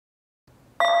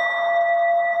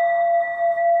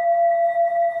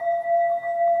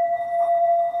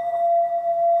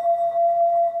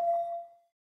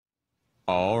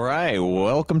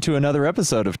welcome to another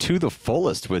episode of To the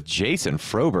Fullest with Jason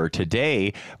Froberg.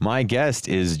 Today, my guest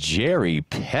is Jerry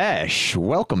Pesce.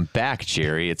 Welcome back,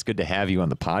 Jerry. It's good to have you on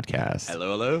the podcast.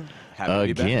 Hello. Happy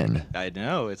to be again. back. I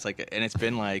know. It's like, and it's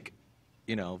been like,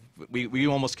 you know, we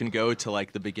almost can go to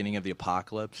like the beginning of the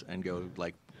apocalypse and go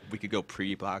like, we could go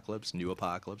pre-apocalypse, new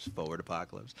apocalypse, forward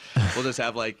apocalypse. We'll just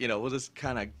have like, you know, we'll just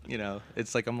kind of, you know,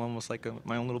 it's like I'm almost like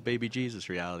my own little baby Jesus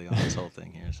reality on this whole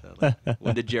thing here. So like,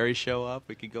 when did Jerry show up?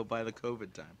 We could go by the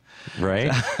COVID time.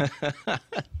 Right?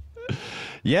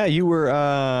 Yeah, you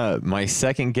were my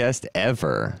second guest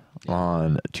ever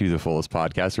on To the Fullest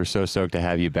podcast. We're so stoked to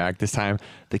have you back. This time,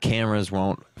 the cameras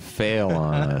won't fail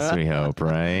on us, we hope,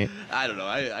 right? I don't know.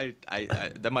 I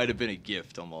that might have been a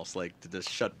gift almost, like to just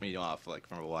shut me off like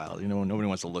for a while. You know, nobody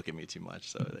wants to look at me too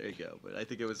much. So there you go. But I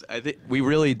think we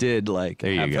really did like.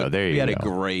 There you go. We had a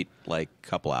great like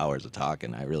couple hours of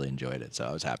talking. I really enjoyed it. So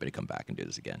I was happy to come back and do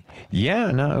this again. Yeah,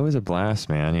 no, it was a blast,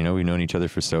 man. You know, we've known each other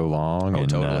for so long. Oh, and,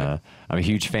 totally. I'm a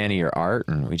huge fan of your art,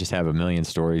 and we just have a million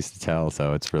stories to tell.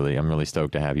 So I'm really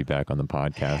stoked to have you back on the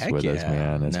podcast Heck with us, yeah.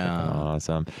 man. It's freaking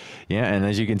awesome. Yeah, and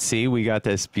as you can see, we got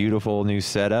this beautiful new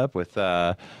setup with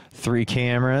 3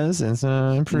 cameras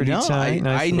and pretty tight.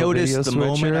 Nice I little noticed video the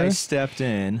moment I switcher. stepped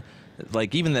in.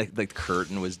 Like even the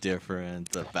curtain was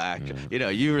different, the back, you know,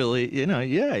 you really, you know,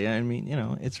 yeah. I mean, you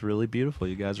know, it's really beautiful.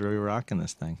 You guys are really rocking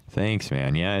this thing. Thanks,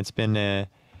 man. Yeah, it's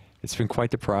been quite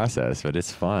the process, but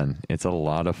it's fun. It's a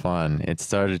lot of fun. It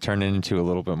started turning into a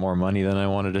little bit more money than I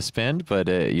wanted to spend, but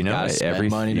you know,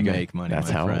 spend money to make money. That's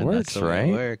my how friend. it works, That's the right? way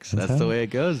it works. That's the way it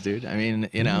goes, dude. I mean,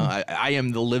 you know, I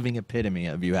am the living epitome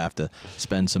of you have to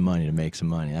spend some money to make some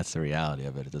money. That's the reality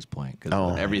of it at this point.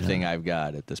 Because everything I've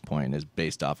got at this point is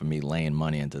based off of me laying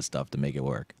money into stuff to make it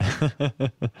work.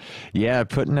 Yeah,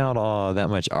 putting out all that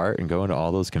much art and going to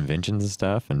all those conventions and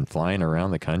stuff and flying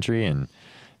around the country and.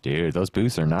 Dude, those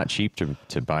booths are not cheap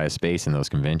to buy a space in those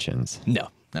conventions. No.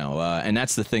 And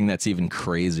that's the thing that's even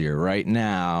crazier. Right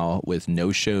now, with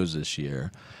no shows this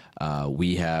year,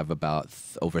 we have about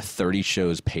over 30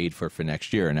 shows paid for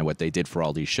next year. And what they did for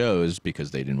all these shows,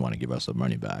 because they didn't want to give us the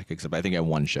money back, except I think at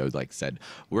one show like said,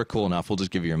 we're cool enough, we'll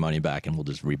just give you your money back and we'll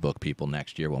just rebook people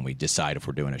next year when we decide if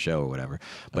we're doing a show or whatever.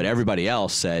 But everybody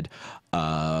else said,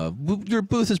 your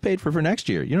booth is paid for next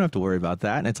year. You don't have to worry about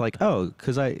that. And it's like, oh,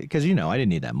 because you know, I didn't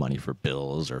need that money for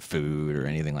bills or food or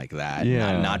anything like that.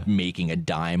 Yeah. Not making a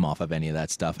dime off of any of that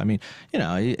stuff. I mean, you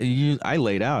know, I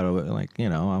laid out like, you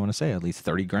know, I want to say at least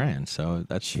 30 grand. So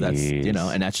that's, you know,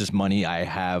 and that's just money I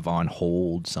have on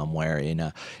hold somewhere in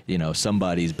a, you know,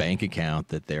 somebody's bank account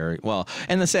that they're, well,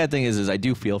 and the sad thing is I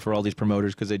do feel for all these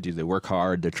promoters because they work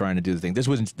hard. They're trying to do the thing. This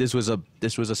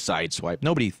was a side swipe.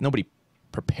 Nobody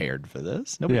prepared for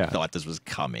this. Nobody thought this was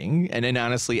coming. And then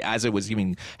honestly, as it was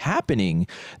even happening,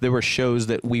 there were shows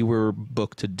that we were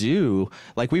booked to do.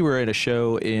 Like we were at a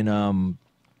show in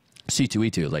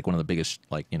C2E2, like one of the biggest,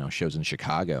 like, you know, shows in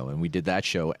Chicago, and we did that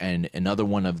show. And another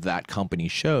one of that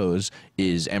company's shows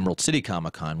is Emerald City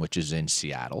Comic Con, which is in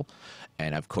Seattle.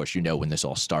 And of course, you know, when this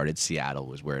all started, Seattle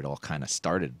was where it all kind of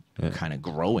started, kind of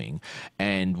growing.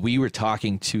 And we were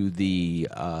talking to the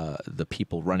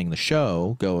people running the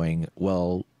show, going,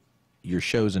 "Well, your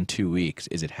show's in 2 weeks.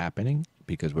 Is it happening?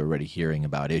 Because we're already hearing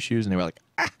about issues." And they were like,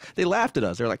 they laughed at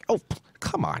us. They're like, "Oh,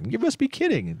 come on, you must be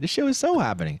kidding. The show is so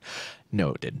happening."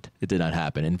 No, it didn't. It did not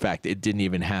happen. In fact, it didn't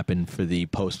even happen for the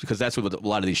post, because that's what a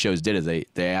lot of these shows did. Is they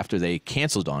after they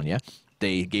canceled on you,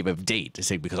 they gave a date to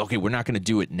say, because, okay, we're not going to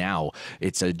do it now.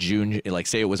 It's a June, like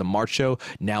say it was a March show.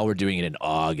 Now we're doing it in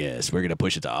August. We're going to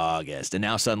push it to August. And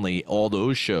now suddenly all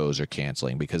those shows are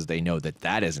canceling because they know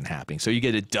that isn't happening. So you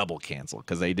get a double cancel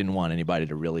because they didn't want anybody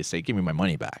to really say, give me my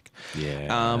money back.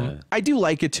 Yeah. I do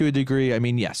like it to a degree. I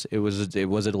mean, yes, it was a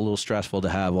little stressful to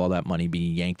have all that money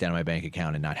be yanked out of my bank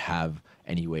account and not have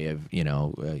any way of, you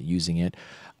know, using it.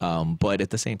 But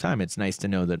at the same time, it's nice to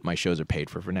know that my shows are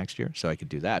paid for next year, so I could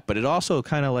do that. But it also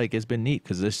kind of like has been neat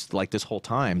because this whole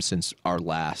time since our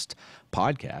last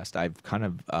podcast, I've kind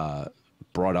of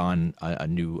brought on a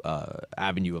new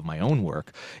avenue of my own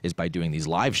work is by doing these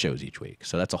live shows each week.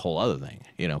 So that's a whole other thing,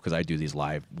 you know, because I do these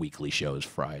live weekly shows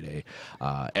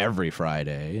every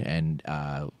Friday, and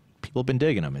people have been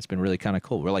digging them. It's been really kind of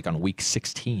cool. We're like on week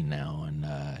 16 now, and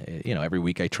you know, every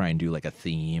week I try and do like a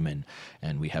theme,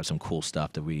 and we have some cool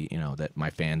stuff that that my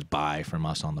fans buy from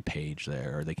us on the page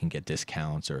there, or they can get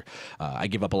discounts, or I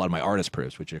give up a lot of my artist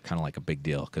proofs, which are kind of like a big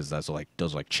deal because those are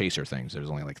like chaser things. There's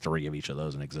only like 3 of each of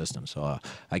those in existence, so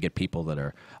I get people that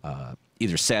are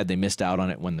either sad they missed out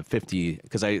on it when the 50,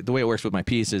 because the way it works with my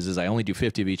pieces is I only do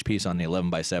 50 of each piece on the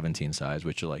 11 by 17 size,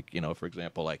 which are like, you know, for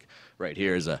example, like right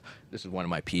here this is one of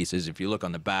my pieces. If you look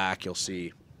on the back, you'll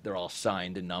see they're all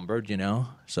signed and numbered, you know.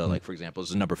 So like for example, this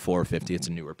is number 450. It's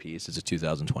a newer piece. It's a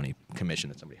 2020 commission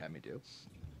that somebody had me do.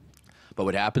 But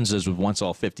what happens is once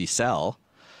all 50 sell,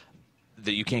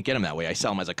 that you can't get them that way. I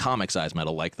sell them as a comic size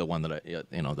metal, like the one that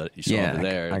that you saw over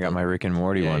there. I got my Rick and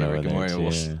Morty one over Rick and there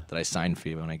Morty that I signed for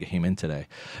you when I came in today.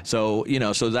 So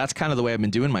so that's kind of the way I've been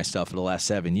doing my stuff for the last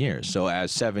 7 years. So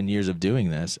as 7 years of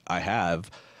doing this, I have,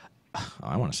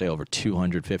 I want to say, over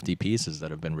 250 pieces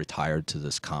that have been retired to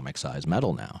this comic size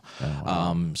metal now. Oh,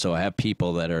 wow. So I have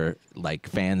people that are like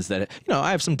fans that,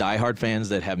 I have some diehard fans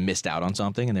that have missed out on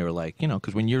something, and they were like,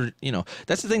 because when you're,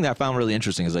 that's the thing that I found really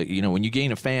interesting is like, when you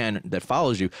gain a fan that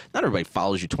follows you, not everybody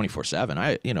follows you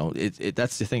 24/7.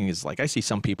 That's the thing is like, I see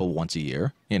some people once a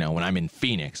year. When I'm in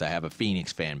Phoenix, I have a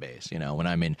Phoenix fan base. When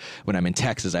I'm in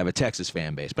Texas, I have a Texas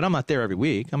fan base. But I'm not there every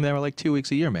week. I'm there like 2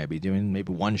 weeks a year, maybe doing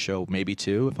maybe one show, maybe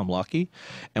two if I'm lucky.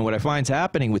 And what I find's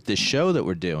happening with this show that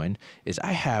we're doing is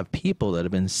I have people that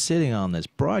have been sitting on this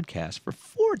broadcast for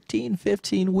 14,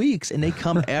 15 weeks, and they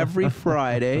come every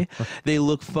Friday. They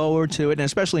look forward to it, and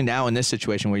especially now in this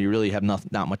situation where you really have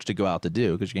not much to go out to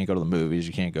do because you can't go to the movies,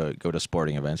 you can't go to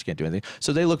sporting events, you can't do anything.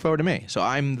 So they look forward to me. So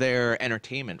I'm their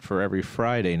entertainment for every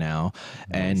Friday now,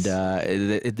 nice.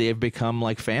 And they've become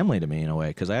like family to me in a way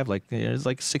because I have there's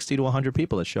like 60 to 100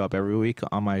 people that show up every week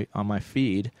on my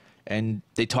feed. And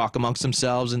they talk amongst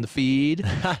themselves in the feed,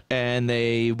 and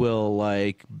they will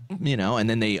and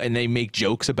then they make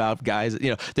jokes about guys.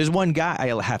 There's one guy, I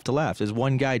have to laugh. There's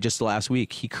one guy just last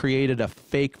week. He created a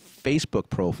fake Facebook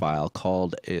profile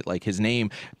called his name,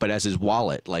 but as his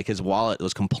wallet. Like his wallet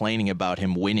was complaining about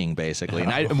him winning, basically.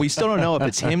 And we still don't know if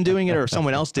it's him doing it or if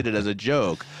someone else did it as a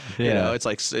joke. Yeah. It's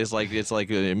like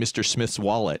Mr. Smith's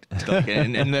wallet,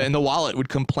 and the wallet would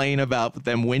complain about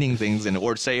them winning things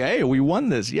or say, "Hey, we won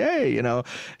this, yay!"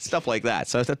 Stuff like that.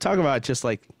 So to talk about just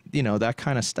that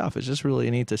kind of stuff, it's just really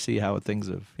neat to see how things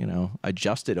have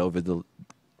adjusted over the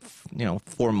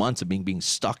 4 months of being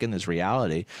stuck in this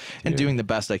reality and doing the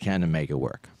best I can to make it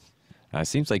work. It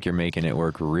seems like you're making it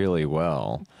work really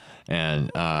well.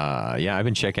 And I've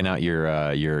been checking out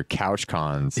your couch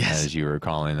cons, as you were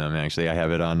calling them. Actually, I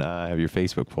have it on. I have your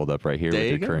Facebook pulled up right here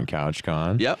with your current couch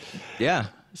con. Yep. Yeah.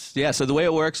 Yeah, so the way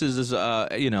it works is as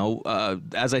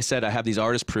I said, I have these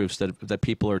artist proofs that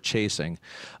people are chasing,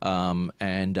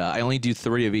 and I only do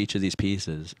 3 of each of these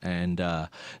pieces. And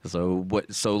so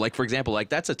for example,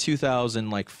 that's a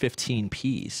 2015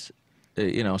 piece.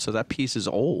 So that piece is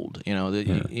old,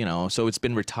 so it's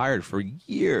been retired for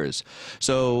years.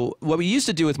 So what we used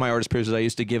to do with my artist proofs is I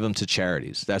used to give them to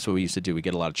charities. That's what we used to do. We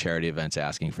get a lot of charity events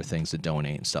asking for things to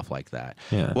donate and stuff like that.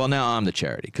 Yeah. Well, now I'm the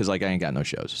charity because I ain't got no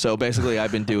shows. So basically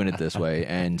I've been doing it this way.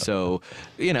 And so,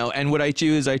 and what I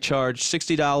do is I charge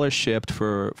 $60 shipped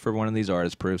for one of these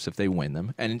artist proofs if they win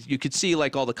them. And you could see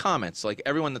all the comments,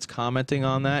 everyone that's commenting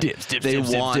on that, they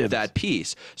want that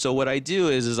piece. So what I do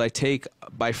is I take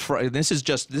by Friday. This is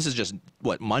just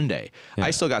what, Monday. Yeah.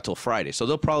 I still got till Friday, so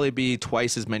there'll probably be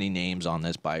twice as many names on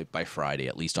this by Friday,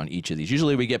 at least on each of these.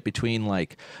 Usually we get between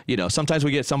sometimes we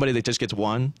get somebody that just gets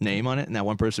one name on it, and that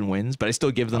one person wins. But I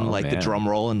still give them the drum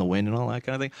roll and the win and all that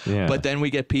kind of thing. Yeah. But then we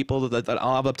get people that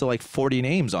I'll have up to 40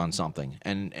 names on something,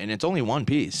 and it's only one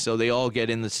piece, so they all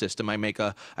get in the system. I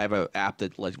have an app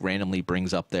that randomly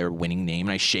brings up their winning name,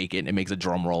 and I shake it, and it makes a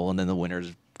drum roll, and then the winner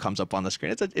comes up on the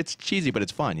screen. It's cheesy, but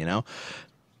it's fun,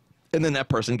 And then that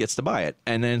person gets to buy it.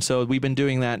 And then so we've been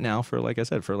doing that now for, like I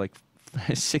said, for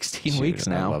 16 weeks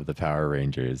now. I love the Power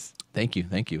Rangers. Thank you.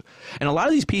 And a lot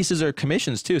of these pieces are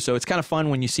commissions too. So it's kind of fun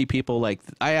when you see people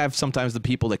I have sometimes the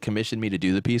people that commission me to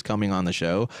do the piece coming on the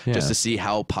show just to see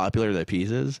how popular the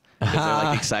piece is.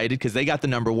 They're excited because they got the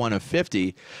number 1 of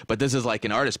 50, but this is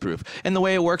an artist proof. And the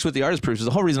way it works with the artist proofs is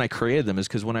the whole reason I created them is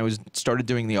because when I started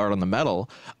doing the art on the metal,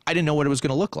 I didn't know what it was going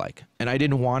to look like. And I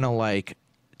didn't want to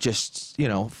just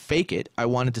fake it. I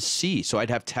wanted to see, so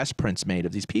I'd have test prints made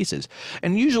of these pieces.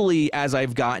 And usually as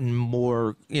I've gotten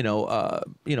more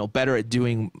better at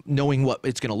knowing what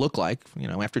it's going to look like,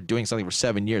 after doing something for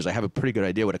 7 years, I have a pretty good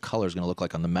idea what a color is going to look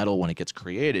like on the metal when it gets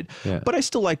created. But I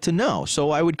still like to know,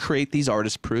 so I would create these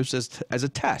artist proofs as a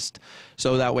test,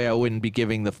 so that way I wouldn't be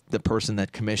giving the person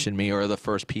that commissioned me or the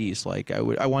first piece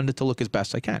I wanted it to look as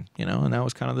best I can, and that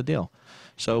was kind of the deal.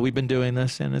 So we've been doing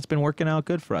this, and it's been working out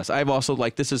good for us. I've also,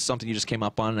 this is something you just came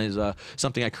up on, is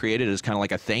something I created as kind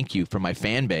of a thank you from my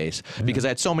fan base, because I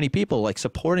had so many people,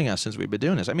 supporting us since we've been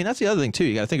doing this. I mean, that's the other thing, too.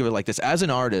 You got to think of it like this. As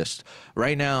an artist,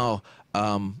 right now,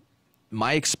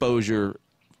 my exposure,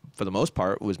 for the most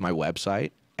part, was my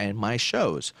website and my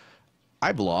shows.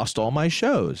 I've lost all my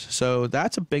shows. So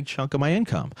that's a big chunk of my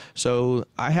income. So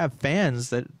I have fans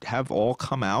that have all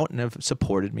come out and have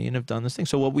supported me and have done this thing.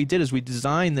 So what we did is we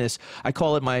designed this. I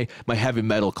call it my heavy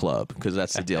metal club because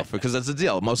that's the deal. Because that's the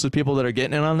deal. Most of the people that are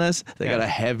getting in on this, they got a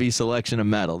heavy selection of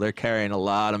metal. They're carrying a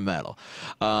lot of metal.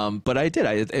 But I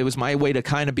did. It was my way to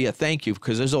kind of be a thank you,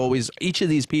 because there's always each of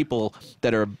these people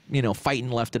that are, you know, fighting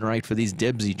left and right for these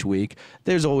dibs each week.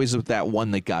 There's always that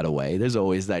one that got away. There's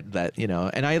always that, you know,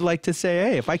 and I like to say,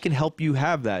 hey, if I can help you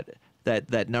have that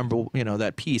number, you know,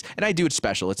 that piece, and I do it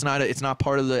special. It's not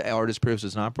part of the artist proofs.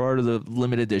 It's not part of the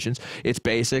limited editions. It's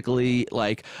basically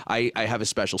like I have a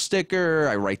special sticker.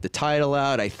 I write the title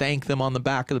out. I thank them on the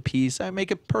back of the piece. I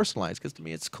make it personalized because to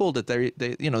me it's cool that they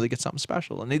you know, they get something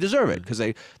special and they deserve it because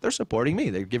they're supporting me.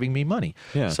 They're giving me money.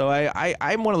 Yeah. So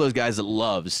I'm one of those guys that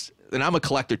loves. And I'm a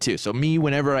collector too. So me,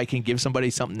 whenever I can give somebody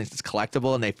something that's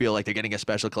collectible and they feel like they're getting a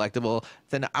special collectible,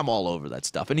 then I'm all over that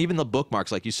stuff. And even the bookmarks,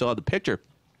 like you saw the picture,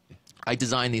 I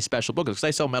designed these special bookmarks because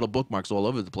I sell metal bookmarks all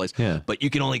over the place. Yeah. But you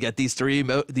can only get these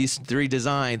three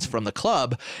designs from the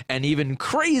club. And even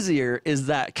crazier is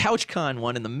that CouchCon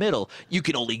one in the middle. You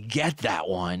can only get that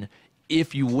one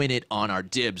if you win it on our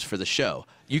dibs for the show.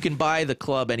 You can buy the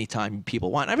club anytime people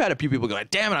want. I've had a few people go,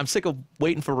 damn it, I'm sick of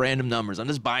waiting for random numbers. I'm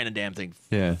just buying a damn thing.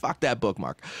 Yeah. Fuck that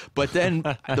bookmark. But then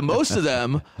the most of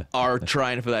them are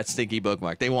trying for that stinky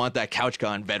bookmark. They want that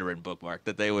CouchCon veteran bookmark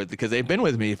that they would, because they've been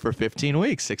with me for 15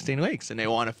 weeks, 16 weeks, and they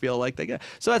want to feel like they get.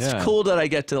 So that's cool that I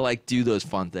get to like do those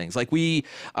fun things. Like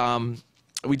I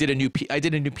did a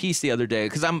new piece the other day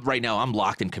because right now I'm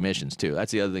locked in commissions too.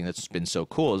 That's the other thing that's been so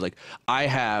cool is like I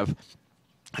have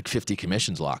like 50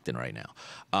 commissions locked in right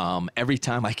now. Every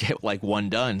time I get like one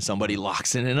done, somebody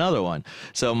locks in another one.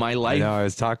 So my life. I know, I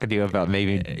was talking to you about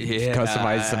maybe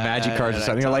customize some magic cards or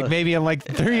something. You're like, maybe in like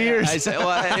 3 years. I said,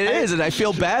 well, it is, and I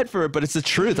feel bad for it, but it's the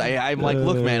truth. I'm like,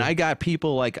 look, man, I got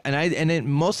people like,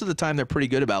 most of the time they're pretty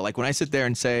good about it. Like when I sit there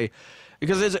and say,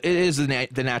 because it is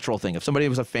the natural thing. If somebody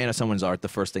was a fan of someone's art, the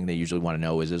first thing they usually want to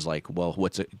know is like, well,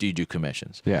 do you do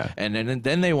commissions? Yeah. And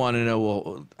then they want to know,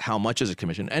 well, how much is a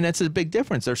commission? And it's a big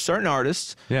difference. There's certain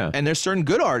artists, and there's certain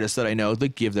good artists that I know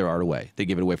that give their art away. They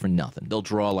give it away for nothing. They'll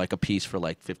draw like a piece for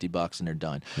like $50 and they're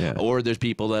done. Yeah. Or there's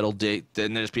people that'll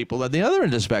then there's people at the other end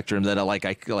of the spectrum that are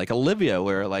like Olivia,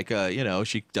 where like you know,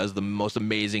 she does the most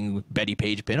amazing Betty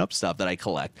Page pinup stuff that I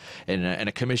collect, and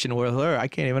a commission with her I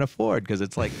can't even afford because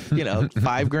it's like, you know,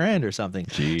 $5,000 or something.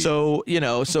 Jeez. So, you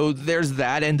know, so there's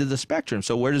that end of the spectrum.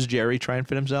 So where does Jerry try and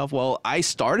fit himself? Well, I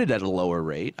started at a lower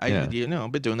rate. I've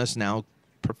been doing this now,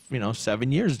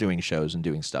 7 years doing shows and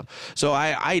doing stuff. So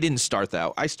I didn't start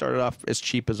that. I started off as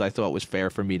cheap as I thought was fair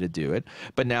for me to do it.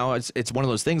 But now it's one of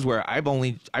those things where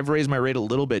I've raised my rate a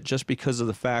little bit just because of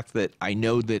the fact that I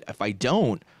know that if I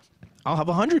don't, I'll have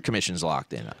 100 commissions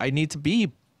locked in. I need to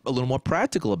be a little more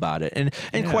practical about it. And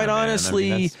quite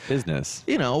honestly, I mean, that's business.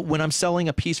 You know, when I'm selling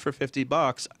a piece for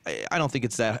 $50, I don't think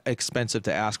it's that expensive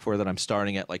to ask for that I'm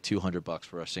starting at like $200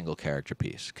 for a single character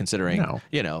piece, considering,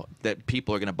 you know, that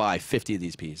people are going to buy 50 of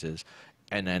these pieces.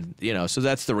 And then, you know, so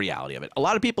that's the reality of it. A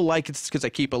lot of people like it because I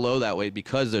keep it low that way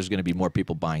because there's going to be more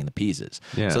people buying the pieces.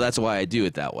 Yeah. So that's why I do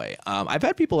it that way. I've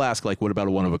had people ask, like, what about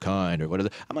a one of a kind or what?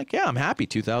 I'm like, yeah, I'm happy.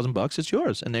 $2,000, it's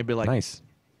yours. And they'd be like, nice.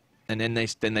 And then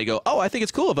they go, oh, I think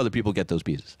it's cool if other people get those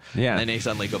pieces. Yeah. And then they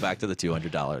suddenly go back to the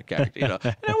 $200 character, you know,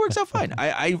 and it works out fine.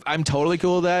 I'm totally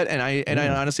cool with that, and I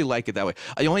honestly like it that way.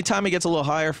 The only time it gets a little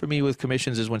higher for me with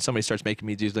commissions is when somebody starts making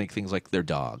me do things like their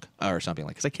dog or something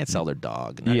like, because I can't sell their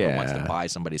dog, and everyone wants to buy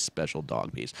somebody's special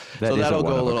dog piece. So that'll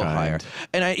go a little higher.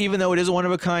 And even though it is a one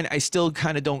of a kind, I still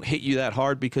kind of don't hit you that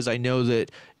hard because I know that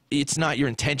it's not your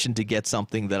intention to get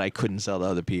something that I couldn't sell to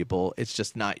other people. It's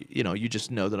just not, you know, you just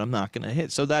know that I'm not going to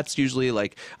hit. So that's usually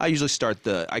like, I usually start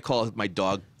I call it my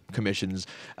dog commissions.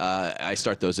 I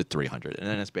start those at 300, and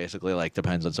then it's basically like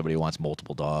depends on somebody who wants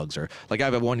multiple dogs, or like I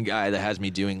have one guy that has me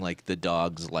doing like the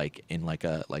dogs like in like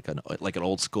an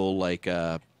old school like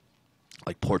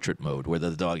portrait mode, where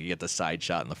the dog, you get the side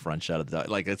shot and the front shot of the dog.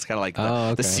 Like it's kind of like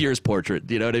the Sears portrait.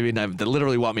 You know what I mean? They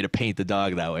literally want me to paint the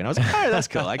dog that way, and I was like, all right, that's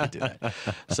cool. I can do that.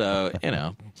 So, you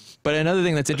know. But another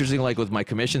thing that's interesting, like with my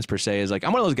commissions per se, is like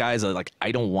I'm one of those guys that like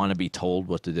I don't want to be told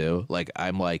what to do. Like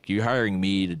I'm like, you're hiring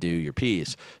me to do your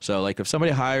piece. So like if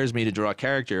somebody hires me to draw a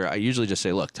character, I usually just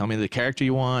say, look, tell me the character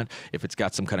you want. If it's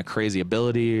got some kind of crazy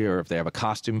ability, or if they have a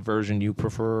costume version you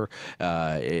prefer,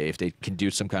 if they can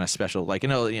do some kind of special, like you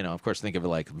know, of course think of it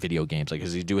like video games. Like,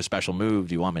 does he do a special move?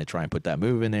 Do you want me to try and put that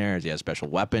move in there? Does he have a special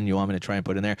weapon you want me to try and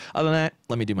put in there? Other than that,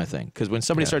 let me do my thing. Because when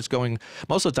somebody starts going,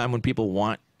 most of the time when people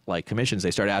want like commissions,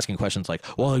 they start asking questions like,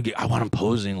 well, I want him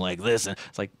posing like this. And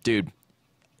it's like, dude,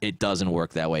 it doesn't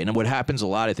work that way. And what happens a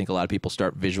lot, I think a lot of people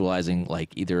start visualizing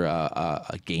like either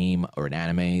a game or an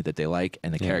anime that they like,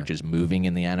 and the character's moving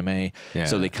in the anime. Yeah.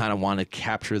 So they kind of want to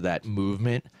capture that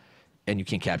movement. And you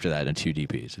can't capture that in 2D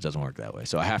piece. It doesn't work that way.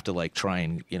 So I have to like try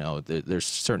and, you know, there's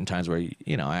certain times where,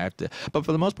 you know, I have to, but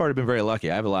for the most part, I've been very lucky.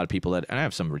 I have a lot of people that, and I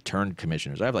have some return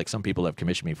commissioners. I have like some people that have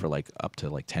commissioned me for like up to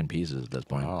like 10 pieces at this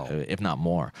point, if not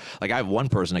more. Like I have one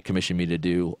person that commissioned me to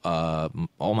do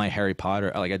all my Harry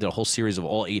Potter. Like I did a whole series of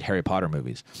all 8 Harry Potter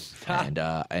movies,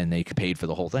 and they paid for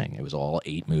the whole thing. It was all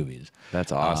 8 movies.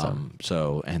 That's awesome.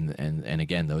 So and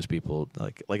again, those people,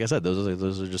 like I said,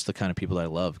 those are just the kind of people that I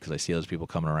love, because I see those people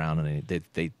coming around and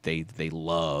they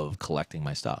love collecting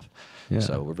my stuff. Yeah.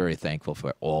 So we're very thankful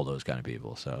for all those kind of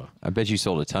people. So I bet you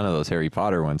sold a ton of those Harry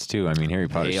Potter ones too. I mean, Harry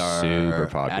Potter's super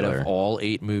popular. Out of all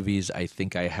 8 movies, I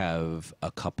think I have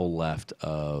a couple left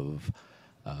of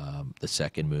the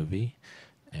second movie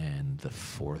and the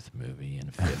 4th movie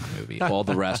and 5th movie. All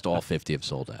the rest, all 50 have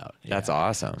sold out. Yeah. That's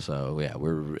awesome. So yeah,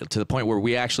 we're to the point where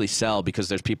we actually sell, because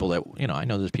there's people that, you know, I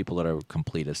know there's people that are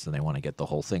completists and they want to get the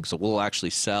whole thing. So we'll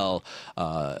actually sell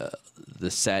the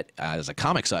set as a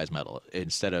comic size medal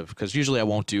instead of, because usually I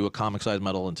won't do a comic size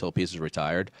medal until a piece is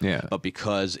retired. Yeah. But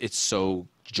because it's so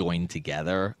joined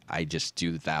together, I just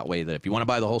do it that way, that if you want to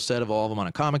buy the whole set of all of them on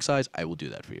a comic size, I will do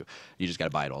that for you. You just got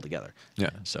to buy it all together.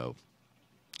 Yeah. So,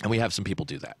 and we have some people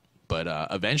do that. But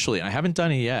eventually, and I haven't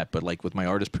done it yet, but like with my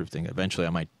artist proof thing, eventually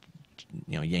I might,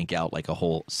 you know, yank out like a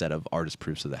whole set of artist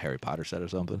proofs of the Harry Potter set or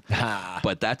something.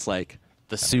 But that's like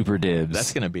The super dibs.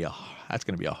 that's gonna be a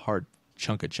hard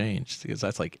chunk of change, because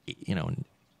that's like, you know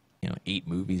 8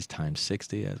 movies times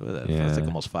 60. That's like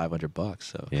almost $500.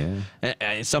 So Yeah.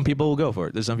 and some people will go for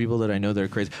it. There's some people that I know that are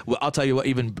crazy. Well, I'll tell you what,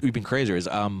 even crazier is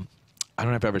I don't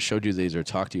know if I ever showed you these or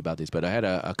talked to you about these, but I had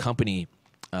a company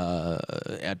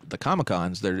at the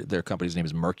Comic-Cons. Their company's name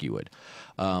is Murkywood.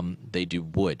 They do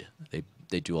wood.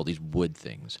 They do all these wood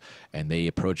things, and they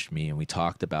approached me and we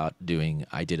talked about doing.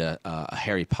 I did a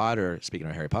Harry Potter. Speaking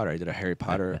of Harry Potter, I did a Harry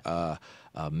Potter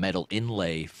metal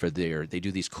inlay for their. They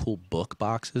do these cool book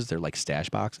boxes. They're like stash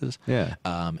boxes. Yeah.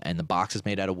 And the box is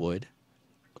made out of wood.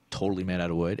 Totally made out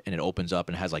of wood, and it opens up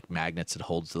and has like magnets that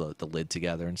holds the lid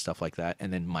together and stuff like that.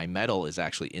 And then my metal is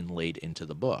actually inlaid into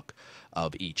the book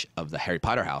of each of the Harry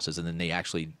Potter houses, and then they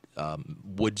actually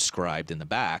wood scribed in the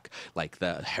back like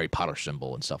the Harry Potter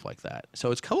symbol and stuff like that. So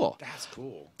it's cool. That's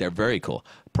cool. They're very cool.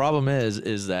 Problem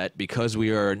is that because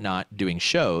we are not doing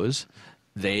shows,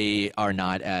 they are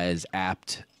not as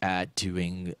apt at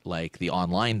doing like the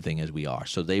online thing as we are.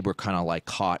 So they were kind of like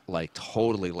caught like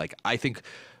totally like, I think.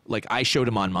 Like I showed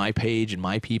them on my page, and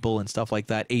my people and stuff like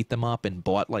that ate them up and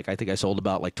bought, like, I think I sold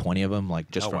about like 20 of them, like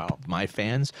just from my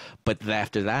fans. But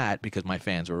after that, because my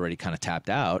fans were already kind of tapped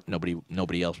out,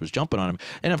 nobody else was jumping on them.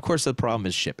 And of course, the problem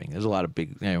is shipping. There's a lot of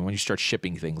big, you know, when you start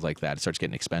shipping things like that, it starts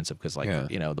getting expensive, because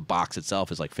like, you know, the box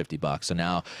itself is like $50. So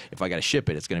now if I got to ship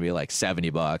it, it's going to be like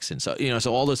 $70. And so, you know,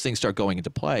 so all those things start going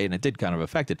into play, and it did kind of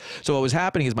affect it. So what was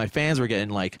happening is my fans were getting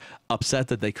like upset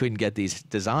that they couldn't get these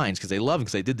designs, because they love them,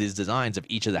 because they did these designs of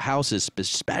each of the houses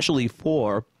especially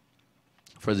for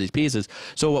these pieces.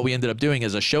 So what we ended up doing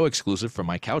as a show exclusive for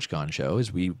my CouchCon show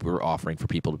is we were offering for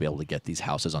people to be able to get these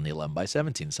houses on the 11 by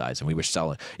 17 size, and we were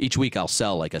selling each week. I'll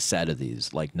sell like a set of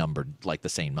these, like numbered, like the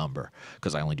same number,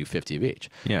 because I only do 50 of each.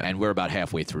 Yeah. And we're about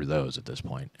halfway through those at this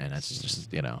point, and it's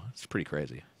just, you know, it's pretty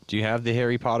crazy. Do you have the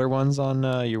Harry Potter ones on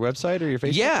your website or your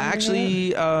Facebook? Yeah, actually,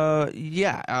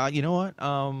 you know what?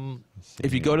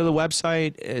 If you go to the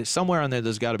website, somewhere on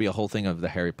there's got to be a whole thing of the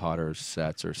Harry Potter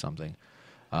sets or something.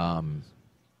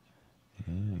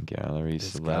 Gallery.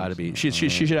 It's got to be. She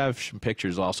should have some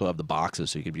pictures also of the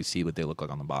boxes, so you can see what they look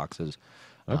like on the boxes.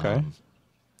 Okay.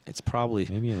 It's probably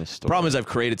maybe in the store. Problem is I've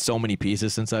created so many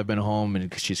pieces since I've been home,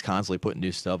 and she's constantly putting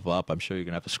new stuff up. I'm sure you're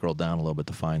gonna have to scroll down a little bit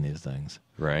to find these things.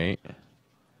 Right.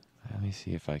 Let me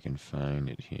see if I can find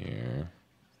it here.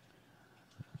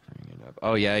 Bring it up.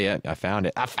 Oh yeah, I found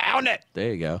it. I found it.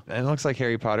 There you go. It looks like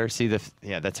Harry Potter. See that's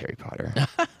Harry Potter.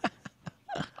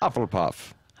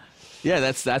 Hufflepuff. Yeah,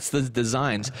 that's the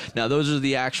designs. Now those are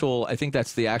the actual. I think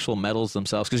that's the actual medals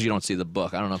themselves, because you don't see the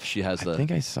book. I don't know if she has the. I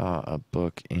think I saw a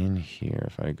book in here.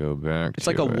 If I go back, it's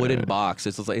like a wooden box.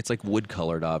 It's like wood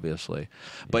colored, obviously.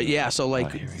 But yeah, so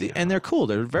like, and they're cool.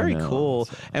 They're very cool.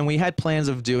 And we had plans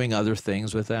of doing other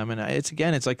things with them. And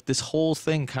it's like this whole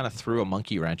thing kind of threw a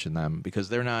monkey wrench in them, because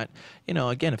they're not. You know,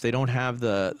 again, if they don't have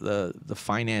the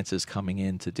finances coming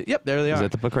in to do. Yep, there they are. Is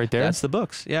that the book right there? That's the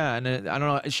books. Yeah, and I don't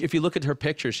know if you look at her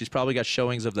picture, she's probably We got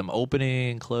showings of them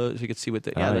opening, close. You can see what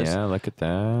the yeah, look at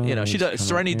that. You know, she does.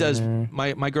 Serenity does. Here.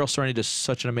 My girl Serenity does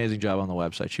such an amazing job on the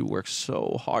website. She works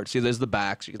so hard. See, there's the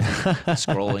backs. You can see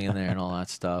scrolling in there and all that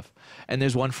stuff. And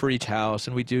there's one for each house,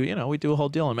 and we do a whole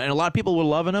deal on them. And a lot of people were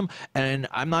loving them, and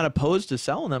I'm not opposed to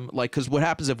selling them. Like, because what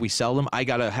happens if we sell them? I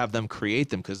gotta have them create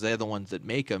them because they're the ones that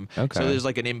make them. Okay. So there's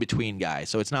like an in between guy.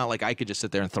 So it's not like I could just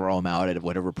sit there and throw them out at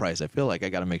whatever price I feel like. I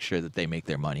got to make sure that they make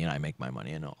their money and I make my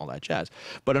money and all that jazz.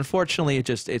 But unfortunately,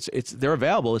 it's they're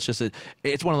available. It's just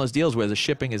it's one of those deals where the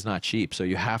shipping is not cheap. So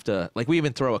you have to, like, we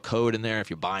even throw a code in there if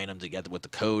you're buying them together with the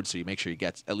code, so you make sure you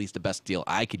get at least the best deal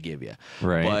I could give you.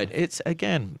 Right. But it's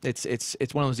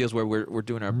one of those deals where we're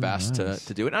doing our best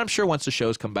to do it. And I'm sure once the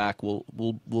shows come back,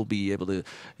 we'll be able to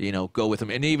go with them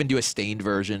and even do a stained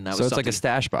version. So it's like a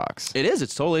stash box. It is.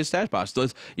 It's totally a stash box.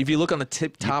 If you look on the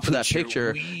top of that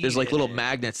picture, there's like little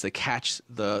magnets that catch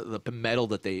the metal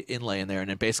that they inlay in there, and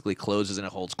it basically closes and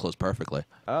it holds closed perfectly.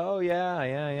 Oh yeah.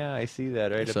 I see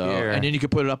that right up here. And then you can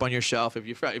put it up on your shelf.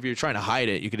 If you're trying to hide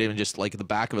it, you could even just, like, the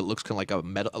back of it looks kind of like a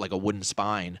metal, like a wooden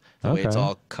spine. The way it's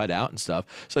all cut out and stuff.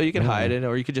 So you can hide it,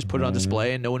 or you could just put it on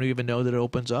display, and no one will even know that it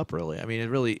opens up. Really, I mean, it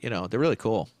really, they're really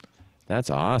cool. That's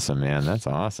awesome, man. That's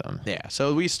awesome. Yeah,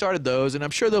 so we started those, and I'm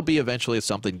sure there'll be eventually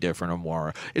something different or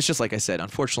more. It's just like I said,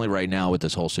 unfortunately right now with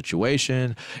this whole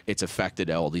situation, it's affected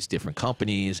all these different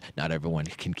companies. Not everyone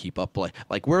can keep up.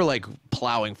 Like we're like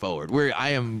plowing forward.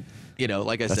 I am,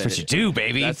 like I said. That's what you do,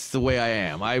 baby. That's the way I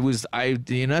am.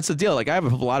 That's the deal. Like, I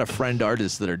have a lot of friend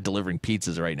artists that are delivering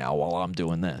pizzas right now while I'm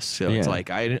doing this. So it's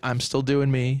like, I'm still doing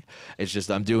me. It's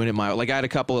just, I'm doing it like, I had a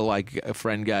couple of, like,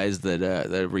 friend guys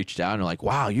that reached out and are like,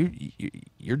 wow,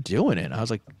 you're doing it. And I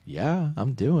was like, yeah,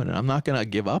 I'm doing it. I'm not going to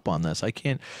give up on this. I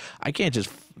can't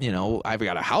just, I've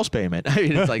got a house payment. I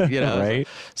mean, it's like, right.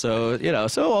 So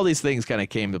all these things kind of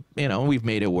came to, we've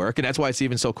made it work. And that's why it's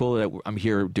even so cool that I'm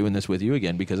here doing this with you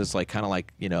again, because it's like, kind of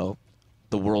like,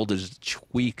 the world is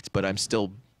tweaked, but I'm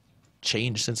still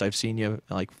changed since I've seen you,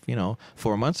 like,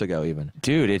 4 months ago even.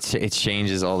 Dude, it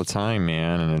changes all the time,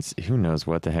 man. And it's, who knows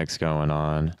what the heck's going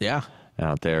on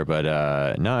out there.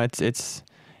 But no, it's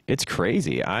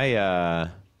crazy. I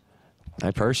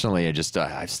personally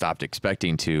I've stopped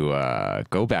expecting to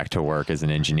go back to work as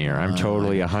an engineer. I'm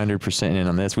totally 100% in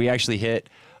on this. We actually hit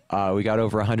we got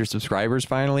over 100 subscribers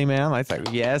finally, man. I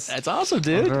thought, yes. That's awesome,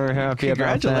 dude. I'm very happy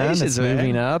about that. Congratulations, It's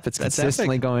moving up. It's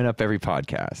consistently going up every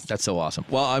podcast. That's so awesome.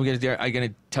 Well, I'm gonna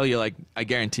tell you, like, I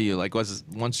guarantee you, like,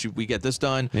 once we get this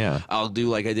done, I'll do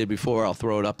like I did before. I'll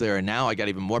throw it up there, and now I got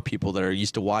even more people that are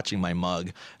used to watching my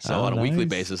mug, so on a weekly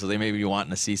basis. So they may be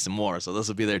wanting to see some more. So this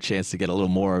will be their chance to get a little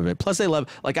more of it. Plus, they love,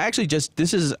 like, I actually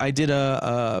I did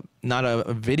not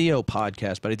a video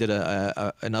podcast, but I did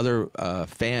another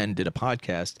fan did a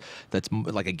podcast that's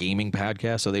like a gaming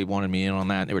podcast. So they wanted me in on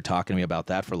that. They were talking to me about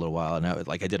that for a little while, and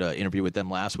I did an interview with them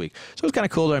last week. So it's kind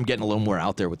of cool that I'm getting a little more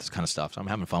out there with this kind of stuff. So I'm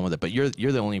having fun with it. But you're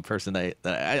the only person that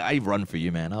I run for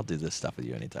you, man. I'll do this stuff with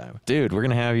you anytime. Dude, we're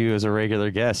gonna have you as a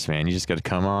regular guest, man. You just got to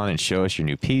come on and show us your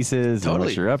new pieces and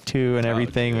what you're up to and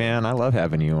everything, man. I love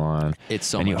having you on. It's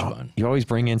so much fun. You always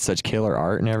bring in such killer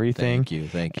art and everything. Thank you.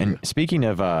 And speaking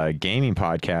of gaming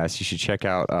podcasts, you should check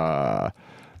out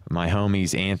my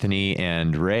homies Anthony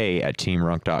and Ray at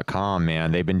teamrunk.com,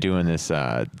 man. They've been doing this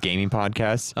gaming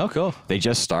podcast. Oh, cool. They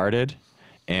just started,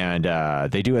 and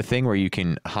they do a thing where you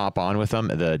can hop on with them,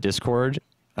 the Discord,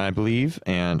 I believe,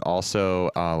 and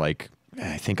also like,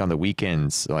 I think on the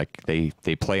weekends, like they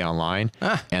play online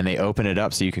and they open it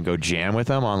up so you can go jam with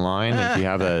them online. If you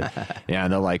have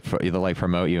and they'll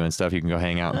promote you and stuff. You can go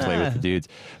hang out and play with the dudes.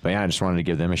 But yeah, I just wanted to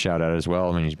give them a shout out as well.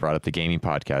 I mean, you brought up the gaming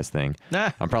podcast thing.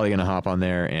 I'm probably gonna hop on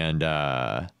there and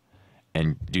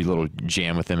do a little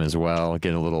jam with them as well.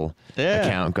 Get a little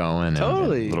account going, and a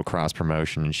little cross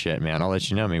promotion and shit, man. I'll let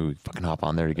you know. Maybe we fucking hop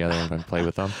on there together and play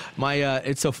with them.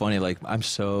 It's so funny. Like, I'm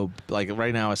so, like,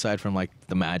 right now, aside from like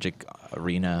the Magic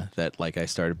Arena that, like, I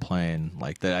started playing,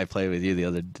 like, that I played with you the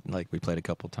other, like, we played a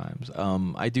couple times.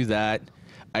 I do that.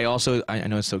 I also, I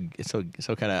know it's so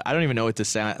kind of, I don't even know what to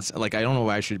sound like. I don't know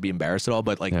why I should be embarrassed at all,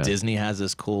 but like Disney has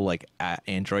this cool like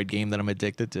Android game that I'm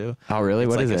addicted to. Oh, really?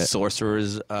 What is it? It's like a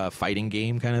sorcerer's fighting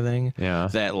game kind of thing. Yeah.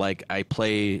 That like I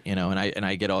play, and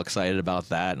I get all excited about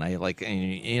that, and I like, and,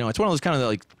 it's one of those kind of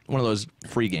like one of those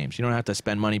free games. You don't have to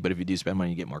spend money, but if you do spend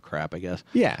money, you get more crap, I guess.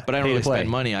 Yeah. But I don't really spend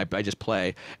money. I just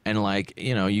play, and like,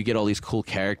 you get all these cool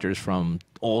characters from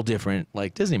all different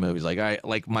like Disney movies. Like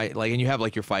and you have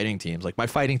like your fighting teams. Like my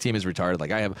fighting team is retarded. Like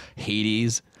I have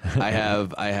Hades. I have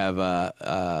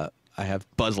Buzz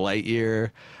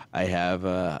Lightyear. I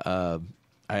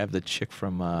I have the chick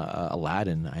from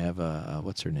Aladdin. I have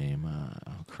what's her name?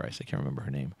 Oh Christ, I can't remember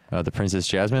her name. The Princess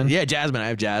Jasmine. Yeah, Jasmine. I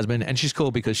have Jasmine, and she's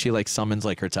cool because she like summons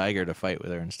like her tiger to fight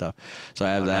with her and stuff. So I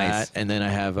have that, nice. and then I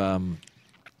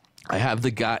have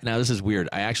the guy. Now this is weird.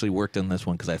 I actually worked on this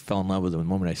one because I fell in love with it the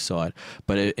moment I saw it.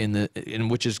 But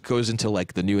goes into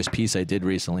like the newest piece I did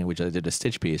recently, which I did a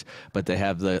stitch piece. But they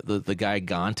have the guy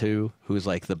Gantu, who's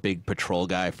like the big patrol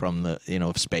guy from the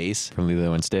space From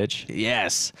Lilo and Stitch.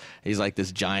 Yes, he's like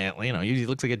this giant. He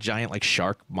looks like a giant like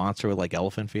shark monster with like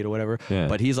elephant feet or whatever. Yeah.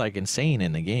 But he's like insane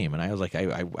in the game, and I was like,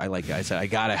 I said I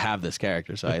gotta have this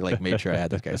character, so I like made sure I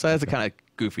had this character. So that's the kind of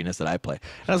goofiness that I play.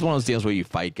 And that's one of those deals where you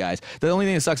fight guys. The only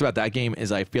thing that sucks about that game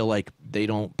is I feel like they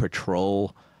don't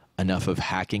patrol enough of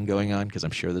hacking going on, because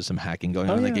I'm sure there's some hacking going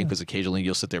on in that game, because occasionally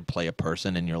you'll sit there play a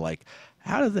person and you're like,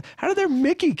 how did their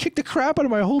Mickey kick the crap out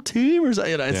of my whole team? Or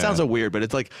it sounds so weird, but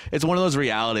it's like it's one of those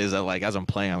realities that like as I'm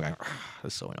playing I'm going,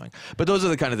 that's so annoying. But those are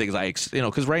the kind of things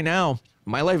because right now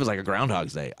my life is like a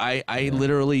Groundhog's Day. I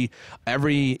literally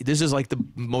this is like the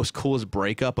most coolest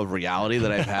breakup of reality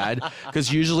that I've had,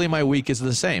 because usually my week is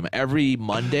the same. Every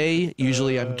Monday,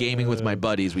 usually I'm gaming with my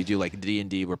buddies. We do like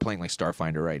D&D. We're playing like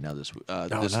Starfinder right now this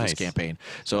campaign.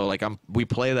 So like we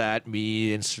play that,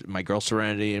 me and my girl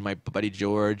Serenity and my buddy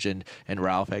George and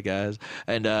Ralph, hey guys,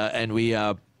 and we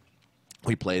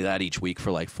play that each week for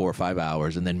like 4 or 5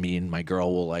 hours, and then me and my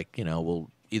girl will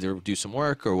we'll either do some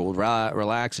work or we'll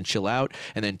relax and chill out.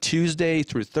 And then Tuesday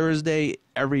through Thursday,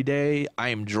 every day, I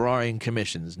am drawing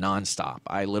commissions nonstop.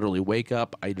 I literally wake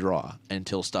up, I draw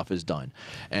until stuff is done.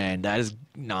 And that is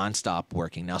nonstop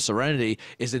working. Now, Serenity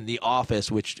is in the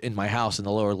office, which in my house in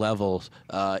the lower levels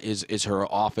is her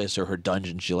office or her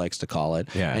dungeon, she likes to call it.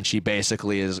 Yeah. And she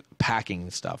basically is packing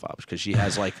stuff up, because she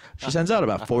has she sends out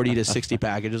about 40 to 60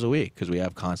 packages a week, because we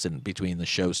have constant between the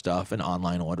show stuff and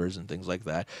online orders and things like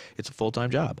that. It's a full-time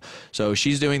job. So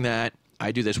she's doing that.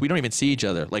 I do this. We don't even see each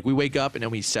other. Like we wake up and then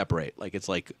we separate. Like it's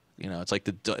like it's like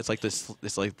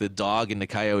the dog and the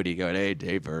coyote going, hey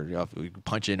Dave, or we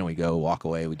punch in and we go walk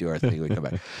away. We do our thing. We come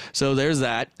back. So there's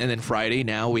that. And then Friday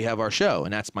now we have our show,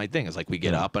 and that's my thing. It's like we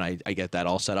get up and I get that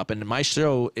all set up. And my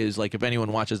show is like, if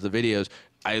anyone watches the videos,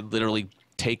 I literally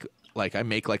I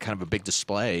make like kind of a big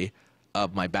display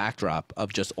of my backdrop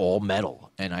of just all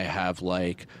metal, and I have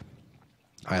like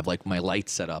my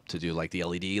lights set up to do like the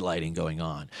LED lighting going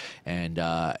on, and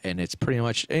it's pretty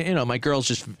much my girl's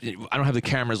just, I don't have the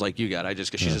cameras like you got. She's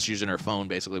just using her phone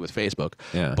basically with Facebook.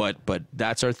 Yeah. But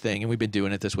that's our thing, and we've been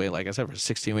doing it this way, like I said, for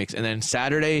 16 weeks. And then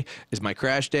Saturday is my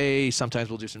crash day. Sometimes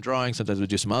we'll do some drawing. Sometimes we'll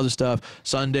do some other stuff.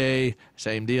 Sunday,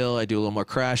 same deal. I do a little more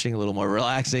crashing, a little more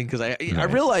relaxing, because I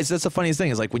realize that's the funniest thing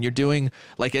is like when you're doing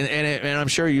like and I'm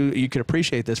sure you could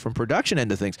appreciate this from production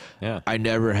end of things. Yeah. I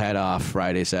never had off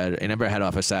Friday, Saturday. I never had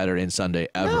off a Saturday and Sunday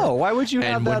ever. No, why would you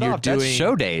have that off? That's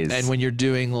show days. And when you're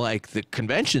doing like the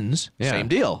conventions, same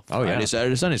deal. Oh, yeah. Friday,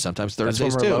 Saturday, Sunday, sometimes That's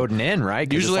Thursdays when we're too. loading in,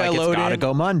 right? Usually it's I load it's gotta in.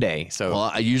 go Monday. So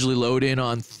Well, I usually load in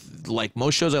on like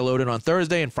most shows I load in on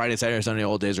Thursday, and Friday, Saturday, Sunday,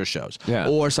 all days are shows. Yeah.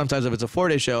 Or sometimes if it's a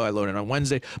 4-day show, I load in on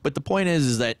Wednesday. But the point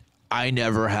is that I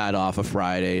never had off a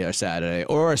Friday or Saturday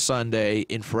or a Sunday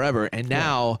in forever. And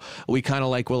now we're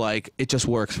like, it just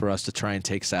works for us to try and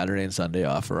take Saturday and Sunday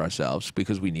off for ourselves,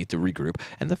 because we need to regroup.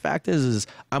 And the fact is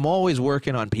I'm always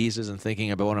working on pieces and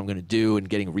thinking about what I'm going to do and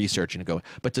getting research and going.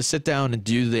 But to sit down and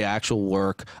do the actual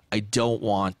work, I don't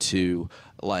want to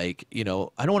I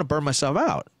don't want to burn myself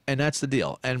out. And that's the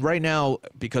deal. And right now,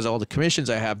 because of all the commissions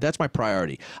I have, that's my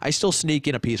priority. I still sneak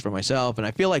in a piece for myself, and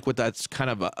I feel like that's kind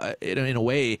of in a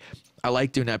way, I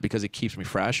like doing that because it keeps me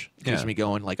fresh. It keeps me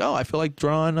going like, oh, I feel like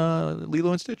drawing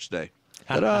Lilo and Stitch today.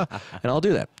 And I'll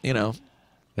do that,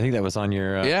 I think that was on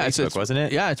your Facebook, wasn't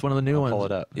it? Yeah, it's one of the new ones. Pull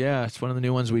it up. Yeah, it's one of the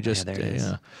new ones we just. there it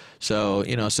is. So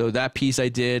so that piece I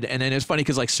did, and then it's funny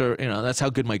because that's how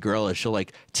good my girl is. She'll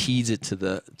like tease it to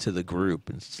the group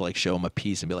and just like show them a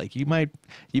piece and be like, you might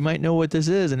know what this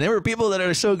is. And there were people that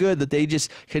are so good that they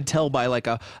just can tell by like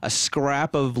a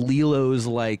scrap of Lilo's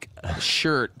like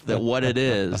shirt that what it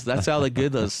is. That's how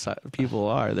good those people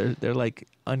are. They're like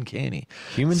uncanny.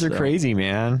 Humans are crazy,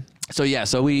 man. So yeah,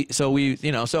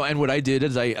 and what I did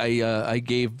is I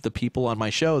gave the people on my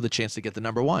show the chance to get the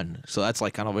 #1. So that's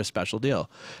like kind of a special deal.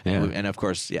 Yeah. And of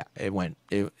course,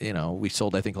 we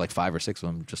sold I think like 5 or 6 of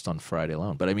them just on Friday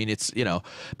alone. But I mean, it's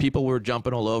people were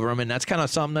jumping all over them, and that's kind of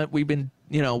something that we've been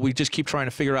we just keep trying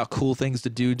to figure out cool things to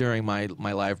do during my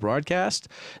live broadcast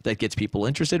that gets people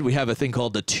interested. We have a thing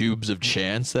called the Tubes of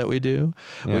Chance that we do,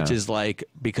 which is like,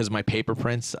 because my paper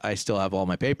prints, I still have all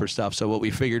my paper stuff. So what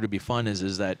we figured would be fun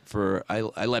is that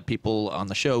I let people on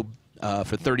the show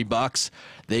for $30,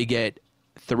 they get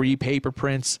 3 paper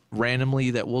prints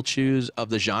randomly that we'll choose of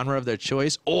the genre of their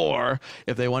choice, or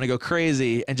if they want to go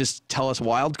crazy and just tell us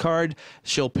wild card,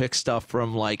 she'll pick stuff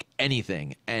from like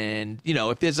anything. And you know,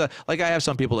 if there's a like, I have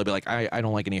some people that be like, I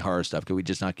don't like any horror stuff. Could we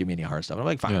just not give me any horror stuff? And I'm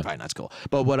like, fine, fine, that's cool.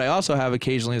 But what I also have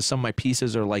occasionally is some of my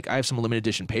pieces are like, I have some limited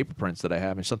edition paper prints that I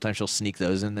have, and sometimes she'll sneak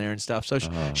those in there and stuff. So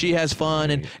she has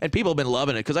fun, and people have been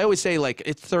loving it, because I always say like,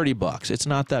 it's $30. It's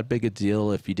not that big a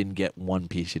deal if you didn't get one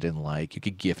piece you didn't like. You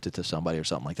could gift it to somebody or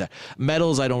something like that.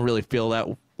 Metals, I don't really feel that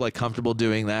like comfortable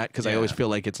doing that, because I always feel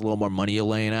like it's a little more money you're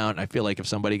laying out, and I feel like if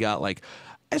somebody got like,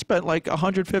 I spent like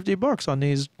 $150 on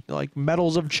these like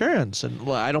medals of chance, and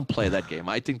well, I don't play that game.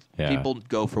 I think people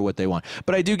go for what they want,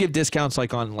 but I do give discounts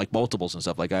like on like multiples and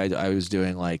stuff. Like I was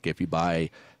doing like, if you buy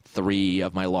 3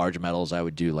 of my large medals, I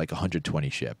would do like 120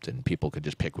 shipped, and people could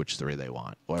just pick which 3 they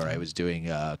want. Or I was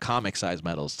doing comic size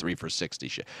medals, 3 for 60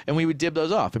 shipped, and we would dib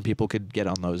those off, and people could get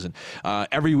on those. And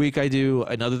every week I do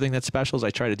another thing that's special is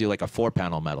I try to do like a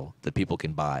 4-panel medal that people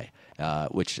can buy.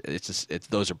 Which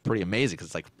those are pretty amazing,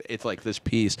 because it's like this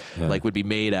piece like would be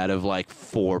made out of like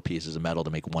 4 pieces of metal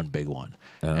to make one big one,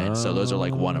 and so those are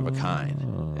like one of a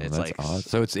kind. It's like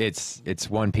awesome. So it's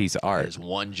one piece of art. It's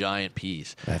one giant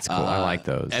piece. That's cool. I like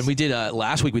those. And we did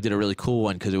last week. We did a really cool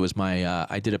one, because it was my.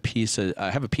 I did a piece.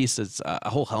 I have a piece that's a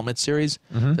whole helmet series.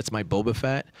 That's my Boba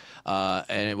Fett,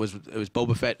 and it was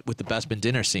Boba Fett with the Bespin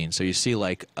dinner scene. So you see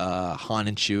like Han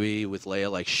and Chewie with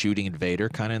Leia like shooting at Vader,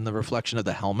 kind of in the reflection of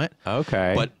the helmet.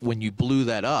 Okay. But when you blew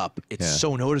that up, it's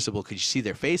so noticeable, because you see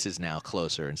their faces now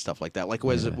closer and stuff like that. Like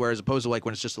whereas opposed to like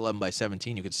when it's just 11 by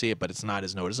 17, you could see it, but it's not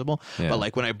as noticeable. But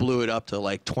like when I blew it up to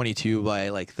like 22 by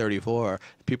like 34,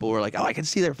 people were like, "Oh, I can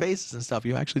see their faces and stuff.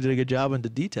 You actually did a good job on the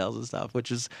details and stuff,"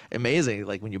 which is amazing.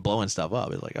 Like when you're blowing stuff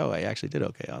up, it's like, "Oh, I actually did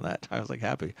okay on that." I was like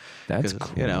happy. That's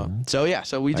cool. You know. So yeah,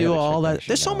 so we do all that.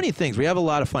 There's so many things. We have a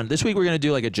lot of fun. This week we're gonna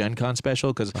do like a Gen Con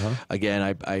special, because again,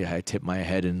 I tip my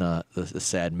head in the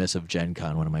sad miss of Gen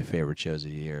Con, one of my favorite shows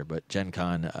of the year. But Gen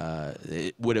Con,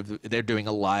 they're doing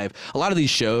a lot of these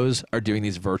shows are doing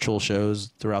these virtual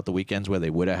shows throughout the weekends where they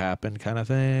would have happened, kind of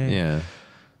thing. Yeah.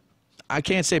 I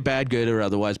can't say bad, good, or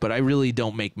otherwise, but I really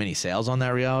don't make many sales on that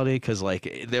reality, because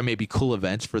like there may be cool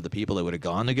events for the people that would have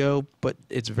gone to go, but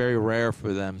it's very rare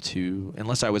for them to,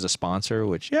 unless I was a sponsor,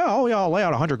 which I'll lay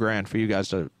out $100,000 for you guys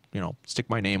to, stick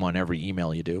my name on every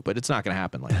email you do, but it's not going to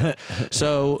happen like that.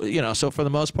 So, so for the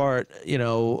most part, a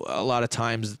lot of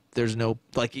times there's no,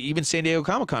 like even San Diego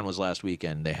Comic-Con was last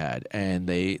weekend they had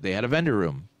a vendor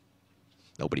room.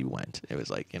 Nobody went. It was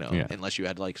like, unless you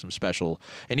had like some special,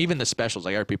 and even the specials,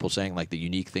 I heard people saying like the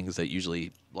unique things that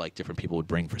usually like different people would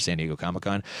bring for San Diego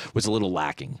Comic-Con was a little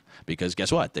lacking, because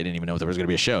guess what? They didn't even know if there was going to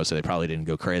be a show, so they probably didn't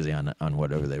go crazy on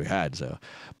whatever they had. So,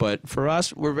 but for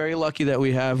us, we're very lucky that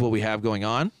we have what we have going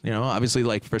on. Obviously,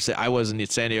 like I wasn't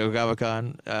at San Diego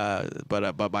Comic-Con,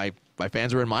 but my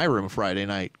fans were in my room Friday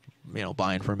night,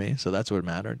 buying for me, so that's what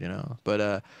mattered.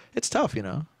 But it's tough,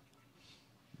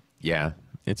 Yeah.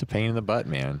 It's a pain in the butt,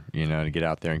 man, to get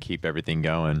out there and keep everything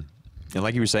going. And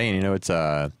like you were saying, it's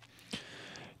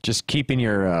just keeping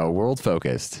your world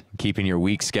focused, keeping your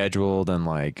week scheduled, and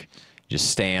like just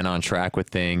staying on track with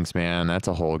things, man. That's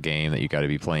a whole game that you got to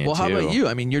be playing. Well, how too. about you?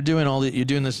 I mean, you're doing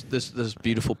this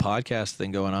beautiful podcast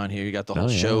thing going on here. You got the whole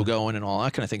show going and all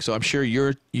that kind of thing. So I'm sure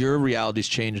your reality's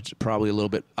changed probably a little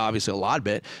bit, obviously a lot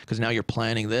bit, because now you're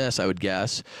planning this, I would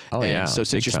guess. Oh, and yeah. So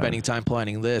since you're spending time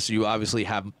planning this, you obviously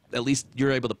have, at least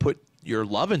you're able to put your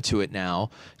love into it now,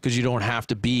 because you don't have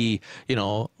to be,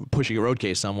 pushing a road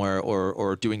case somewhere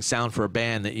or doing sound for a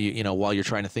band that while you're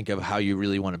trying to think of how you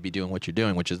really want to be doing what you're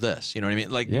doing, which is this. You know what I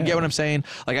mean? Like, you get what I'm saying?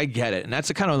 Like, I get it. And that's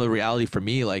the kind of the reality for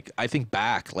me. Like, I think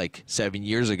back like 7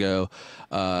 years ago,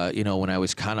 when I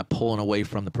was kind of pulling away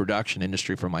from the production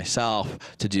industry for myself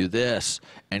to do this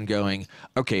and going,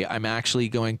 okay, I'm actually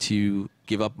going to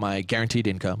give up my guaranteed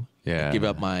income. Yeah. Give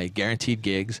up my guaranteed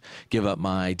gigs, give up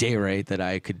my day rate that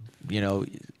I could,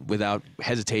 without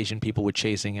hesitation, people were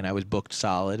chasing, and I was booked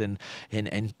solid, and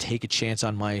take a chance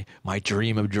on my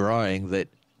dream of drawing that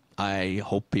I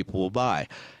hope people will buy.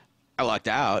 I lucked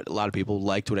out. A lot of people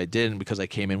liked what I did, and because I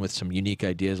came in with some unique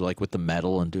ideas, like with the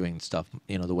metal and doing stuff,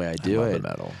 the way I do it. The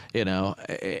metal.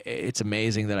 It's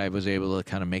amazing that I was able to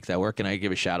kind of make that work. And I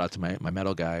give a shout out to my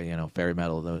metal guy, Fairy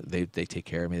Metal. They take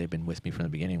care of me. They've been with me from the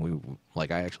beginning. Like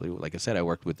I said, I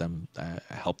worked with them. I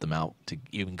helped them out to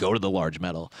even go to the large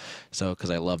metal. So,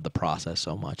 because I love the process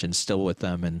so much, and still with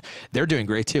them, and they're doing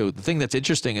great too. The thing that's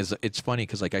interesting is it's funny,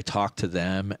 because like I talk to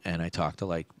them, and I talk to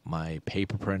like my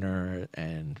paper printer,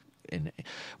 and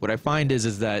what I find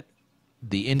is that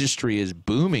the industry is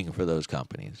booming for those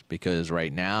companies, because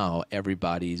right now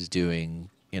everybody's doing,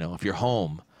 if you're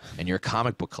home, and you're a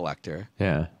comic book collector,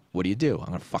 Yeah. what do? I'm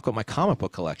gonna fuck with my comic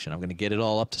book collection. I'm gonna get it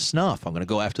all up to snuff. I'm gonna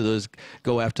go after those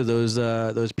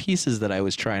pieces that I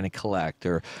was trying to collect,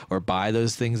 or buy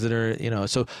those things that are, you know.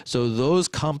 So those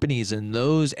companies and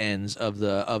those ends of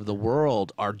the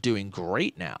world are doing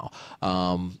great now.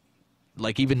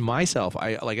 Like even myself,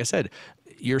 like I said,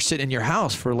 you're sitting in your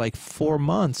house for like 4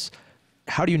 months.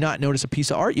 How do you not notice a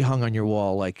piece of art you hung on your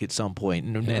wall, like at some point?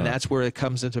 And that's where it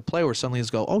comes into play, where suddenly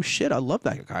it's go, oh shit, I love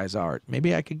that guy's art.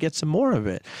 Maybe I could get some more of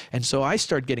it. And so I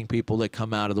start getting people that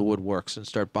come out of the woodworks and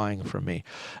start buying from me.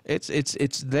 It's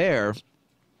there.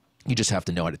 You just have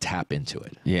to know how to tap into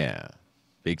it. Yeah.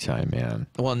 Big time, man.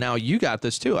 Well, now you got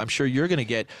this too. I'm sure you're going to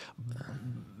get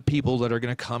people that are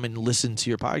going to come and listen to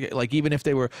your podcast. Like even if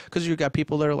they were, because you got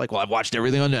people that are like, well, I've watched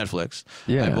everything on Netflix.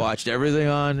 Yeah. I've watched everything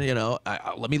on, you know,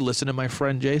 let me listen to my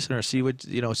friend Jason or see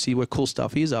what cool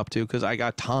stuff he's up to, because I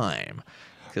got time.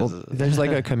 Well, there's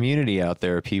like a community out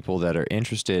there of people that are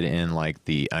interested in like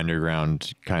the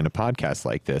underground kind of podcasts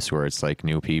like this, where it's like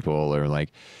new people, or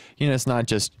like, you know, it's not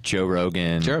just Joe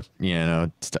Rogan, sure, you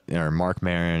know, or Mark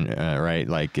Maron, right?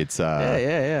 Like it's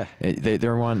yeah.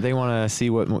 They want to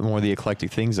see what more the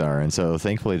eclectic things are, and so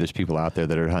thankfully there's people out there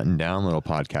that are hunting down little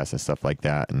podcasts and stuff like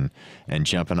that, and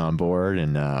jumping on board,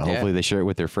 and hopefully they share it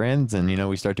with their friends, and you know,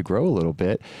 we start to grow a little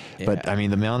bit. Yeah. But I mean,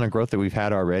 the amount of growth that we've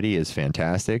had already is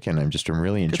fantastic, and I'm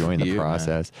really enjoying the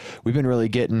process. Man. We've been really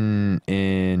getting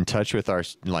in touch with our,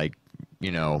 like, you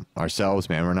know, ourselves,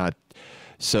 man. We're not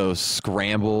so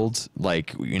scrambled,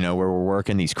 like, you know, where we're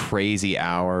working these crazy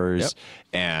hours,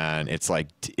 and it's like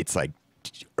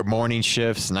morning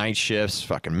shifts, night shifts,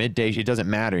 fucking midday. It doesn't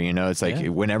matter, you know. It's like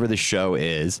whenever the show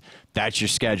is, that's your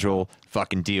schedule.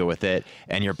 Fucking deal with it,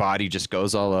 and your body just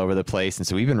goes all over the place. And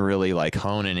so we've been really like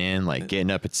honing in, like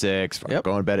getting up at 6, going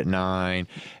to bed at 9,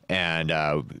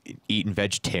 and eating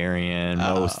vegetarian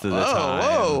most of the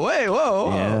time.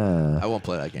 Whoa! Yeah. I won't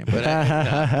play that game, but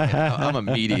I'm a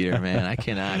meat eater, man. I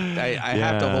cannot. I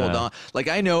have to hold on. Like,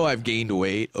 I know I've gained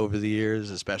weight over the years,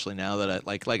 especially now that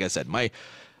like I said,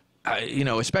 you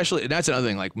know, especially, that's another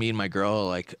thing, like me and my girl,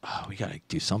 like, oh, we got to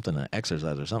do something to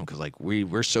exercise or something. Cause like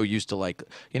we're so used to, like,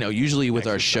 you know, usually with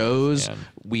our shows,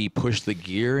 we push the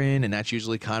gear in, and that's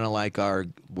usually kind of like our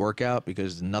workout,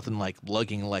 because nothing like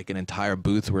lugging like an entire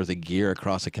booth worth of gear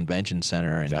across a convention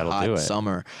center in hot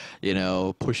summer, you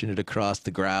know, pushing it across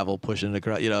the gravel, pushing it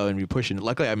across, you know, and we pushing it.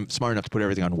 Luckily I'm smart enough to put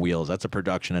everything on wheels. That's a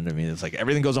production end of me. It's like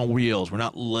everything goes on wheels. We're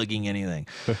not lugging anything,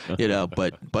 you know,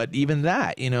 but even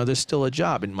that, you know, there's still a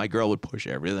job. And my girl would push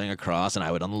everything across, and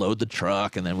I would unload the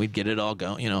truck, and then we'd get it all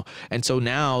going, you know. And so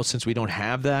now, since we don't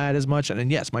have that as much, and then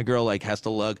yes, my girl like has to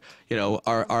lug, you know,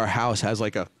 our house has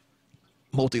like a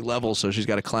multi-level, so she's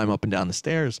got to climb up and down the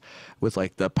stairs with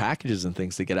like the packages and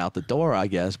things to get out the door, I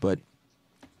guess, but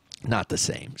not the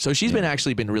same. So she's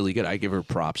been really good. I give her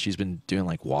props. She's been doing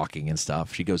like walking and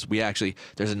stuff. She goes,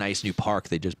 there's a nice new park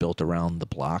they just built around the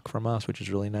block from us, which is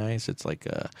really nice. It's like,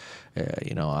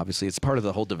 you know, obviously it's part of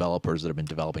the whole developers that have been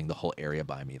developing the whole area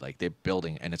by me. Like they're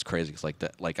building, and it's crazy. It's like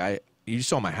that. Like you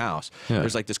saw my house.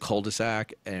 There's like this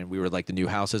cul-de-sac, and we were like the new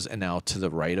houses, and now to the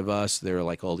right of us there are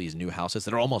like all these new houses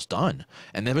that are almost done,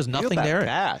 and there was nothing there.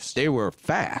 Fast. They were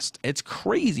fast. It's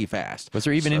crazy fast. Was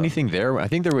there even anything there? I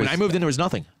think there was. When I moved in, there was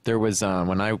nothing. There was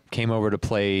when I came over to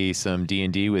play some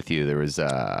D&D with you. There was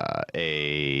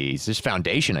just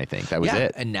foundation. I think that was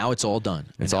it. And now it's all done.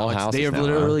 It's all houses. They are now,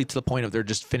 literally to the point of they're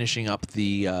just finishing up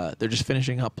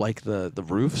like the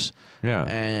roofs. Yeah.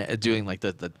 And doing like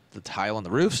the tile on the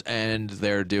roofs, and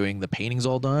they're doing the paintings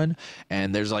all done.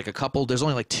 And there's like there's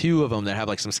only like 2 of them that have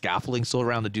like some scaffolding still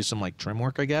around to do some like trim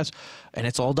work, I guess. And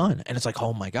it's all done. And it's like,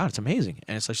 oh my God, it's amazing.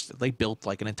 And it's like they built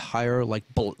like an entire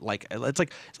it's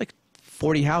like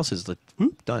 40 houses that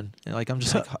done. And like I'm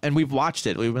just like, and we've watched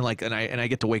it. We've been like, and I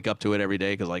get to wake up to it every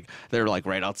day, because like they're like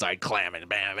right outside clamming,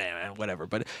 bam, bam, whatever.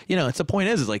 But you know, it's the point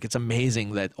is like it's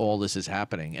amazing that all this is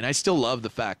happening, and I still love the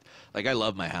fact, like I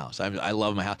love my house. I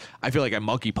love my house. I feel like I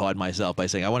monkey pawed myself by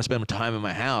saying I want to spend time in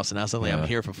my house, and now suddenly I'm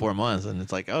here for 4 months, and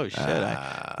it's like, oh shit,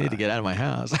 I need to get out of my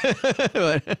house.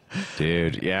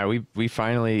 Dude, yeah, we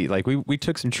finally, like, we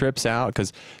took some trips out,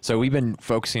 so we've been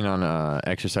focusing on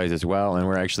exercise as well, and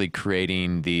we're actually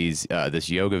creating these this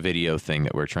yoga video thing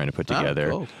that we're trying to put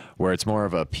together, where it's more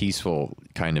of a peaceful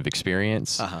kind of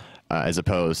experience, as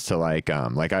opposed to like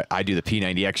I do the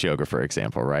P90X yoga, for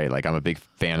example, right? Like I'm a big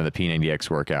fan of the P90X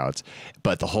workouts,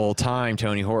 but the whole time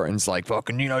Tony Horton's like,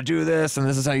 fucking, you know, do this, and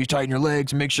this is how you tighten your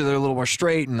legs and make sure they're a little more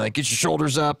straight, and like get your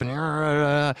shoulders up, and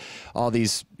all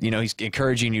these, you know, he's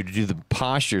encouraging you to do the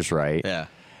postures right. Yeah.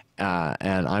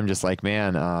 And I'm just like,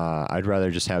 man, I'd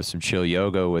rather just have some chill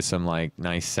yoga with some like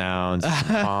nice sounds, some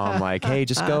calm, like, hey,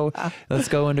 let's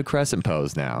go into crescent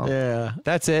pose now. Yeah.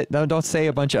 That's it. No, don't say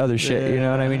a bunch of other shit. You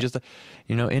know what I mean? Just,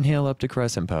 inhale up to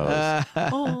crescent pose.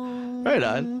 Right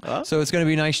on. Well, So it's going to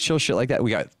be nice chill shit like that.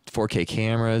 We got 4K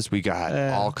cameras. We got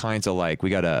all kinds of we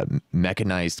got a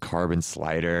mechanized carbon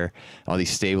slider, all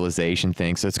these stabilization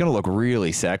things. So it's going to look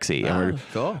really sexy. And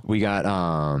cool. we got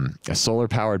a solar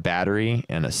powered battery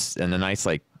and a nice,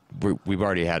 we've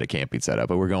already had a camping setup,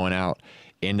 but we're going out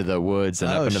into the woods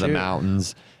and up into the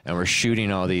mountains, and we're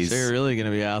shooting all these. So you're really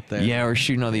gonna be out there. Yeah, we're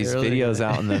shooting all these videos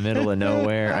out in the middle of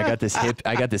nowhere. I got this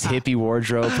hippie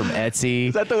wardrobe from Etsy.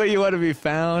 Is that the way you want to be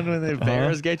found when the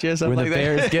bears get you or something when like the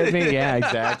that? bears get me? Yeah,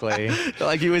 exactly.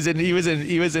 Like he was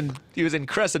in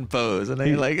crescent pose, and then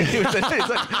he was like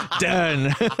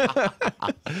done.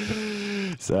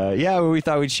 So yeah, we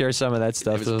thought we'd share some of that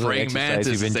stuff. It was praying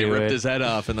mantis. They ripped doing. his head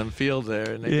off in the field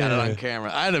there, and they got it on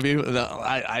camera. I don't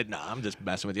know. I'm just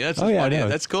messing with you. That's just funny. No,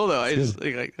 That's cool though. I just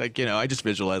I just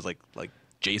visualize like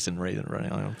Jason running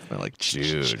around, like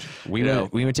dude. We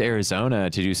went to Arizona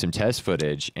to do some test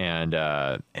footage, and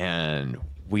it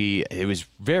was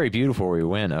very beautiful where we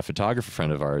went. A photographer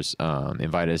friend of ours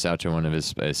invited us out to one of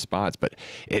his spots, but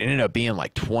it ended up being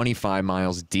like 25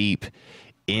 miles deep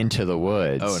into the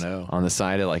woods. Oh no! On the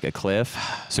side of like a cliff,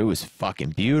 so it was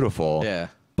fucking beautiful. Yeah.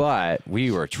 But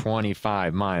we were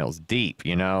 25 miles deep,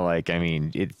 there's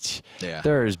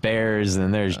bears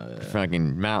and there's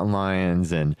fucking mountain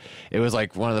lions. And it was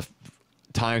like one of the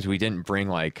times we didn't bring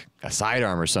like a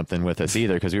sidearm or something with us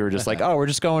either, because we were just like, oh, we're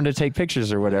just going to take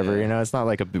pictures or whatever. It's not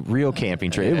like a real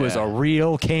camping trip. It was a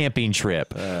real camping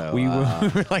trip. We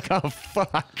were like, oh,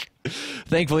 fuck.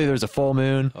 Thankfully, there was a full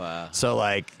moon. Wow. So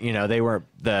they weren't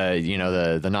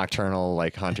the nocturnal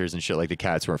hunters and shit, like the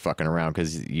cats weren't fucking around,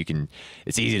 because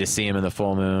it's easy to see them in the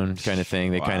full moon kind of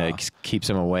thing. They kind of keeps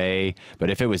them away. But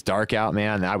if it was dark out,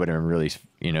 man, that would have been really,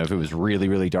 if it was really,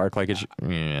 really dark, the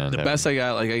best I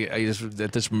got,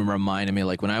 this reminded me,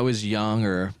 when I was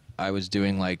younger, I was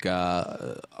doing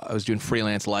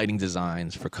freelance lighting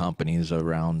designs for companies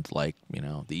around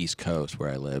the East Coast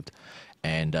where I lived.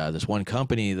 And this one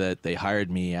company that they hired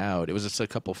me out, it was just a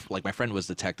couple, my friend was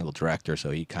the technical director,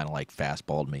 so he kind of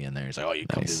fastballed me in there. He's like, oh, you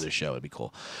come to this show, it'd be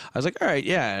cool. I was like, all right,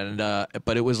 yeah. And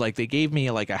but it was they gave me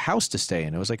a house to stay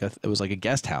in. It was like a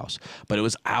guest house, but it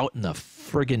was out in the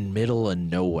friggin' middle of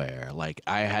nowhere.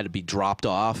 I had to be dropped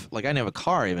off. I didn't have a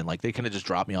car even. They kind of just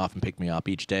dropped me off and picked me up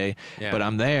each day. Yeah. But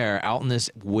I'm there out in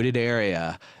this wooded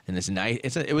area, and this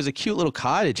nice. It was a cute little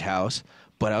cottage house,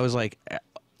 but I was like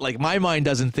my mind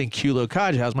doesn't think cute little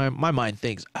cottage house. My mind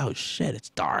thinks, oh shit, it's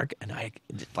dark, and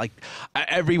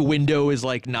every window is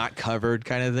not covered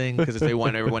kind of thing, because they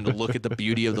want everyone to look at the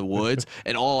beauty of the woods.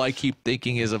 And all I keep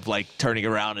thinking is of turning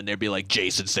around and there'd be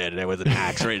Jason standing there with an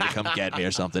axe ready to come get me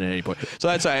or something at any point. So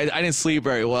that's why I didn't sleep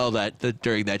very well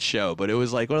during that show. But it was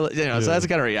so that's the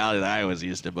kind of reality that I was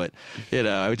used to. But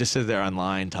I would just sit there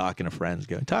online talking to friends,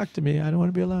 going, talk to me, I don't want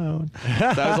to be alone. So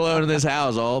I was alone in this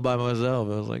house all by myself.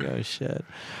 I was like, oh shit.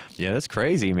 Yeah, that's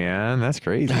crazy, man. That's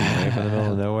crazy. In the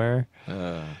middle of nowhere.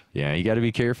 Yeah, you got to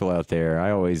be careful out there.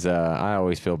 I always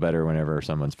feel better whenever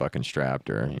someone's fucking strapped,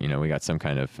 or we got some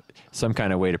kind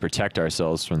of way to protect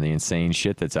ourselves from the insane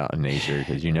shit that's out in nature,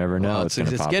 because you never know. Well,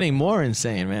 it's getting more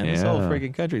insane, man. Yeah. This whole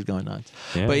freaking country's going nuts.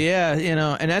 Yeah. But yeah,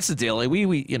 and that's the deal.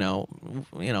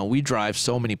 We drive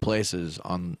so many places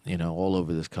on all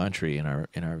over this country in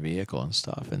our vehicle and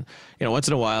stuff, and once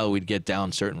in a while we'd get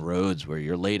down certain roads where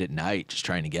you're late at night just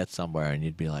trying to get somewhere, and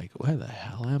you'd be like, where the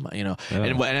hell am I? Yeah.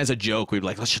 And as a joke, we'd be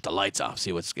like, let's shut the lights off,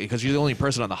 see what's, because you're the only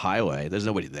person on the highway. There's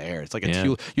nobody there. It's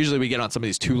usually we get on some of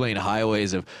these 2-lane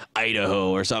highways of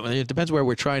Idaho or something. It depends where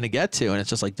we're trying to get to, and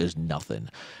it's just there's nothing.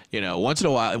 Once in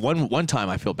a while, one time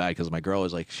I feel bad because my girl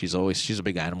is she's a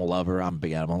big animal lover. I'm a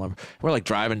big animal lover. We're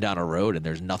driving down a road and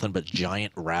there's nothing but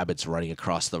giant rabbits running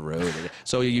across the road.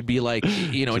 So you'd be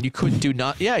and you couldn't do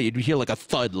you'd hear a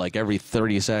thud every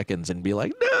 30 seconds and be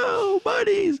like, no,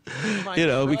 buddies,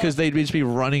 because they'd just be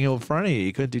running in front of you.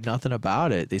 You couldn't do nothing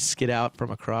about it. They skid out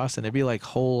from across, and it'd be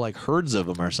whole herds of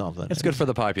them or something. It's good for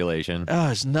the population.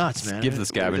 Oh, it's nuts, man. Give the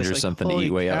scavengers something to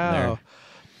eat way up there.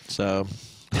 So,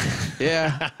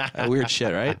 yeah, weird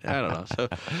shit, right? I don't know. So,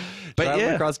 but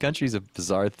traveling across country is a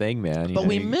bizarre thing, man. But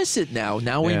we miss it now.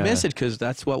 Now we miss it because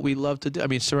that's what we love to do. I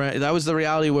mean, that was the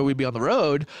reality where we'd be on the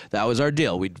road. That was our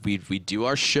deal. We'd do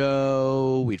our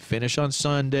show. We'd finish on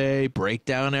Sunday, break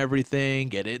down everything,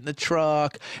 get it in the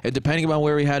truck, and depending on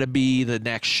where we had to be the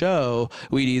next show,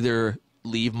 we'd either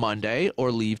leave Monday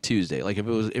or leave Tuesday. Like if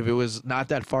it was not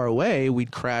that far away,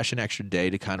 we'd crash an extra day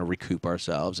to kind of recoup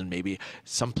ourselves. And maybe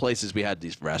some places we had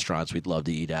these restaurants we'd love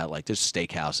to eat at. Like there's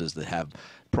steakhouses that have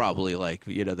probably like,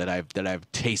 you know, that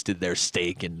I've tasted their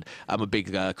steak, and I'm a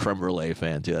big creme brulee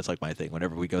fan too. That's like my thing.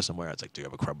 Whenever we go somewhere, it's like, do you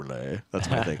have a creme brulee? That's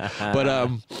my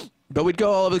thing. But we'd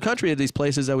go all over the country at these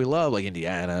places that we love, like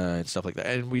Indiana and stuff like that.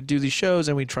 And we'd do these shows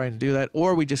and we'd try and do that.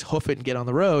 Or we just hoof it and get on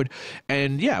the road.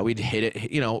 And yeah, we'd hit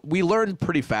it. You know, we learned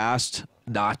pretty fast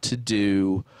not to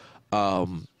do,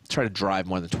 try to drive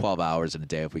more than 12 hours in a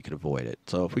day if we could avoid it.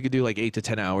 So if we could do like 8 to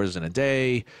 10 hours in a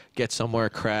day, get somewhere,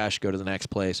 crash, go to the next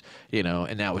place, you know,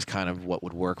 and that was kind of what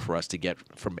would work for us to get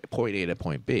from point A to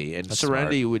point B. And That's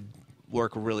Serenity smart. would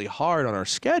work really hard on our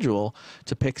schedule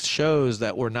to pick shows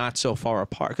that were not so far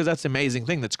apart, because that's the amazing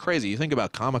thing that's crazy. You think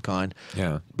about Comic-Con,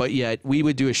 Yeah. but yet we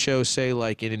would do a show, say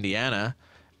like in Indiana,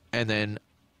 and then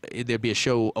there'd be a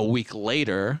show a week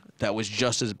later that was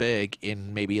just as big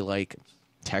in maybe like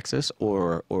Texas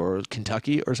or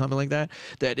Kentucky or something like that,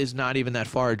 that is not even that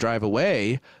far a drive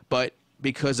away, but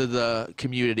because of the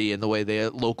community and the way the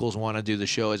locals want to do the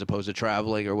show as opposed to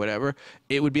traveling or whatever,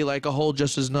 it would be like a whole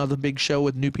just as another big show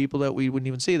with new people that we wouldn't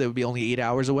even see. That would be only 8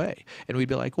 hours away. And we'd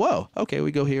be like, whoa, okay,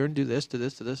 we go here and do this, to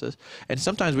this, to this, this. And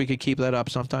sometimes we could keep that up.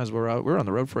 Sometimes we're on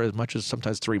the road for as much as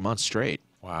sometimes 3 months straight.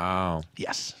 Wow.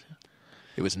 Yes.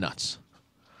 It was nuts.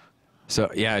 So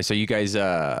yeah, so you guys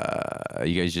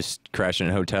just crashing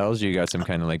in hotels? You got some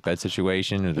kind of like bed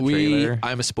situation or the trailer?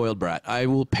 I'm a spoiled brat. I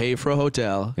will pay for a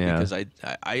hotel because I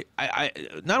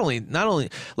not only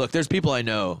look. There's people I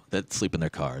know that sleep in their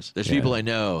cars. There's people I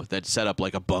know that set up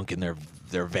like a bunk in their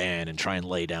van and try and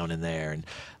lay down in there. And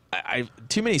I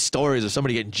too many stories of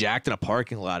somebody getting jacked in a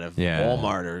parking lot of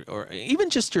Walmart or even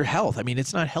just your health. I mean,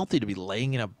 it's not healthy to be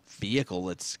laying in a vehicle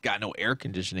that's got no air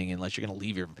conditioning unless you're going to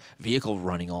leave your vehicle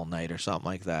running all night or something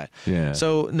like that. Yeah.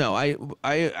 So no, I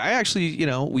actually, you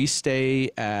know, we stay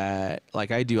at,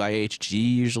 like I do IHG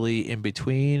usually in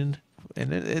between,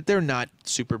 and they're not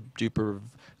super duper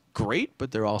great,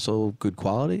 but they're also good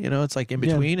quality. You know, it's like in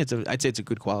between. I'd say it's a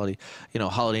good quality, you know,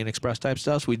 Holiday Inn Express type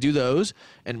stuff. So we do those,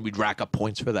 and we'd rack up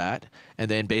points for that. And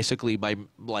then basically by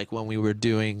like when we were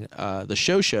doing the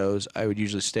shows, I would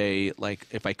usually stay, like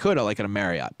if I could, I like at a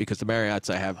Marriott, because the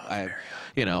Marriotts I have,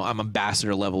 you know, I'm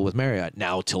ambassador level with Marriott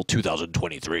now till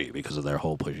 2023 because of their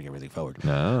whole pushing everything forward.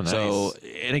 Oh, nice. So,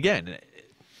 and again,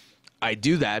 I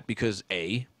do that because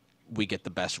we get the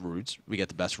best routes, we get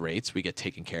the best rates, we get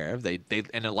taken care of. They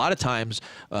and a lot of times,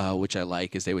 which I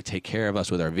like, is they would take care of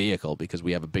us with our vehicle, because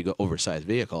we have a big oversized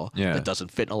vehicle that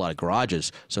doesn't fit in a lot of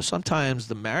garages. So sometimes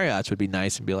the Marriotts would be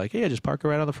nice and be like, "Hey, just park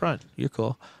right on the front. You're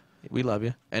cool. We love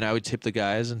you." And I would tip the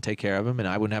guys and take care of them, and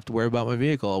I wouldn't have to worry about my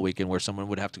vehicle all weekend, where someone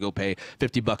would have to go pay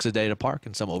 $50 a day to park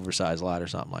in some oversized lot or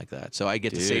something like that. So I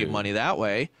get to save money that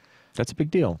way. That's a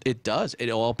big deal. It does. It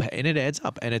all and it adds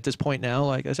up. And at this point now,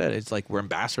 like I said, it's like we're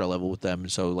ambassador level with them.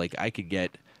 So like I could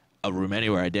get a room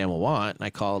anywhere I damn well want, and I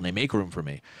call and they make room for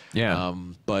me. Yeah.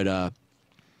 But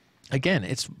again,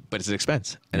 it's an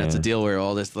expense, and it's a deal where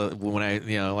all this, when I,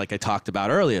 you know, like I talked about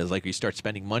earlier, is like you start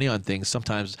spending money on things.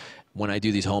 Sometimes when I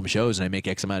do these home shows and I make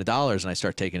X amount of dollars, and I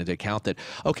start taking into account that,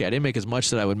 okay, I didn't make as much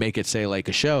that I would make it, say, like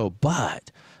a show,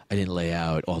 but I didn't lay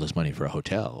out all this money for a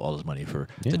hotel, all this money for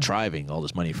the driving, all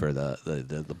this money for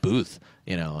the booth,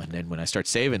 you know. And then when I start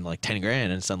saving like 10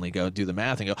 grand and suddenly go do the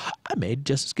math and go, I made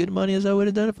just as good money as I would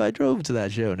have done if I drove to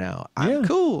that show now. I'm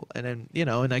cool. And then, you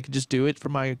know, and I could just do it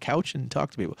from my couch and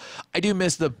talk to people. I do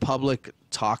miss the public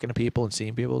talking to people and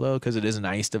seeing people, though, because it is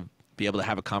nice to be able to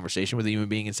have a conversation with a human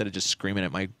being instead of just screaming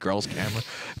at my girl's camera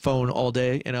phone all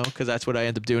day, you know, because that's what I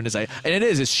end up doing.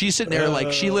 Is she's sitting there,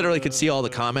 like, she literally could see all the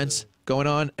comments going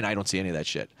on, and I don't see any of that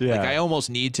shit. Like, I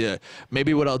almost need to,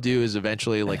 maybe what I'll do is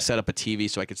eventually like set up a TV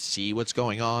so I could see what's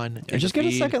going on. Or just get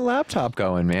a second laptop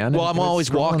going, man. Well, I'm always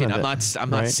walking. I'm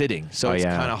not sitting, so it's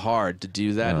kind of hard to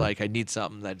do that. Yeah. Like, I need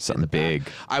something that's something big.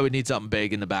 I would need something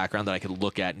big in the background that I could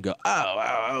look at and go,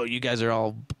 oh, you guys are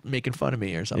all making fun of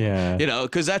me or something. Yeah. You know,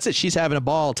 because that's it. She's having a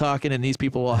ball talking, and these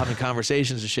people are having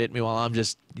conversations and shit. Meanwhile, I'm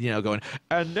just, you know, going,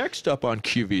 and next up on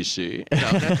QVC,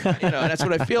 and that's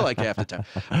what I feel like half the time.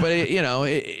 But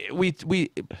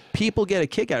people get a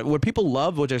kick out of it. What people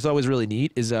love, which is always really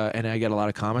neat, is and I get a lot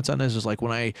of comments on this, is like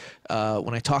when I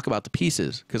talk about the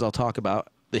pieces, because I'll talk about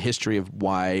the history of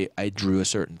why I drew a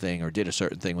certain thing or did a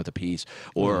certain thing with a piece,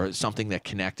 or something that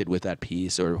connected with that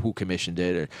piece, or who commissioned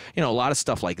it, or, you know, a lot of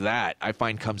stuff like that I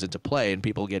find comes into play, and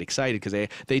people get excited because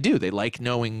they like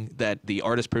knowing that the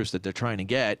artist proofs that they're trying to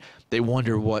get, they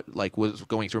wonder what like was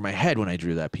going through my head when I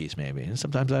drew that piece, maybe. And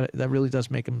sometimes that really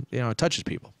does make them, you know, it touches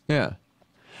people. Yeah.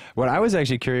 What I was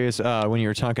actually curious when you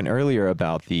were talking earlier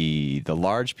about the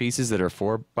large pieces that are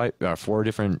four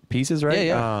different pieces, right?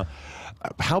 Yeah.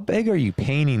 How big are you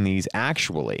painting these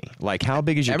actually? Like, how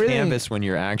big is your Everything- canvas when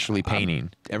you're actually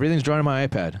painting? Everything's drawn on my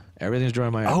iPad.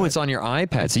 Oh, it's on your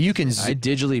iPad, so you can. I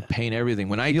digitally paint everything.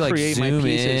 When I You, like, create my zoom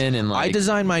pieces, in and, like, I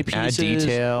design my add pieces.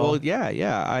 detail. Well,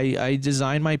 yeah. I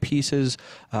design my pieces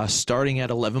starting at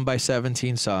 11 by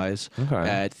 17 size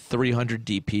at 300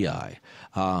 DPI,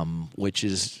 which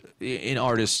is in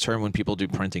artists' term when people do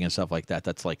printing and stuff like that.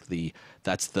 That's like the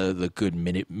good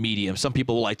medium. Some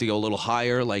people like to go a little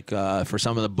higher. Like for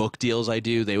some of the book deals I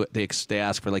do, they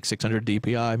ask for like 600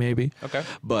 DPI maybe. Okay.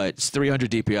 But 300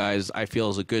 DPI I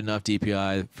feel is a good enough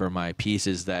DPI for my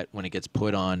pieces that when it gets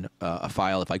put on a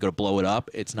file, if I go to blow it up,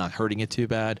 it's not hurting it too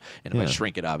bad. And if I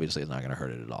shrink it, obviously, it's not going to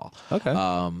hurt it at all. Okay.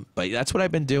 But that's what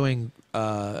I've been doing,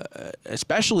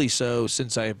 especially so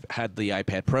since I've had the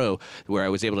iPad Pro, where I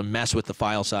was able to mess with the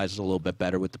file sizes a little bit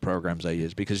better with the programs I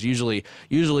use. Because usually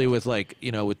with like,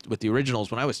 with the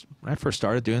originals, when I first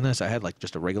started doing this, I had like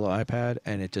just a regular iPad,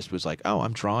 and it just was like, oh,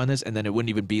 I'm drawing this, and then it wouldn't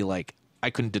even be like, I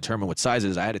couldn't determine what size it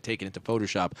is. I had to take it into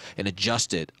Photoshop and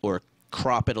adjust it or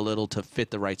crop it a little to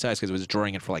fit the right size because it was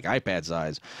drawing it for like iPad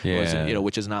size. Yeah.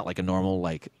 Which is not like a normal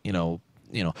and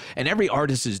every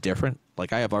artist is different.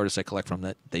 Like I have artists I collect from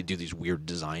that they do these weird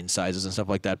design sizes and stuff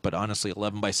like that. But honestly,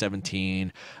 11 by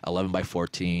 17, 11 by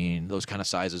 14, those kind of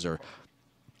sizes are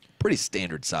pretty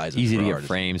standard sizes. Easy to get artists.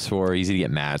 frames for, easy to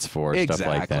get mats for, stuff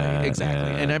like that.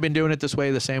 Exactly. Yeah. And I've been doing it this way,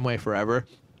 the same way forever.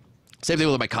 Same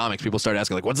thing with my comics. People start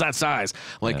asking, like, what's that size?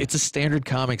 I'm like, it's a standard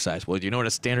comic size. Well, do you know what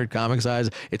a standard comic size?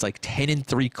 It's like 10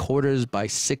 3/4 by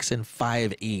 6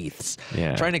 5/8.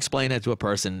 Yeah. Trying to explain that to a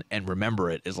person and remember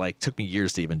it is like, took me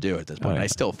years to even do it at this point. yeah. I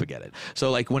still forget it.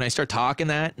 So, like, when I start talking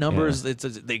that numbers,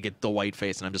 they get the white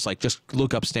face, and I'm just like, just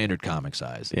look up standard comic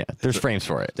size. Yeah, there's frames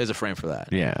for it. There's a frame for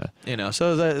that. Yeah.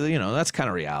 So that's kind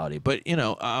of reality.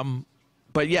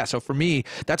 But yeah, so for me,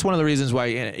 that's one of the reasons why,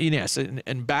 yes,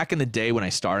 and back in the day when I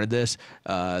started this,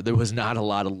 there was not a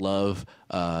lot of love.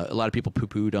 A lot of people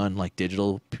poo-pooed on like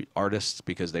digital artists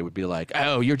because they would be like,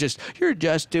 "Oh, you're just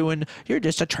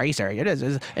a tracer," and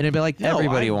it'd be like, "No,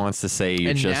 everybody wants to say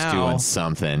you're just doing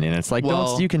something," and it's like,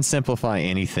 you can simplify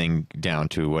anything down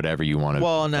to whatever you want to.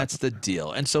 Well, and that's the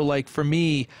deal. And so, like for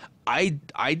me,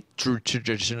 I drew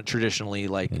traditionally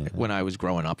like when I was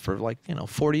growing up for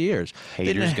 40 years.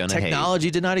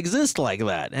 Technology did not exist like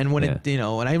that. And when and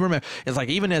I remember it's like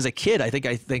even as a kid, I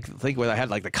think when I had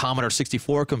like the Commodore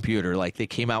 64 computer, like they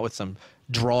came out with some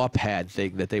draw pad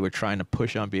thing that they were trying to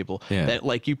push on people that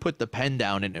like you put the pen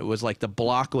down and it was like the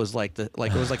block was like it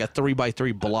was like a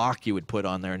 3x3 block you would put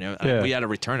on there, and we had to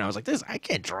return it. I was like, I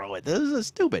can't draw it, this is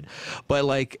stupid. But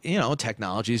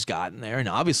technology's gotten there, and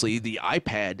obviously the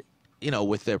iPad,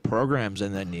 with their programs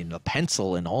and then the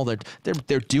pencil and all that,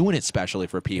 they're doing it specially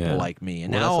for people like me.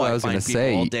 And now I find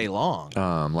people all day long.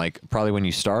 Like probably when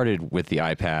you started with the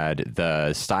iPad,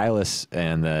 the stylus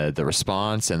and the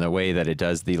response and the way that it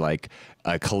does the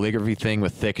calligraphy thing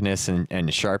with thickness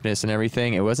and sharpness and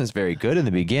everything, it wasn't very good in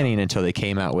the beginning until they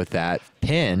came out with that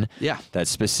pen that's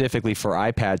specifically for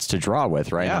iPads to draw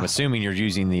with, right? I'm assuming you're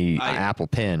using the Apple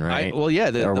pen, right?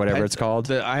 Or whatever it's called.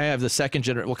 I have the second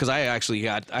generation. Well, because I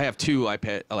have two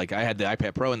iPad. Like I had the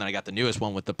iPad Pro, and then I got the newest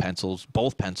one with the pencils,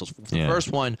 both pencils. The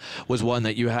first one was one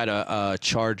that you had a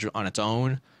charge on its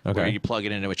own. Where you plug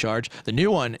it into a charge. The new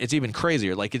one, it's even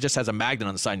crazier. Like it just has a magnet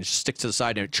on the side and it just sticks to the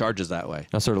side and it charges that way.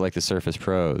 That's sort of like the Surface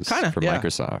Pros from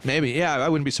Microsoft. Maybe, I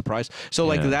wouldn't be surprised. So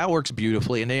that works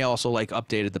beautifully, and they also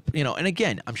updated the and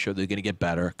again, I'm sure they're gonna get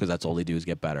better because that's all they do is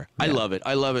get better. I love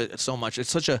it so much.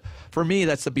 It's for me,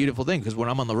 that's the beautiful thing, because when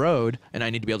I'm on the road and I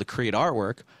need to be able to create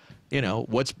artwork,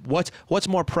 what's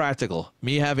more practical?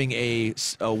 Me having a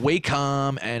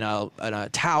Wacom and a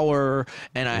tower,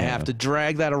 and I have to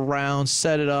drag that around,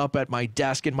 set it up at my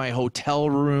desk in my hotel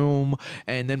room,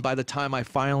 and then by the time I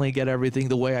finally get everything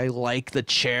the way I like, the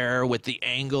chair with the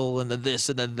angle and the this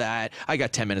and the that, I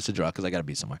got 10 minutes to draw because I got to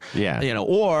be somewhere.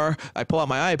 Or I pull out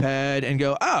my iPad and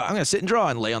go, I'm gonna sit and draw,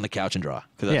 and lay on the couch and draw,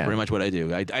 because that's pretty much what I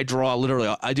do. I draw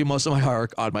literally. I do most of my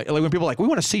art on my, like when people are like, we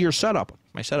want to see your setup.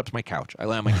 My setup's my couch. I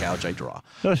lay on my couch, I draw,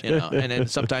 and then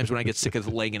sometimes when I get sick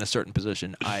of laying in a certain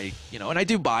position, and I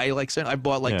do buy I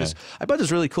bought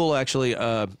this really cool, actually,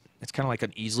 it's kind of like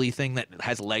an easily thing that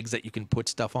has legs that you can put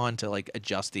stuff on to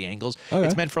adjust the angles.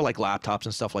 It's meant for laptops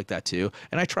and stuff like that too.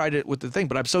 And I tried it with the thing,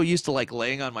 but I'm so used to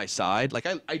laying on my side.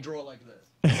 I draw like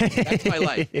this. That's my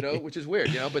life, which is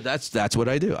weird, but that's what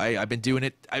I do. I've been doing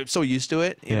it. I'm so used to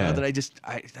it,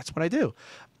 that that's what I do.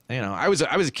 I was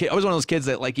a kid. I was one of those kids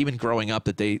that, like, even growing up,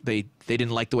 that they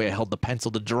didn't like the way I held the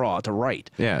pencil to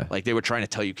write. Yeah. Like, they were trying to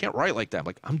tell you can't write like that. I'm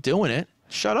like, I'm doing it.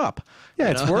 Shut up.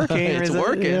 Yeah, it's working. It's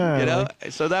working. Yeah,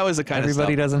 So that was the kind of stuff.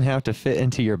 Everybody doesn't have to fit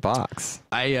into your box.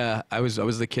 I was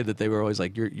the kid that they were always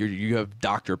like, you have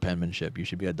doctor penmanship. You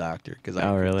should be a doctor.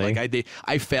 Oh, really? Like,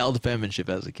 I failed penmanship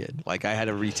as a kid. Like, I had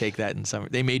to retake that in summer.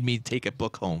 They made me take a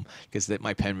book home because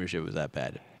my penmanship was that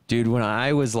bad. Dude, when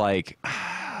I was like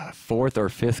 4th or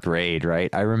 5th grade,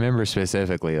 right? I remember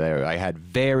specifically that I had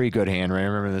very good handwriting. I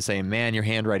remember them saying, "Man, your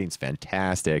handwriting's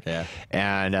fantastic." Yeah.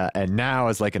 And now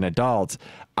as like an adult,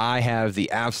 I have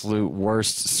the absolute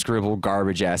worst scribble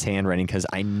garbage ass handwriting because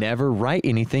I never write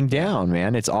anything down,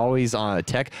 man. It's always on a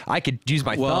tech. I could use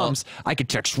my thumbs. I could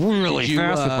text really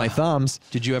fast with my thumbs.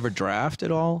 Did you ever draft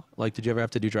at all? Like, did you ever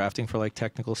have to do drafting for like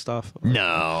technical stuff?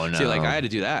 No. See, like, I had to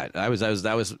do that. That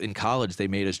was in college. They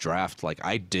made us draft. Like,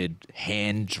 I did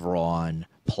hand drawn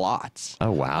plots.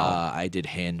 Oh, wow. I did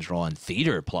hand drawn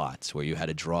theater plots where you had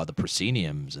to draw the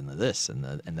prosceniums and the this and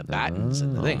the battens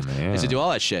and the things. I used to do all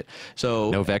that shit.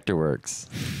 So no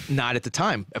Vectorworks. Not at the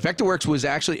time. Vectorworks was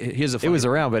actually it was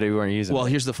around, but we weren't using it. Well,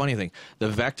 here's the funny thing. The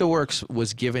Vectorworks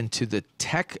was given to the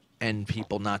tech end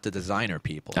people, not the designer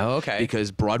people. Oh, okay.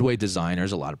 Because Broadway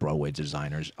designers, a lot of Broadway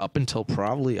designers, up until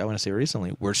probably, I want to say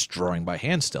recently, were drawing by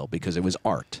hand still because it was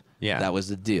art. Yeah. That was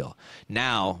the deal.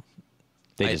 Now,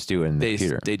 they just do it in the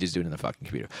computer. They just do it in the fucking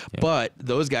computer. Yeah. But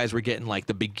those guys were getting like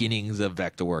the beginnings of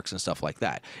Vectorworks and stuff like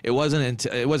that. It wasn't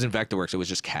Vectorworks. It was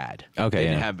just CAD. Okay. They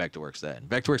didn't have Vectorworks then.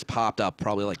 Vectorworks popped up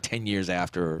probably like 10 years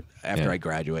after I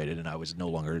graduated, and I was no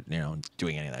longer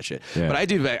doing any of that shit. Yeah. But I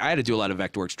had to do a lot of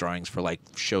Vectorworks drawings for like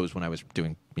shows when I was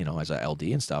doing as a LD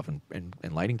and stuff and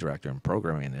lighting director and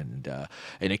programming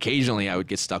and occasionally I would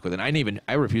get stuck with it.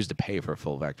 I refused to pay for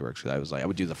full Vectorworks because I was like I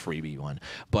would do the freebie one.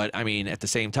 But I mean at the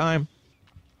same time.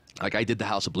 Like I did the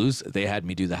House of Blues. They had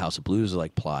me do the House of Blues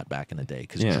like plot back in the day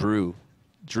because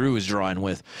Drew is drawing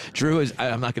with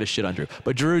I'm not going to shit on Drew,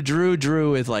 but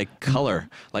Drew with like color,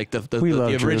 like the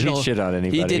original. He'd shit on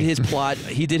anybody. He did his plot.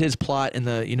 He did his plot in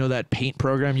the that Paint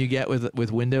program you get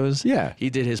with Windows. Yeah. He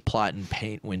did his plot in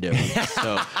Paint Windows.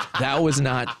 So that was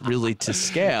not really to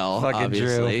scale, fucking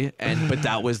obviously. But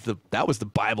that was the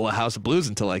Bible of House of Blues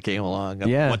until I came along. Of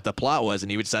what the plot was,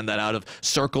 and he would send that out of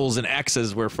circles and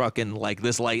X's were fucking like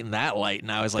this light and that light,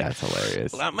 and I was like, that's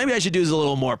hilarious. Well, maybe I should do this a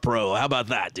little more pro. How about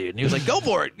that, dude? And he was like, go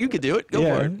for it. You could do it. Go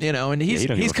for it. And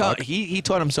he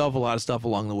taught himself a lot of stuff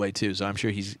along the way too. So I'm sure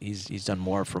he's done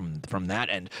more from that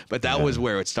end. But that was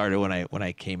where it started when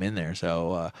I came in there.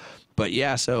 So,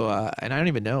 and I don't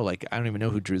even know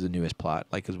who drew the newest plot.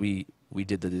 Like, cause we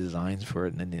did the designs for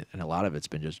it, and a lot of it's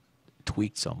been just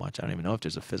tweaked so much. I don't even know if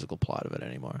there's a physical plot of it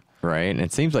anymore. Right. And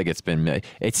it seems like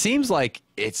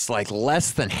it's like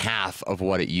less than half of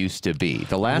what it used to be.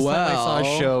 The last time I saw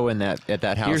a show at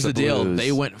that House here's of the deal. Blues,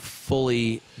 They went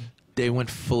fully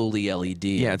LED.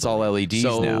 Yeah, it's all LEDs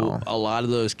now. So a lot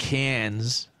of those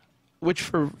cans, which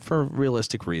for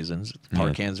realistic reasons,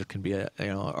 park cans can be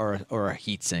or a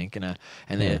heat sink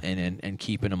and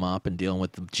keeping them up and dealing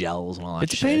with the gels and all that.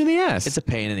 It's a pain in the ass. It's a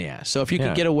pain in the ass. So if you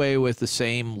could get away with the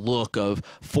same look of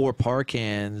 4 park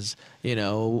cans,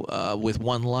 with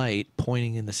one light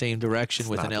pointing in the same direction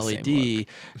with an LED,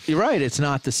 you're right. It's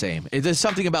not the same. There's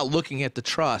something about looking at the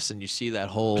truss and you see that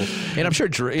whole, and I'm sure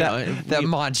that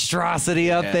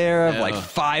monstrosity up there of like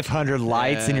 500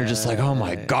 lights, and you're just like, oh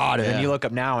my god! And then you look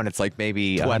up now and it's like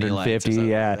maybe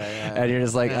 150, and you're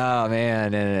just like, oh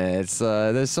man, and it's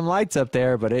there's some lights up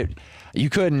there, but you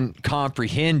couldn't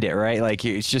comprehend it, right? Like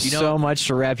it's just so much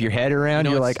to wrap your head around.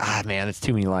 You're like, man, it's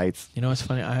too many lights. You know, it's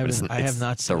funny. I have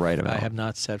not the right amount. I have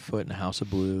not set foot in a House of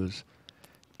Blues,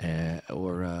 and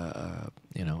I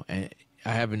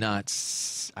haven't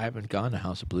gone to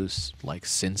House of Blues like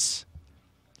since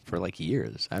for like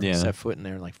years. I haven't set foot in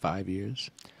there in like 5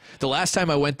 years. The last time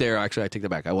I went there, actually, I take that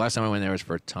back. The last time I went there was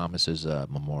for Thomas's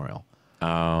memorial.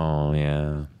 Oh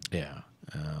yeah. Yeah.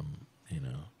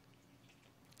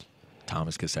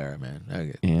 Thomas Cassara, man.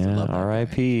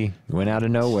 R.I.P. Went out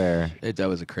of nowhere. That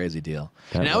was a crazy deal.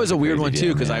 And that was a weird one,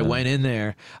 too, because I went in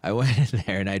there,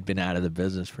 and I'd been out of the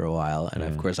business for a while. And,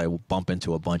 of course, I bump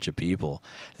into a bunch of people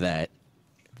that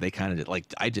they kind of like,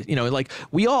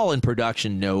 we all in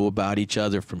production know about each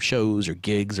other from shows or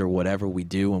gigs or whatever we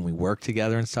do when we work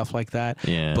together and stuff like that.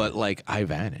 Yeah. But, like, I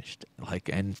vanished.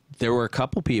 And there were a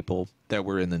couple people that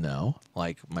were in the know,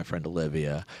 like my friend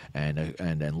Olivia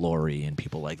and Lori and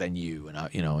people like that, and you,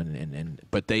 and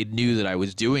but they knew that I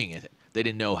was doing it they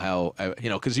didn't know how, you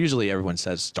know, because usually everyone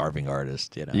says starving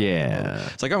artist, you know. Yeah.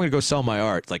 It's like, I'm going to go sell my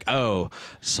art. It's like, oh,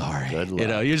 sorry. Good luck. You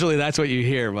know, usually that's what you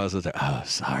hear most of the time. Oh,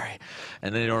 sorry.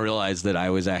 And then they don't realize that I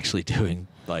was actually doing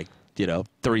like, you know,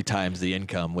 3 times the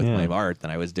income with my art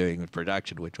than I was doing with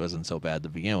production, which wasn't so bad to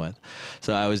begin with.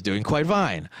 So I was doing quite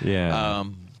fine. Yeah.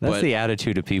 That's the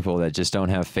attitude of people that just don't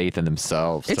have faith in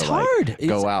themselves. It's to, hard. Like,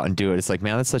 go out and do it. It's like,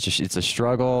 man, that's it's a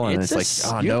struggle, and it's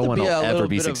like, oh, no one will ever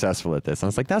be successful at this. And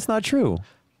it's like, that's not true.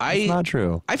 That's not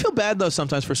true. I feel bad though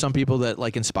sometimes for some people that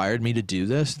like inspired me to do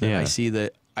this. That I see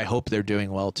that I hope they're doing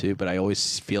well too, but I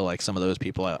always feel like some of those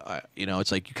people, you know,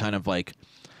 it's like you kind of like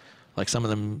some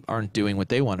of them aren't doing what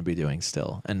they want to be doing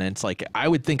still. And then it's like, I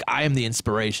would think I am the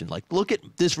inspiration. Like, look at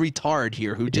this retard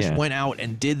here who just went out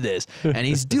and did this, and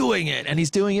he's doing it, and he's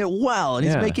doing it well, and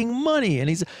he's making money, and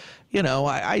he's, you know,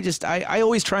 I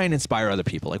always try and inspire other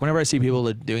people. Like whenever I see people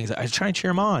that doing, I try and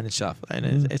cheer them on and stuff.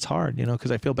 And it's hard, you know,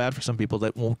 because I feel bad for some people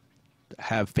that won't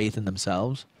have faith in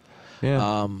themselves.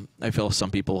 Yeah. I feel some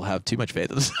people have too much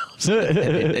faith in themselves,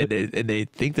 and they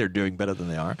think they're doing better than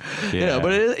they are. Yeah. You know,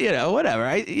 but you know,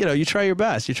 whatever. You know, you try your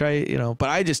best. You try, you know. But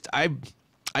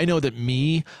I know that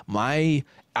my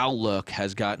outlook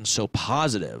has gotten so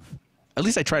positive. At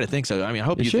least I try to think so. I mean, I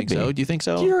hope you think so. Do you think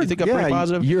so? You think I'm pretty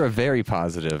positive? You're a very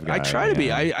positive guy. I try to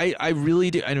be. I really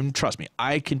do. And trust me,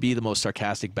 I can be the most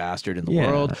sarcastic bastard in the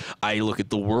world. I look at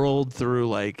the world through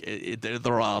like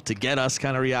they're all to get us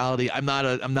kind of reality. I'm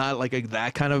not like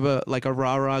that kind of a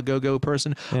rah-rah go-go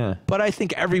person. Yeah. But I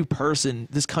think every person,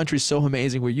 this country's so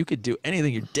amazing where you could do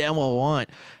anything you damn well want.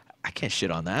 I can't shit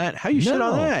on that. How you shit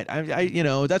on that? I you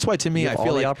know, that's why to me I feel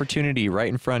all like the opportunity right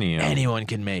in front of you. Anyone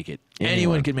can make it.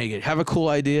 Anyone can make it. Have a cool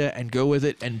idea and go with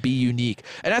it and be unique.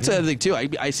 And that's the other thing too.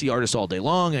 I see artists all day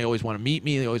long. They always want to meet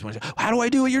me. They always want to say, how do I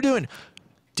do what you're doing?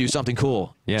 Do something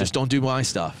cool. Yeah. Just don't do my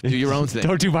stuff. Do your own thing.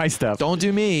 Don't do my stuff. Don't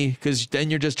do me, because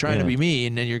then you're just trying to be me,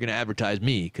 and then you're going to advertise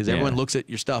me, because everyone looks at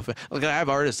your stuff. Like, I have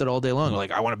artists that all day long are like,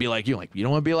 I want to be like you. I'm like, you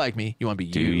don't want to be like me. You want to be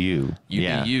you. Do you.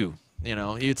 You be you. You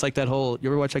know, it's like that whole. You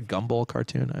ever watch that Gumball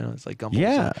cartoon? I know it's like Gumball.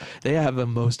 Yeah, they have the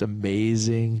most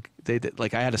amazing.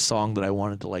 Like I had a song that I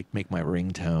wanted to like make my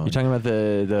ringtone. You're talking about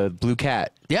the blue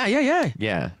cat.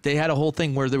 Yeah. They had a whole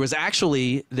thing where there was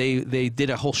actually they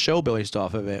did a whole show based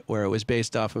off of it, where it was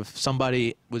based off of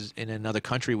somebody was in another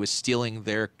country was stealing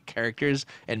their characters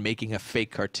and making a fake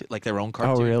cartoon, like their own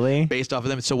cartoon. Oh, really? Based off of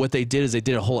them. So what they did is they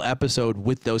did a whole episode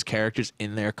with those characters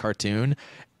in their cartoon.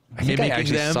 I think I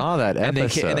actually saw that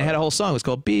episode. And they had a whole song. It was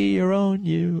called "Be Your Own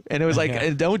You," and it was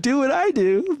like, "Don't do what I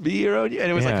do. Be your own you." And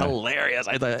it was like hilarious.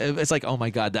 I thought it's like, oh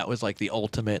my god, that was like the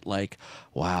ultimate like,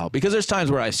 wow. Because there's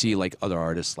times where I see like other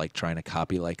artists like trying to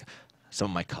copy like some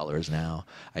of my colors now.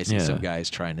 I see some guys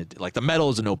trying to like the metal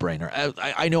is a no-brainer.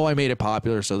 I know I made it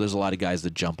popular, so there's a lot of guys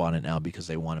that jump on it now because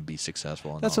they want to be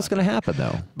successful. And that's what's going to happen,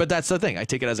 though. But that's the thing. I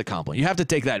take it as a compliment. You have to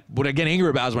take that. What I get angry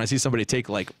about is when I see somebody take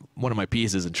like one of my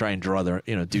pieces and try and draw their,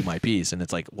 do my piece, and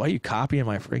it's like, why are you copying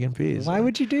my friggin' piece? Why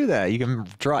would you do that? You can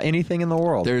draw anything in the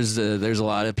world. There's a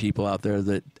lot of people out there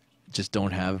that just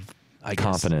don't have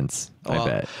confidence. I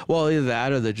bet. Well, either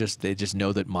that or they just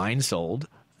know that mine sold.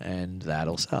 And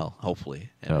that'll sell, hopefully.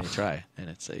 And they try.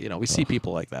 And it's, we see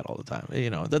people like that all the time.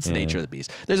 That's the nature of the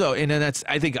beast. And then that's,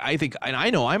 I think, and I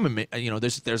know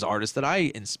there's artists that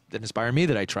inspire me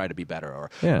that I try to be better. Or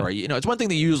it's one thing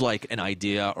to use like an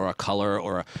idea or a color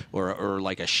or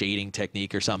like a shading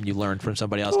technique or something you learned from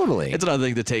somebody else. Totally. It's another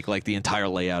thing to take like the entire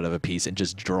layout of a piece and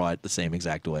just draw it the same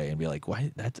exact way and be like,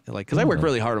 why? That's like, because I work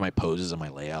really hard on my poses and my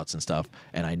layouts and stuff.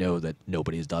 And I know that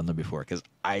nobody's done them before because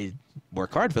I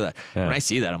work hard for that. Yeah. When I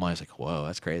see that, I'm always like, whoa,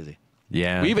 that's crazy.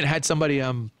 Yeah. We even had somebody,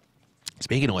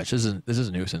 speaking of which, this is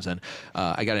a nuisance. And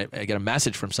I got a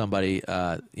message from somebody,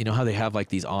 you know how they have like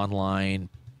these online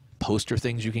poster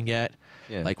things you can get?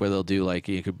 Yeah. Like where they'll do like,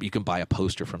 you can buy a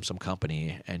poster from some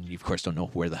company and you of course don't know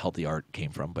where the hell the art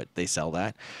came from, but they sell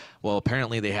that. Well,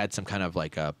 apparently they had some kind of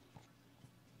like a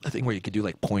thing where you could do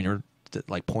like pointer,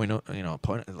 I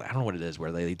don't know what it is,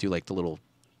 where they do like the little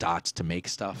dots to make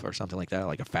stuff or something like that,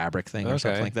 like a fabric thing or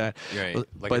something like that. Right.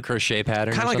 Like a crochet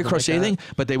pattern. Kind of like a crochet thing,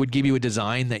 but they would give you a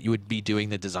design that you would be doing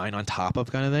the design on top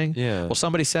of kind of thing. Yeah. Well,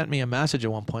 somebody sent me a message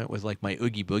at one point with like my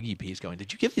Oogie Boogie piece going,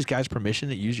 did you give these guys permission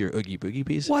to use your Oogie Boogie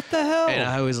piece? What the hell? And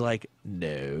I was like,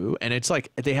 no. And it's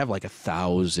like, they have like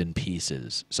 1,000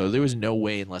 pieces. So there was no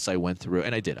way unless I went through,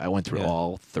 and I did. I went through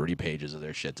all 30 pages of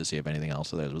their shit to see if anything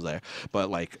else of theirs was there. But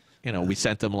like, we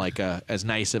sent them like as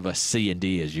nice of a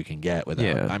C&D as you can get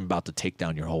without, I'm about to take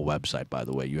down your whole website, by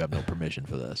the way. You have no permission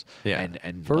for this. Yeah.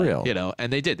 And for real.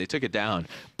 And they did. They took it down.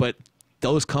 But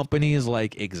those companies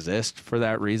like exist for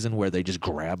that reason, where they just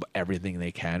grab everything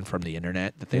they can from the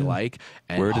internet that they like.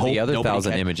 And Where do the other nobody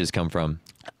 1,000 can- images come from?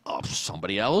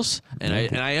 somebody else. And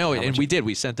I know it. And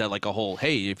we sent that like a whole,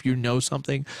 hey, if you know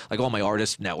something, like all my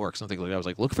artist networks, something like that, I was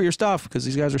like, look for your stuff because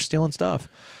these guys are stealing stuff.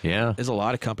 Yeah. There's a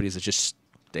lot of companies that just,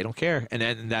 they don't care. And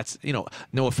then that's, you know,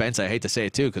 no offense, I hate to say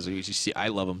it too, because you see, I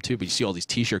love them too, but you see all these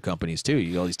t-shirt companies too.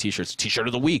 You get all these t-shirts, t-shirt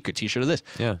of the week, a t-shirt of this.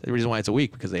 Yeah. The reason why it's a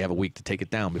week, because they have a week to take it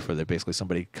down before they basically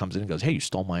somebody comes in and goes, hey, you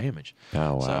stole my image.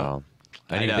 Oh, wow. So,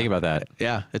 I didn't even think about that.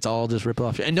 Yeah, it's all just rip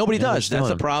off, and nobody does. That's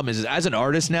the problem. Is as an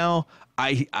artist now,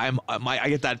 I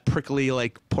get that prickly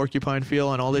like porcupine feel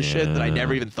on all this shit that I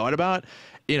never even thought about.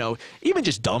 You know, even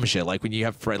just dumb shit like when you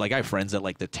have I have friends that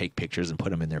like to take pictures and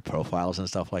put them in their profiles and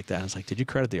stuff like that. And it's like, did you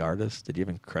credit the artist? Did you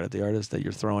even credit the artist that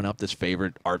you're throwing up this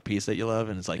favorite art piece that you love?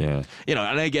 And it's like, you know,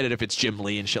 and I get it if it's Jim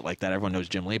Lee and shit like that. Everyone knows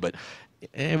Jim Lee, but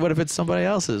what if it's somebody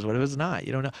else's? What if it's not?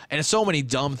 You don't know. And it's so many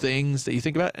dumb things that you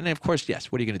think about. And of course,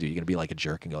 yes, what are you going to do? You're going to be like a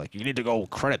jerk and go like, you need to go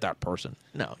credit that person.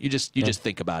 No, you just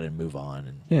think about it and move on.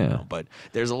 And, you know, but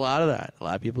there's a lot of that. A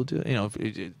lot of people do. You know,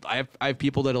 I have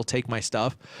people that'll take my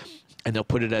stuff and they'll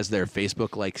put it as their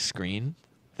Facebook like screen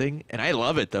thing, and I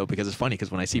love it though because it's funny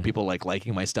because when I see people like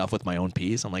liking my stuff with my own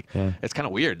piece, I'm like, it's kind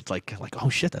of weird. It's like oh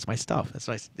shit, that's my stuff. That's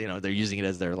nice. You know, they're using it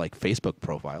as their like Facebook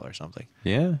profile or something.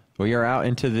 Yeah. Well, you're out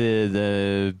into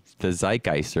the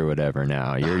zeitgeist or whatever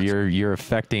now. You're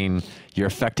affecting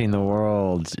the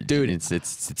world, dude.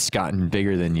 It's gotten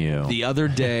bigger than you. The other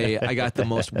day, I got the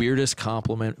most weirdest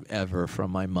compliment ever from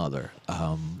my mother.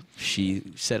 She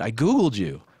said, "I Googled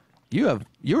you.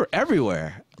 You're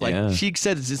everywhere." Like she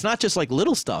said, it's not just like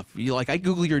little stuff. You like, I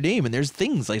Google your name and there's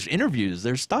things like interviews,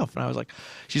 there's stuff. And I was like,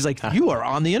 she's like, you are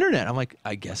on the internet. I'm like,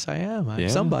 I guess I am. I'm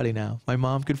somebody now. My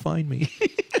mom could find me.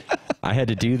 I had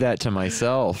to do that to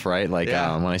myself, right? Like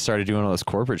when I started doing all this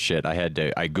corporate shit,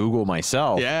 I Google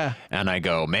myself. Yeah. And I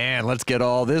go, man, let's get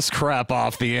all this crap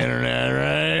off the internet,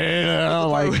 right? You know,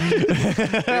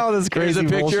 like all this crazy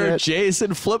Here's a picture bullshit. of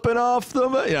Jason flipping off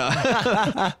them.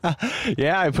 Yeah.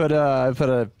 Yeah,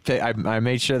 I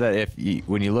made sure that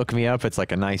when you look me up, it's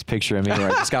like a nice picture of me where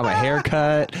I just got my hair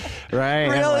cut, right?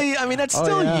 Really? I mean, that's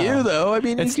still you, though. I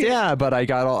mean, it's but I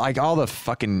got all the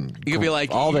fucking you could be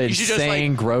like all the you should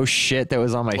insane gross shit that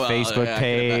was on my Facebook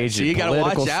page. So you gotta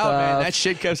watch out, stuff, man. That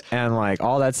shit goes and like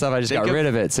all that stuff. I just got rid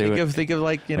of it. So think of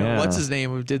like what's his name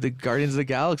who did the Guardians of the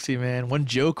Galaxy, man. One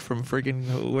joke from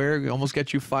freaking where almost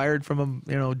got you fired from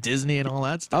Disney and all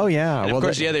that stuff. Oh yeah. And of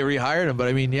course, they rehired him, but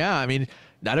I mean,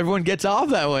 not everyone gets off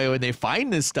that way when they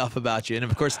find this stuff about you. And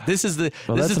of course, this is the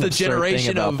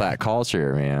generation of that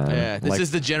culture, man. Yeah, this is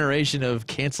the generation of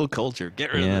cancel culture.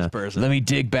 Get rid of this person. Let me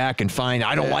dig back and find.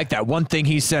 I don't like that one thing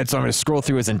he said, so I'm going to scroll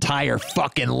through his entire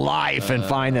fucking life and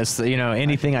find this.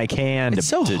 Anything I can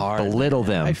to belittle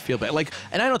them. I feel bad. Like,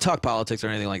 and I don't talk politics or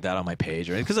anything like that on my page,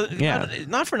 right? Because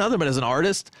not for nothing, but as an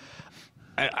artist.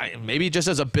 I maybe just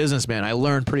as a businessman, I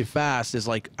learned pretty fast is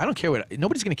like, I don't care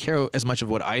nobody's going to care as much of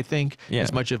what I think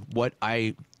as much of what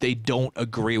they don't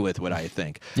agree with what I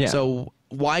think. Yeah. So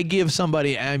why give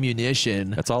somebody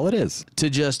ammunition? That's all it is. To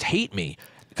just hate me.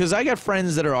 Because I got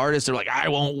friends that are artists that are like,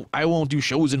 I won't do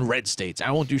shows in red states.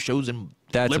 I won't do shows in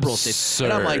liberal states.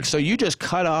 And I'm like, so you just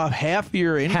cut off half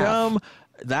your income?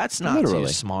 That's not too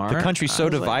smart. The country's so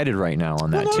divided right now on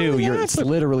that too. It's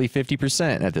literally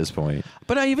 50% at this point.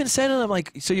 But I even said to them,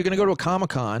 like, so you're going to go to a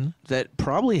Comic-Con that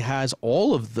probably has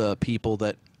all of the people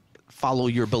that follow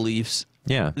your beliefs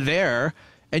there,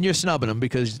 and you're snubbing them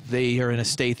because they are in a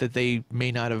state that they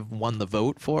may not have won the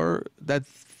vote for. That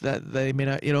they may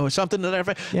not, something that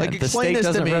like the explain state this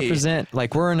doesn't to me. represent.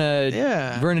 Like we're in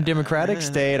a democratic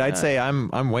state. I'd say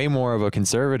I'm way more of a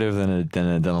conservative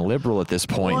than a liberal at this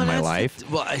point in my life.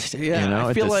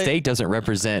 The state doesn't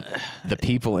represent the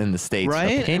people in the state's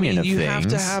opinion of things. You have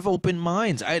to have open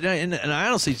minds. And I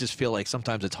honestly just feel like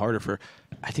sometimes it's harder for.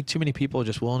 I think too many people are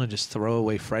just willing to just throw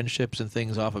away friendships and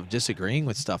things off of disagreeing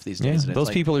with stuff these days. Those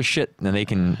people are shit, and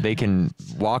they can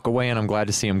walk away, and I'm glad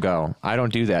to see them go. I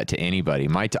don't do that to anybody.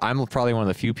 I'm probably one of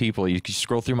the few people. You can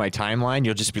scroll through my timeline,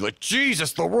 you'll just be like,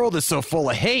 Jesus, the world is so full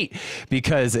of hate,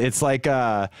 because it's like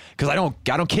because I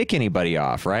don't kick anybody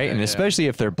off, right? And especially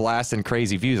if they're blasting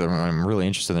crazy views, I'm really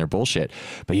interested in their bullshit.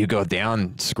 But you go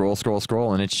down,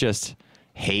 scroll, and it's just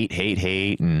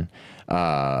hate, and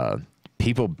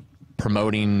people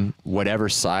promoting whatever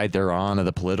side they're on of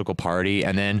the political party,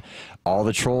 and then all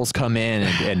the trolls come in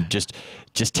and just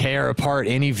tear apart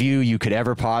any view you could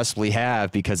ever possibly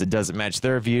have because it doesn't match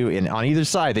their view. And on either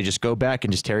side, they just go back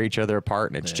and just tear each other apart.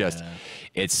 And it's just,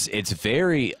 it's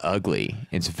very ugly.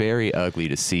 It's very ugly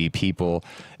to see people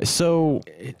so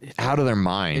out of their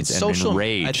minds and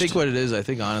enraged. I think what it is,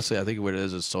 honestly, I think what it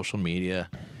is social media,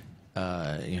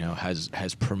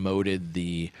 has promoted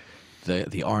the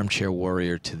armchair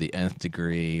warrior to the nth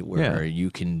degree, where you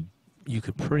could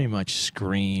pretty much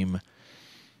scream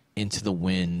into the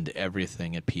wind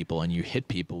everything at people, and you hit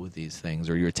people with these things,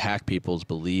 or you attack people's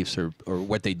beliefs or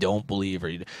what they don't believe.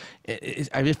 I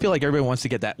just feel like everybody wants to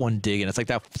get that one dig, and it's like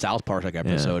that South Park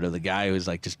episode of the guy who's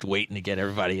like just waiting to get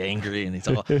everybody angry, and he's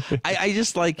all, I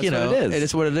just like, it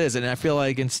is what it is. And I feel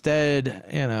like instead,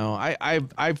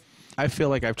 I feel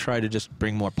like I've tried to just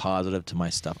bring more positive to my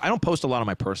stuff. I don't post a lot on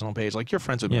my personal page. Like, you're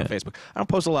friends with me on Facebook. I don't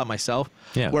post a lot myself.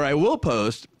 Where I will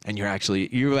post, and you've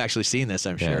actually seen this,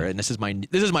 I'm sure. And this is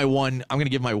my one. I'm gonna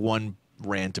give my one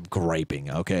rant of griping.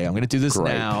 Okay, I'm gonna do this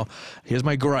now. Here's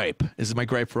my gripe. This is my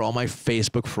gripe for all my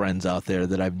Facebook friends out there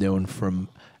that I've known from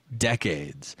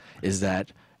decades. Is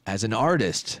that as an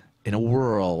artist in a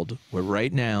world where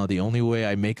right now the only way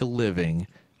I make a living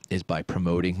is by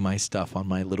promoting my stuff on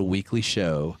my little weekly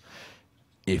show.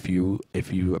 If you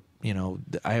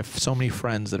I have so many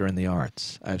friends that are in the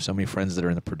arts. I have so many friends that are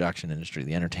in the production industry,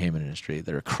 the entertainment industry,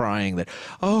 that are crying that,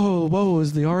 oh, woe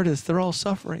is the artist. They're all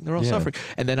suffering. They're all suffering.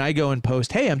 And then I go and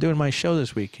post, hey, I'm doing my show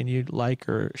this week. Can you like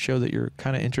or show that you're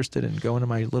kind of interested in going to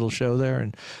my little show there?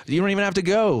 And you don't even have to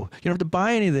go. You don't have to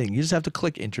buy anything. You just have to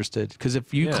click interested. Because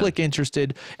if you click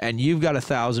interested and you've got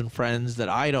 1,000 friends that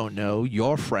I don't know,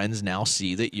 your friends now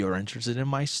see that you're interested in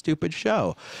my stupid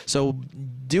show. So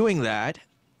doing that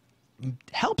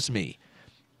helps me.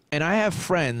 And I have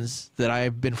friends that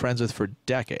I've been friends with for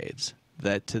decades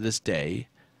that to this day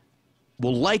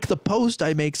will like the post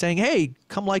I make saying, hey,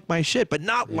 come like my shit, but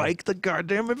not like the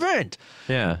goddamn event.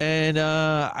 And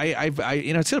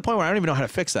it's to the point where I don't even know how to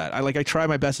fix that. I try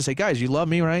my best to say, guys, you love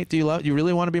me, right? You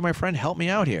really want to be my friend? Help me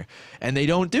out here. And they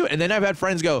don't do it. And then I've had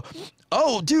friends go,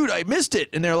 oh, dude, I missed it.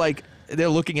 And they're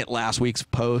looking at last week's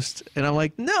post. And I'm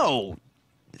like, no.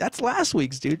 That's last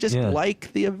week's, dude. Just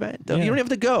like the event. You don't have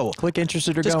to go. Click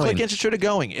interested or just going. Just click interested or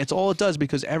going. It's all it does,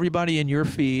 because everybody in your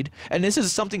feed, and this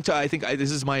is something to,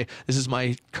 this is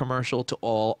my commercial to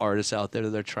all artists out there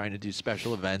that are trying to do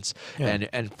special events,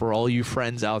 and for all you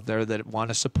friends out there that want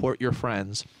to support your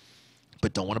friends,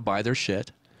 but don't want to buy their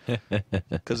shit.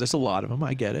 Because there's a lot of them.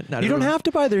 I get it. You don't have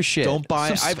to buy their shit. Don't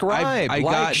buy.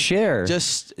 Subscribe, share.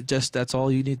 Just that's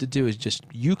all you need to do is just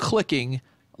you clicking,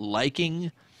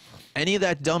 liking. Any of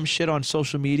that dumb shit on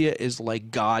social media is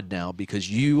like God now, because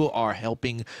you are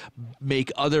helping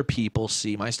make other people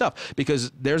see my stuff. Because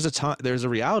there's a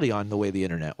reality on the way the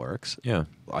internet works,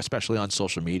 especially on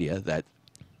social media, that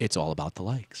it's all about the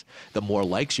likes. The more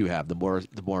likes you have, the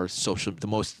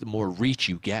more reach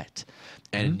you get.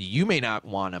 And you may not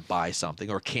want to buy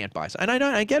something or can't buy something. And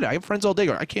I get it. I have friends all day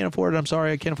go, I can't afford it. I'm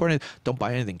sorry. I can't afford it. Don't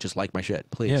buy anything. Just like my shit.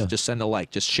 Please. Just send a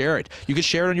like. Just share it. You can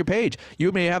share it on your page.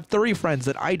 You may have 30 friends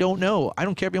that I don't know. I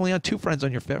don't care if you only have 2 friends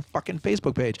on your fucking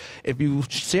Facebook page. If you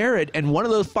share it and one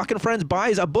of those fucking friends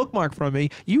buys a bookmark from me,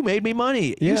 you made me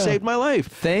money. You saved my life.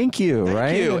 Thank you.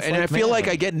 Thank you. And I feel like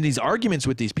I get in these arguments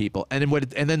with these people. And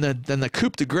then the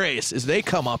coup de grace is they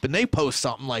come up and they post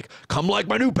something like, come like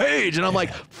my new page. And I'm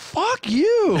like, fuck you.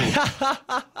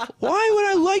 Why would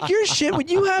I like your shit when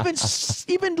you haven't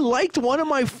even liked one of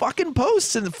my fucking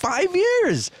posts in 5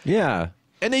 years?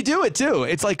 And they do it too.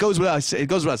 It's like goes without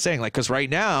saying, like, because right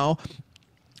now,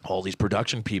 all these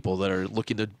production people that are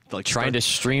looking to trying to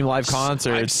stream live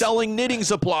concerts. I'm selling knitting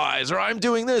supplies, or I'm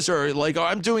doing this, or I've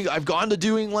gone to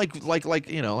doing and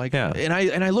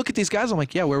I look at these guys, I'm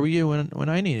like, yeah, where were you when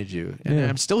I needed you? And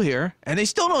I'm still here, and they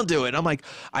still don't do it. I'm like,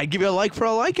 I'd give you a like for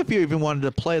a like if you even wanted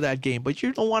to play that game, but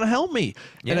you don't want to help me.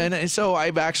 And so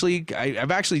I've actually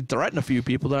threatened a few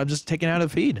people that I'm just taking out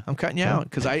of the feed. I'm cutting you out,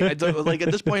 because I don't, like,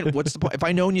 at this point, what's the point? If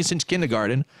I've known you since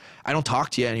kindergarten, I don't talk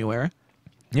to you anywhere.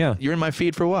 You're in my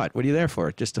feed for what? What are you there for?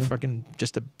 Just to fucking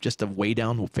just to weigh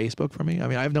down Facebook for me? I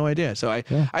mean, I have no idea. So I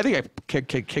think I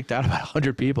kicked out about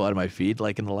 100 people out of my feed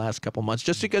in the last couple months,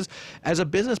 just because as a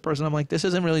business person, I'm like, this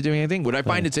isn't really doing anything. What I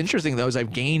find it's interesting though is I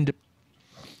gained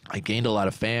a lot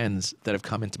of fans that have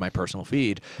come into my personal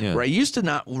feed where I used to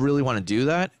not really want to do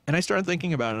that, and I started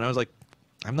thinking about it, and I was like,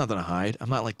 I'm not gonna hide. I'm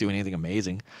not doing anything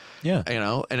amazing.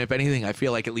 And if anything, I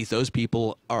feel like at least those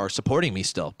people are supporting me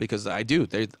still, because I do.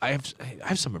 I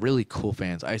have some really cool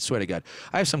fans. I swear to God,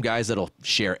 I have some guys that'll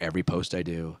share every post I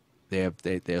do.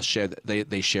 they'll share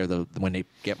they share the when they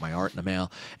get my art in the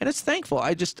mail, and it's thankful.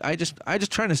 I just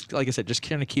trying to, like I said, just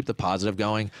kind of keep the positive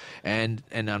going, and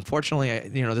unfortunately,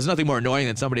 there's nothing more annoying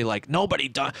than somebody like nobody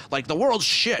does, like the world's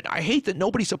shit. I hate that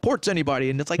nobody supports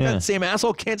anybody, and it's like that same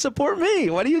asshole can't support me.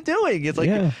 What are you doing? It's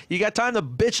like you got time to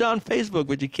bitch on Facebook,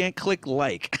 but you can't click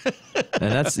like.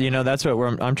 And that's that's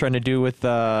what I'm trying to do with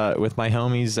my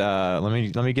homies.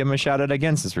 Let me give them a shout out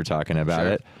again since we're talking about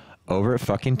it. Over at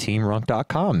fucking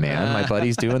teamrunk.com, man. My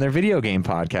buddy's doing their video game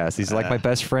podcast. He's like my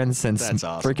best friend since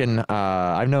freaking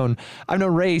I've known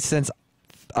Ray since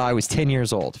I was 10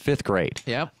 years old, 5th grade.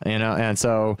 Yep. And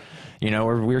so,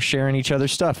 we're sharing each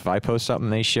other's stuff. If I post something,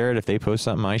 they share it. If they post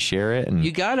something, I share it. And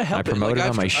you gotta help. I promote it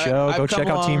on my show. Go check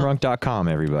out teamrunk.com,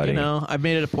 everybody. I've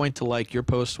made it a point to like your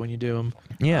posts when you do them.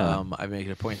 Yeah. I make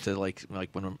it a point to like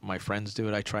when my friends do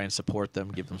it, I try and support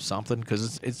them, give them something,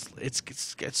 because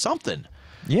it's something.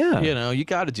 Yeah. You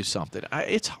got to do something.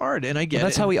 It's hard, and I get it.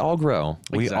 That's how we all grow.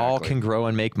 Exactly. We all can grow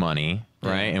and make money,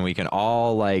 right? And we can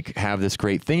all like have this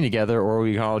great thing together, or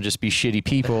we can all just be shitty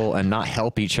people and not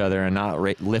help each other and not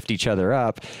lift each other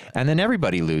up, and then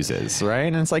everybody loses, right?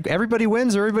 And it's like everybody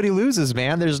wins or everybody loses,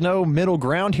 man. There's no middle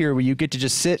ground here where you get to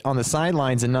just sit on the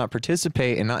sidelines and not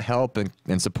participate and not help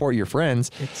and support your friends,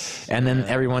 and then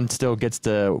everyone still gets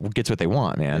what they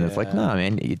want, man. It's like, no,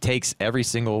 man. It takes every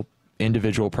single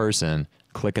individual person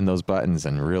clicking those buttons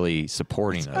and really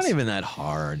supporting us. It's not even that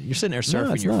hard. You're sitting there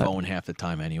surfing your phone half the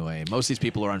time anyway. Most of these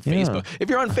people are on Facebook. If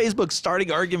you're on Facebook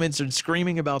starting arguments and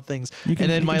screaming about things, and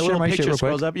then my little picture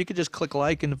scrolls up, you could just click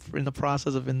like in the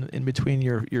process of in between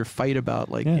your fight about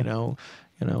like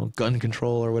gun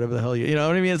control or whatever the hell you know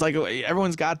what I mean. It's like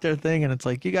everyone's got their thing, and it's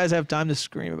like you guys have time to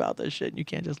scream about this shit, and you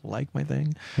can't just like my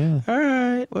thing. All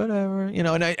right, whatever.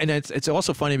 And it's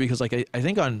also funny because like I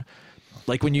think on.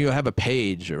 Like when you have a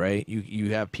page, right?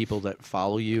 You have people that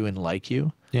follow you and like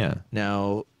you. Yeah.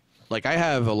 Now, like I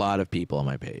have a lot of people on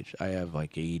my page. I have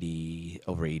like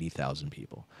over 80,000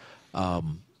 people.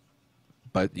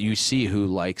 But you see who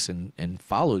likes and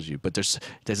follows you. But there's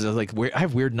like I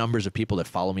have weird numbers of people that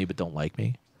follow me but don't like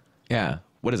me. Yeah.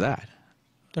 What is that?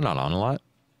 They're not on a lot.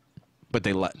 But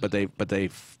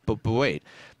wait,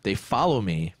 they follow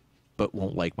me but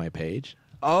won't like my page.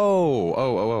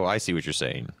 Oh, I see what you're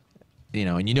saying.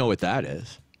 And you know what that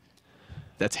is.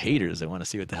 That's haters. They want to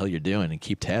see what the hell you're doing and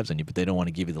keep tabs on you, but they don't want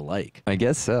to give you the like. I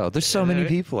guess so. There's so many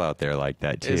people out there like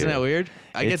that too. Isn't that weird?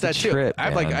 I get that too. Trip,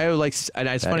 I have and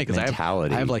it's funny because I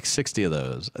have like 60 of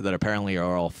those that apparently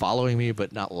are all following me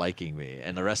but not liking me,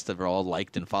 and the rest of them are all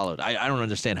liked and followed. I don't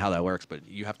understand how that works, but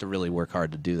you have to really work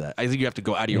hard to do that. I think you have to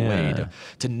go out of your way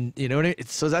to you know what I mean?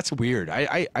 So that's weird.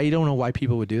 I don't know why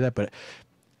people would do that, but.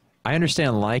 I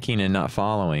understand liking and not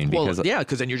following because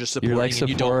because then you're just supporting. You're like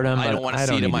support them. I don't want to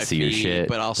see it in my feed, your shit,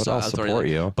 but I'll support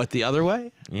you. But the other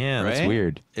way, right? That's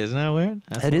weird. Isn't that weird?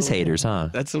 That is haters, huh?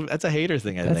 That's a hater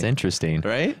thing. I think that's interesting,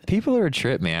 right? People are a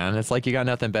trip, man. It's like you got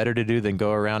nothing better to do than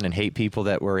go around and hate people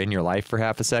that were in your life for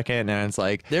half a second, and it's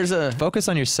like focus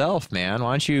on yourself, man.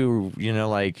 Why don't you,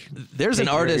 there's an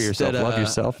artist that love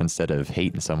yourself instead of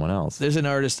hating someone else. There's an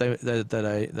artist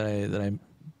that I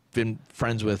been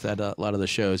friends with at a lot of the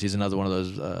shows. He's another one of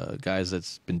those guys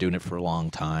that's been doing it for a long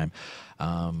time.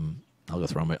 I'll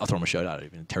throw him a shout out.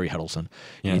 Even Terry Huddleston.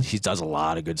 Yeah. He does a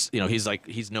lot of good.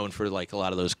 He's known for like a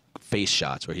lot of those face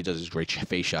shots where he does these great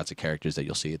face shots of characters that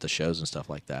you'll see at the shows and stuff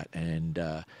like that. And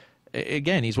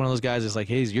again, he's one of those guys that's like,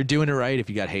 hey, you're doing it right if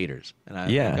you got haters. And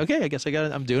I'm like, okay, I guess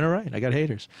I'm doing it right. I got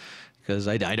haters. Because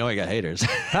I know I got haters.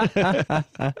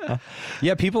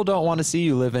 Yeah, people don't want to see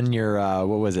you live in your,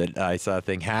 what was it? I saw a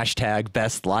thing,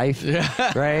 #best life,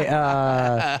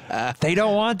 right? They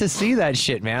don't want to see that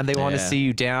shit, man. They want to see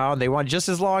you down. They want just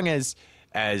as long as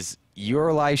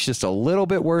your life's just a little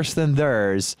bit worse than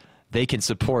theirs, they can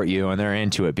support you and they're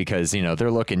into it because,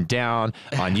 they're looking down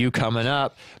on you coming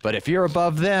up. But if you're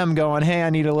above them going, hey, I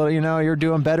need a little, you're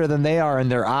doing better than they are in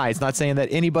their eyes. Not saying that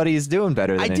anybody is doing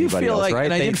better than anybody else, right?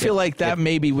 And I did feel like that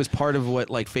maybe was part of what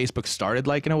like Facebook started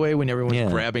like in a way when everyone was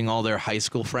grabbing all their high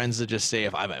school friends to just say,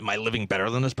 am I living better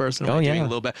than this person? Am I doing a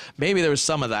little bit? Maybe there was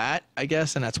some of that, I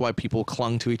guess, and that's why people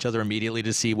clung to each other immediately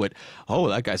to see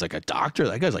that guy's like a doctor.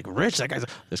 That guy's like rich.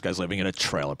 This guy's living in a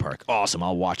trailer park. Awesome.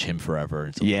 I'll watch him forever.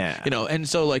 And so, and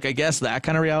so like I guess that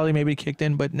kind of reality maybe kicked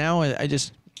in, but now I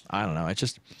don't know. I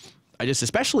just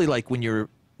especially like when you're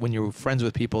friends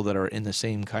with people that are in the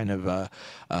same kind of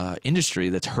industry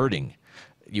that's hurting,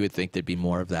 you would think there'd be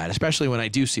more of that. Especially when I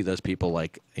do see those people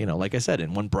like like I said,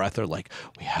 in one breath are like,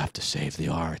 we have to save the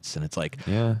arts, and it's like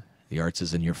The arts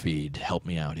is in your feed. Help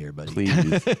me out here, buddy.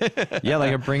 Please. Yeah,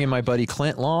 like I'm bringing my buddy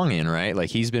Clint Long in, right? Like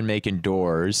he's been making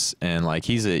doors, and like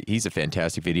he's a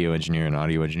fantastic video engineer and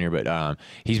audio engineer, but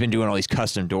he's been doing all these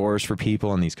custom doors for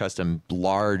people and these custom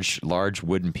large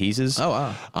wooden pieces. Oh,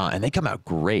 wow. And they come out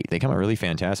great. They come out really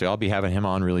fantastic. I'll be having him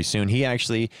on really soon. He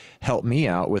actually helped me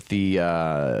out with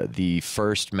the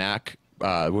first Mac. We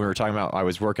were talking about, I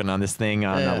was working on this thing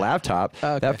on a laptop.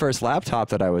 Okay. That first laptop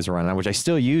that I was running on, which I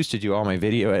still use to do all my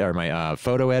video or my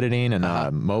photo editing and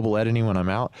mobile editing when I'm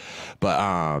out.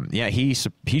 But yeah, he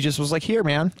just was like, here,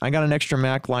 man, I got an extra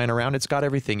Mac lying around. It's got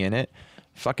everything in it.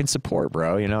 Fucking support,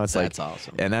 bro. You know, it's that's like,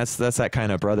 awesome. And that's that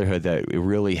kind of brotherhood that it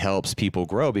really helps people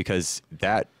grow, because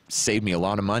that saved me a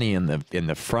lot of money in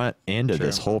the front end of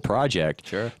this whole project,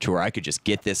 to where I could just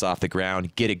get this off the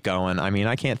ground, get it going. I mean,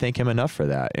 I can't thank him enough for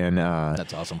that. And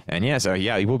that's awesome. And yeah, so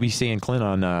yeah, we'll be seeing Clint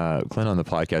on the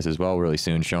podcast as well really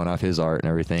soon, showing off his art and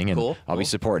everything. And I'll be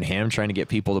supporting him, trying to get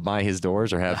people to buy his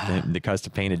doors or have the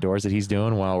custom painted doors that he's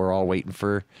doing while we're all waiting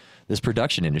for this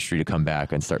production industry to come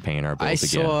back and start paying our bills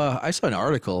again. I saw an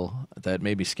article that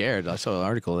made me scared. I saw an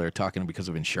article they're talking because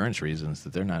of insurance reasons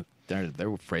that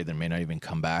they're afraid they may not even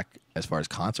come back as far as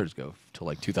concerts go till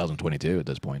like 2022 at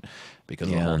this point, because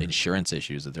of the whole insurance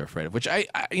issues that they're afraid of. Which I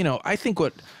think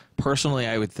what personally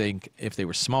I would think if they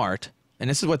were smart. And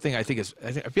this is what thing I think is,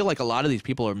 I feel like a lot of these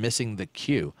people are missing the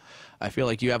cue. I feel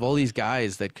like you have all these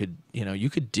guys that could, you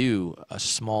could do a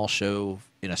small show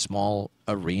in a small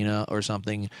arena or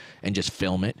something and just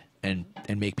film it and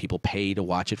make people pay to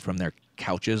watch it from their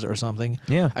couches or something.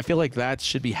 Yeah. I feel like that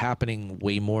should be happening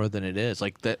way more than it is.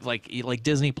 Like that, like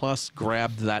Disney Plus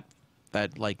grabbed that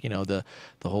like, the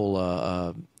whole,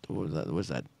 what was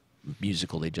that?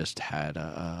 Musical they just had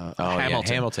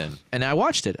Hamilton. And I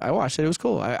watched it. It was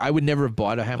cool. I would never have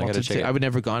bought a Hamilton. I would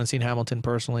never gone and seen Hamilton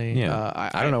personally. Yeah.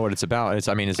 I don't know what it's about. It's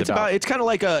kind of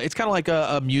like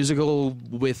a musical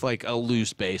with like a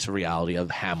loose base reality of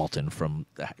Hamilton from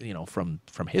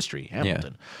history,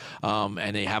 Hamilton.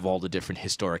 And they have all the different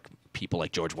historic people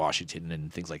like George Washington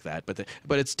and things like that,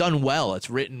 but it's done well.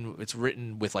 It's written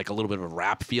with like a little bit of a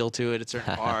rap feel to it at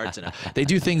certain parts, and they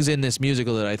do things in this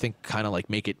musical that I think kind of like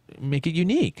make it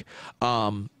unique.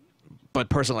 But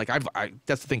personally, like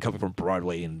that's the thing coming from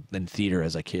Broadway and theater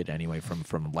as a kid anyway,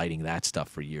 from lighting that stuff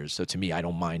for years. So to me, I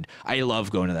don't mind. I love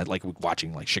going to that, like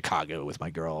watching like Chicago with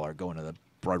my girl, or going to the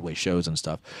Broadway shows and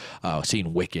stuff,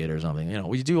 seeing Wicked or something.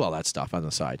 We do all that stuff on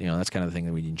the side. That's kind of the thing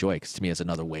that we enjoy, because to me it's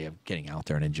another way of getting out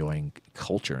there and enjoying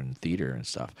culture and theater and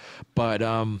stuff. But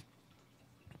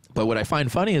what I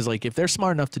find funny is, like, if they're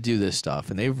smart enough to do this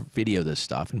stuff and they video this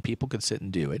stuff and people can sit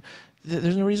and do it,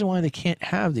 there's no reason why they can't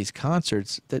have these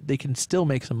concerts that they can still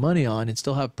make some money on and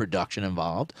still have production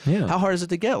involved. Yeah. How hard is it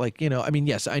to get? Like, I mean,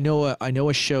 yes, I know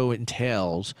a show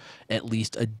entails at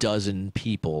least a dozen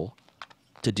people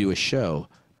to do a show,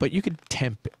 but you could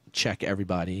check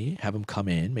everybody, have them come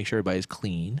in, make sure everybody's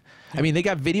clean. I mean, they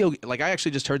got video, like I actually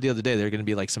just heard the other day, there are going to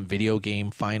be like some video game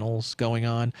finals going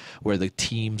on where the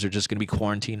teams are just going to be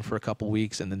quarantined for a couple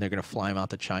weeks, and then they're going to fly them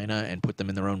out to China and put them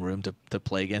in their own room to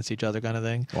play against each other, kind of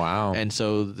thing. Wow. And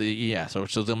so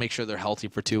so they'll make sure they're healthy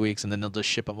for 2 weeks, and then they'll just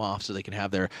ship them off so they can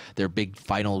have their big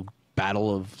final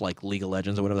battle of like League of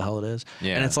Legends or whatever the hell it is.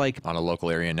 Yeah. And it's like on a local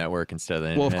area network instead of the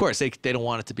internet. Well, of course they don't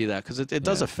want it to be that, because it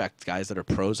does affect guys that are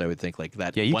pros, I would think, like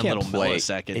that you one can't little play.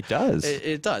 millisecond. It does.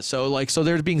 It does. So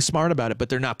they're being smart about it, but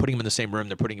they're not putting them in the same room.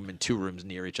 They're putting them in 2 rooms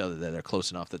near each other that they're close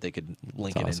enough that they could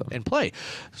link in and play.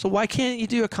 So why can't you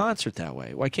do a concert that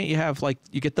way? Why can't you have, like,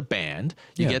 you get the band,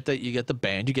 you get the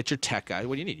band, you get your tech guy.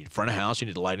 What do you need? You need front of house, you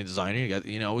need a lighting designer, you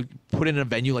got put in a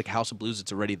venue like House of Blues,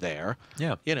 it's already there.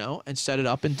 Yeah. And set it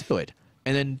up and do it.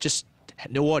 And then just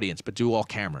no audience, but do all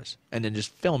cameras, and then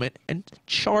just film it and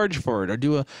charge for it, or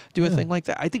do a thing like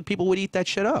that. I think people would eat that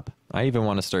shit up. I even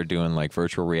want to start doing like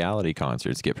virtual reality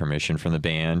concerts, get permission from the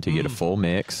band to get a full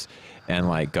mix, and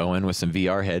like go in with some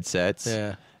VR headsets.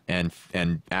 Yeah. And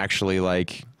actually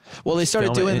like. Well, they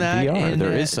started doing that.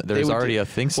 VR. There's already a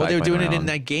thing. Well, they were doing it in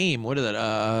that game. What is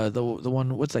that? The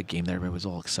one. What's that game that everybody was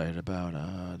all excited about?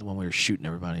 The one we were shooting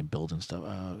everybody and building stuff.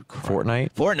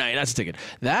 Fortnite. That's a ticket.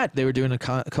 That they were doing a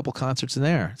couple concerts in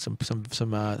there. Some.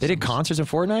 They did concerts in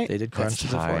Fortnite. They did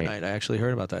concerts in Fortnite. I actually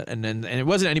heard about that. And it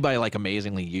wasn't anybody like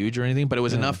amazingly huge or anything, but it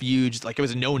was enough huge. Like, it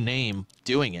was no name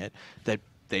doing it that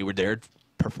they were there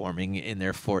performing in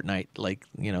their Fortnite, like,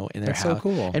 in their house. So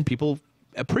cool. And people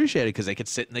appreciate it because they could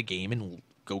sit in the game and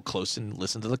go close and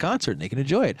listen to the concert, and they can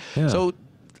enjoy it. Yeah. So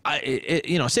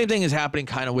Same thing is happening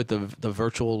kind of with the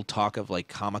virtual talk of like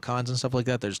Comic Cons and stuff like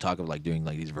that. There's talk of like doing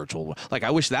like these virtual, like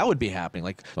I wish that would be happening.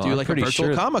 Like do like a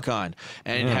virtual Comic Con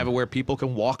and have it where people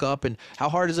can walk up. And how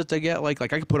hard is it to get like I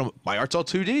could put my art's all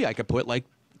 2D. I could put like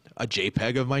a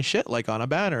JPEG of my shit like on a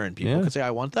banner, and people could say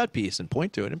I want that piece and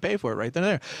point to it and pay for it right then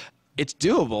and there. It's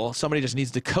doable. Somebody just needs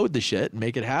to code the shit and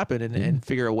make it happen and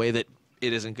figure a way that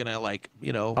it isn't gonna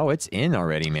Oh, it's in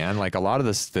already, man. Like a lot of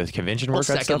the convention work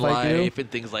Second stuff Life I do, and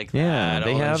things like yeah, that.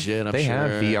 they have they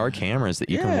have VR cameras that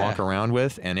you can walk around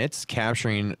with, and it's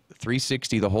capturing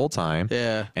 360 the whole time.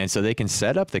 Yeah. And so they can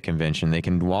set up the convention. They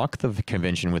can walk the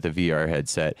convention with a VR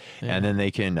headset, and then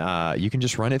they can you can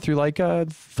just run it through like a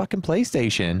fucking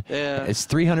PlayStation. Yeah. It's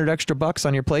 $300 extra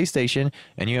on your PlayStation,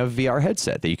 and you have a VR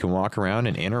headset that you can walk around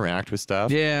and interact with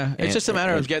stuff. Yeah. It's just a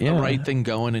matter of getting the right thing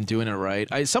going and doing it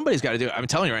right. Somebody's got to do it. I'm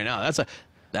telling you right now,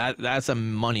 that's a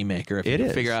money maker if you can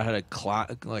figure out how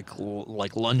to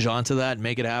like lunge onto that and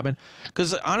make it happen.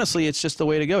 Because honestly, it's just the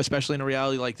way to go, especially in a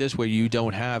reality like this where you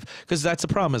don't have. Because that's the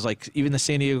problem is like even the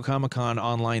San Diego Comic-Con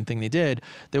online thing they did,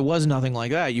 there was nothing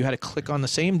like that. You had to click on the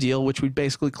same deal, which we'd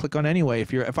basically click on anyway. If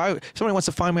somebody wants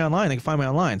to find me online, they can find me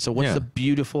online. So what's the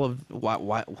beautiful of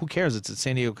why? Who cares? It's at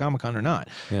San Diego Comic-Con or not?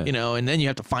 Yeah. And then you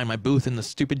have to find my booth in the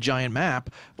stupid giant map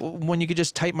when you could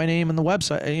just type my name in the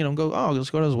website. Go let's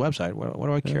go to this website. What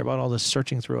do I care about all this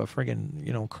searching through a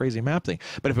friggin' crazy map thing?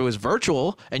 But if it was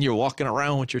virtual and you're walking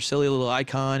around with your silly little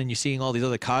icon and you're seeing all these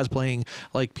other cosplaying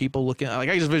like people looking like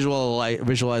I just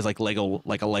visualize like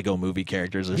a Lego movie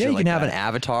characters. Or you like can have that. an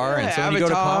avatar, and so when you go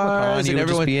to Comic-Con, you would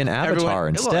just be an avatar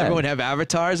instead. Everyone have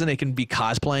avatars and they can be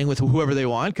cosplaying with whoever they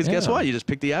want. Because guess what? You just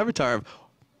pick the avatar of,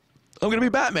 I'm going to be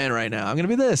Batman right now. I'm going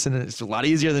to be this. And it's a lot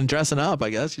easier than dressing up, I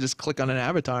guess. You just click on an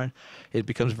avatar. It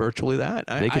becomes virtually that.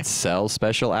 They could sell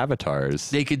special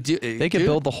avatars. They could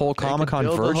build the whole Comic-Con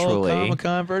virtually.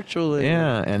 Comic-Con virtually.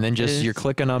 Yeah, and then you're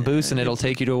clicking on booths and it'll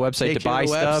take you to a website to buy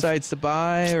stuff. Websites to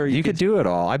buy, or you could do it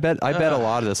all. I bet a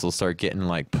lot of this will start getting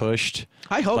like pushed.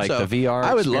 I hope like so. the VR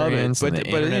I would love it, experience and the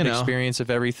internet experience of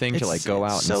everything to like go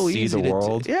out and see the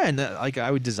world. And like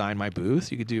I would design my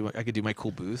booth. I could do my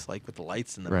cool booth like with the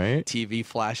lights and the TV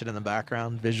flashing in the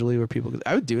background visually where people.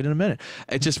 I would do it in a minute.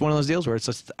 It's just one of those deals where it's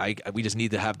just we just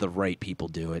need to have the right people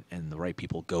do it and the right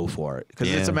people go for it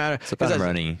because it's a matter. It's about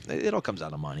money. It all comes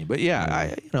out of money, but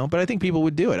but I think people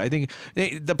would do it. I think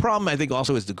the problem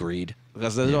also is the greed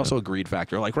because there's also a greed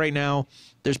factor. Like right now,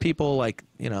 there's people like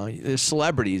there's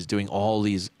celebrities doing all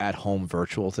these at-home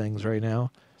virtual things right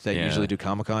now that usually do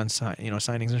Comic-Con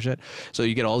signings and shit. So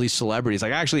you get all these celebrities.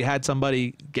 Like I actually had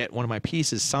somebody get one of my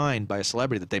pieces signed by a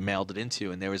celebrity that they mailed it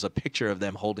into, and there was a picture of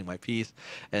them holding my piece,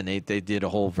 and they did a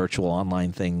whole virtual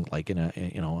online thing like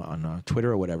on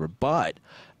Twitter or whatever. But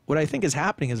what I think is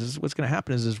happening is what's going to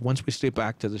happen is once we step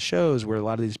back to the shows where a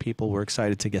lot of these people were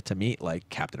excited to get to meet like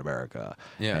Captain America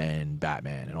and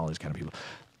Batman and all these kind of people.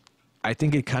 I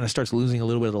think it kind of starts losing a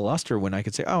little bit of the luster when I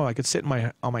could say, I could sit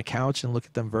on my couch and look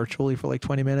at them virtually for like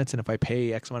 20 minutes, and if I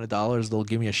pay X amount of dollars, they'll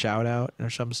give me a shout out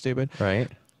or something stupid. Right.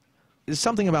 There's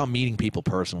something about meeting people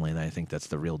personally that I think that's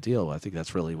the real deal. I think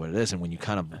that's really what it is. And when you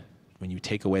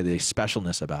take away the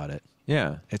specialness about it,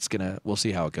 we'll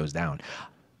see how it goes down.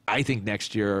 I think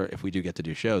next year, if we do get to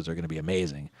do shows, they're going to be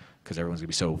amazing because everyone's going to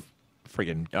be so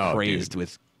friggin' crazed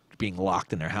with being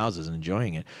locked in their houses and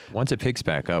enjoying it. Once it picks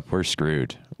back up, we're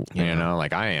screwed.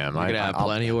 Like I am. You're going to have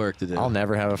plenty of work to do. I'll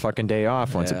never have a fucking day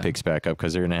off once it picks back up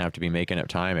because they're going to have to be making up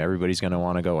time. Everybody's going to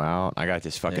want to go out. I got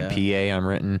this fucking PA I'm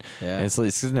written. Yeah. It's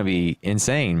going to be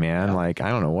insane, man. Yeah. Like, I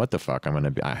don't know what the fuck I'm going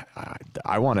to be.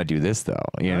 I want to do this, though.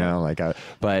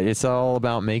 But it's all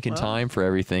about making time for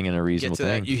everything in a reasonable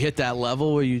thing. You hit that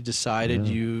level where you decided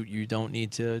you don't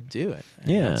need to do it.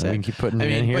 Yeah. We can keep putting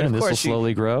it in here, and this will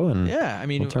slowly grow. And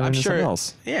I'm sure.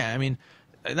 Else. Yeah,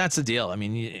 and that's the deal.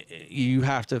 You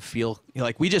have to feel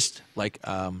like we just like.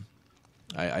 I'm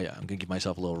gonna give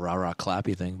myself a little rah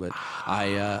clappy thing, but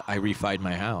I refied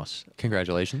my house.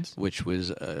 Congratulations! Which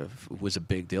was a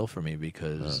big deal for me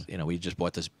because we just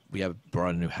bought this. We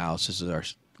brought a new house. This is our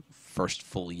first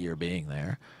full year being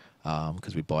there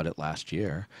because we bought it last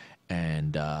year,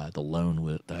 and the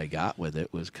loan that I got with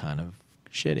it was kind of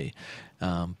shitty.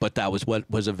 But that was what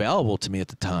was available to me at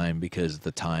the time because at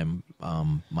the time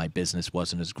my business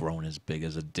wasn't as grown as big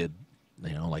as it did.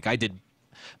 Like I did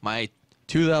my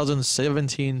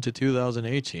 2017 to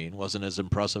 2018 wasn't as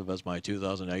impressive as my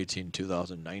 2018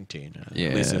 2019 at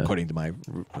least according to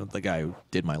the guy who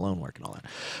did my loan work and all that.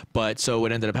 But so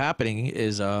what ended up happening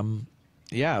is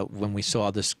yeah, when we saw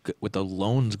this with the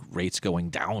loans rates going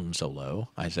down so low,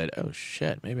 I said, "Oh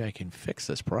shit, maybe I can fix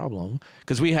this problem."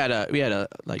 Because I had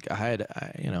like I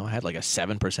had like a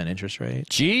 7% interest rate.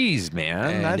 Jeez,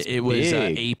 man, And that's it was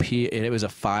big. AP, and it was a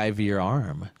 5-year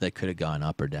arm that could have gone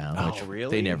up or down. Oh, which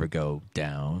really? They never go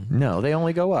down. No, they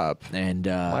only go up. And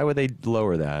Why would they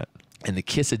lower that? and the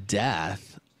kiss of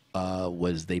death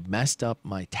was they messed up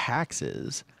my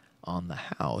taxes on the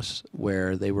house,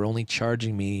 where they were only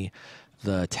charging me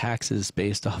the taxes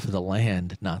based off of the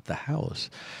land, not the house.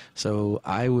 So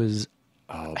I was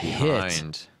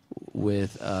hit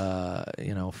with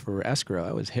for escrow.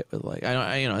 I was hit with like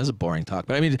this is a boring talk,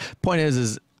 but I mean, the point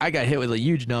is I got hit with a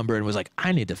huge number and was like,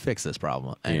 I need to fix this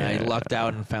problem. And I lucked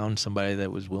out and found somebody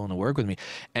that was willing to work with me.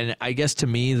 And I guess to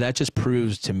me, that just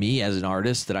proves to me as an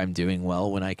artist that I'm doing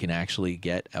well when I can actually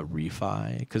get a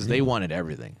refi, because they wanted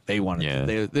everything. They wanted,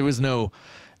 there was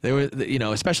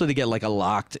especially to get like a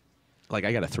locked, like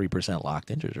I got a 3%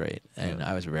 locked interest rate, and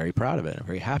I was very proud of it. I'm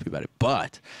very happy about it.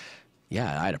 But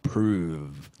yeah, I had to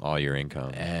prove all your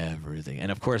income, everything.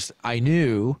 And of course, I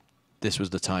knew this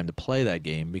was the time to play that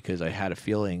game because I had a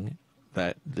feeling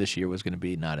that this year was going to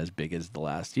be not as big as the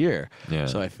last year. Yeah.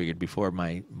 So I figured before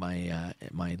my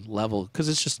level, because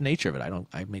it's just the nature of it.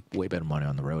 I make way better money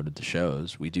on the road at the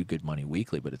shows. We do good money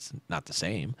weekly, but it's not the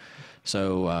same.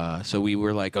 So we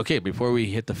were like, okay, before we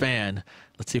hit the fan,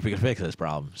 let's see if we can fix this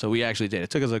problem. So we actually did.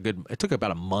 It took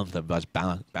about a month of us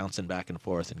bouncing back and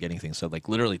forth and getting things. So like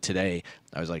literally today,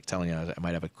 I was like telling you, I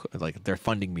might have they're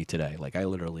funding me today. Like I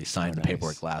literally signed the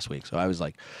paperwork last week. So I was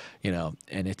like, and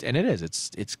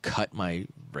it's cut my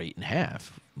rate in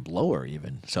half, lower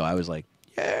even. So I was like,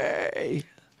 yay.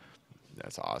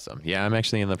 That's awesome. Yeah, I'm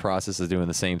actually in the process of doing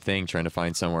the same thing, trying to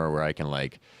find somewhere where I can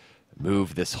like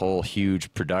move this whole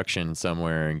huge production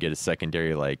somewhere and get a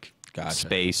secondary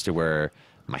space to where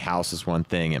my house is one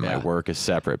thing and my work is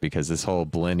separate, because this whole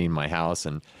blending my house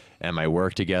and my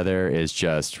work together is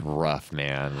just rough,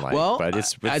 man. But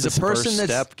it's as the a person first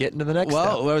step getting to the next step.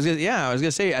 I was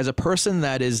gonna say, as a person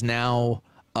that is now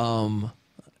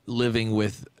living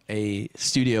with a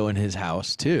studio in his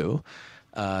house too,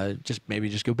 just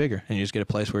go bigger and you just get a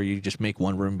place where you just make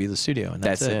one room be the studio, and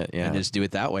that's it. Yeah. And just do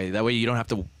it that way. That way you don't have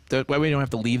to. That way you don't have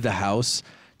to leave the house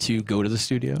to go to the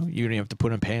studio. You don't have to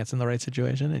put on pants in the right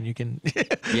situation, and you can.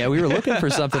 Yeah, we were looking for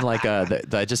something like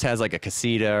that just has like a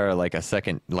casita or like a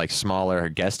second, like smaller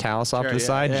guest house off to the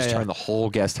side. Just turn the whole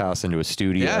guest house into a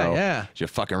studio. Yeah.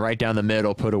 Just fucking right down the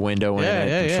middle, put a window in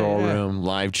it, control room,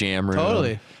 live jam room.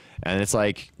 Totally. And it's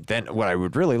like, then what I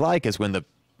would really like is when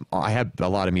I have a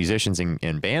lot of musicians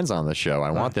and bands on the show.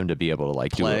 I want them to be able to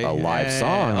like play, do a live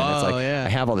song. And it's like, I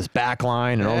have all this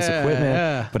backline and all this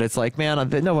equipment, but it's like, man,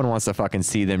 no one wants to fucking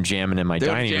see them jamming in my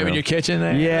dining room. In your kitchen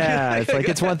there. Yeah. It's like,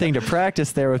 it's one thing to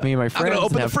practice there with me and my friends I'm gonna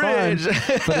open and the have fridge.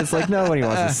 fun, but it's like, nobody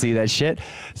wants to see that shit.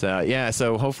 So yeah,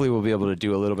 so hopefully we'll be able to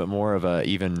do a little bit more of a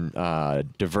even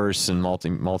diverse and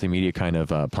multimedia kind of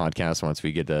podcast once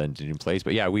we get to new place.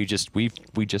 But yeah, we just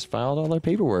filed all our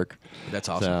paperwork. That's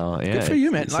awesome. So, yeah, good for you,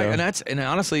 man. so, And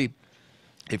honestly,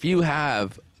 if you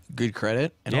have good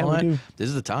credit and all that, this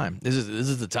is the time. This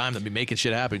is the time to be making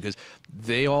shit happen, because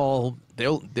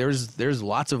there's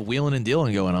lots of wheeling and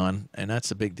dealing going on, and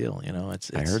that's a big deal.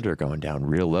 It's I heard they're going down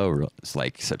real low. It's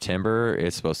like September,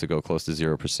 it's supposed to go close to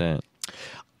 0%.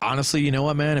 Honestly, you know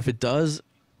what, man? If it does,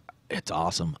 it's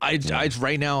awesome. I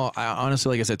right now,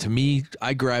 honestly, like I said, to me,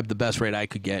 I grabbed the best rate I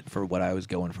could get for what I was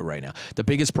going for right now. The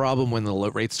biggest problem when the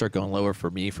rates start going lower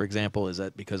for me, for example, is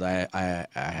that because I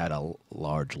had a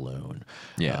large loan.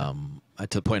 Yeah. To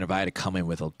the point of I had to come in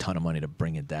with a ton of money to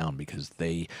bring it down, because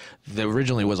they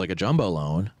originally was like a jumbo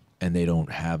loan, and they don't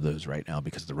have those right now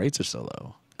because the rates are so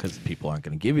low, because people aren't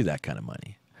going to give you that kind of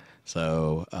money.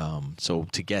 So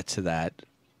to get to that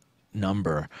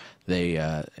number,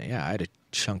 I had to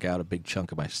chunk out a big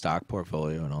chunk of my stock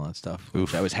portfolio and all that stuff,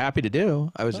 which I was happy to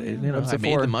do. I was, I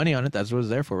made the money on it. That's what it was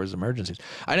there for, was emergencies.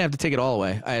 I didn't have to take it all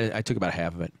away. I took about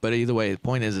half of it. But either way, the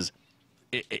point is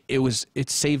it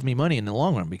saved me money in the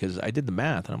long run, because I did the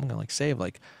math, and I'm going to save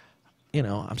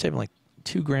I'm saving like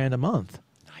 $2,000 a month.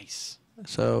 Nice.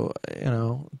 So,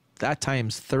 that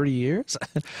times 30 years,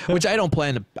 which I don't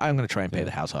plan to, I'm going to try and pay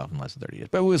the house off in less than 30 years,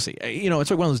 but we'll see.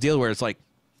 It's like one of those deals where it's like,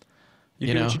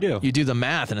 You do what you do. You do the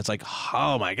math, and it's like,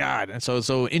 oh my god! And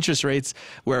so interest rates,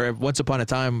 where once upon a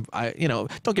time,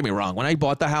 don't get me wrong. When I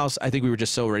bought the house, I think we were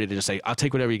just so ready to just say, I'll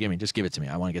take whatever you give me, just give it to me.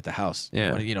 I want to get the house.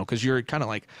 Yeah. Because you're kind of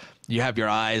like, you have your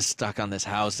eyes stuck on this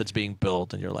house that's being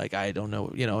built, and you're like, I don't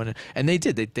know, and they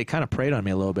did. They kind of preyed on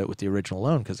me a little bit with the original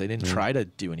loan because they didn't try to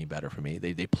do any better for me.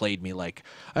 They played me like,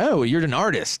 oh, you're an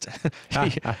artist.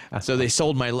 So they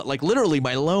sold literally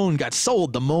my loan got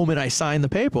sold the moment I signed the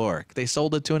paperwork. They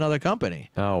sold it to another company.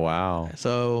 Oh, wow.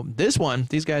 So these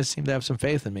guys seem to have some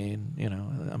faith in me,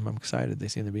 and I'm excited. They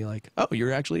seem to be like, oh, you're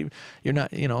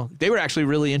not, they were actually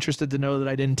really interested to know that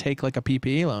I didn't take like a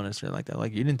PPE loan and stuff like that.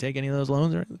 Like, you didn't take any of those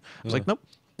loans, or anything? I was like, nope,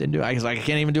 didn't do it. I was like, I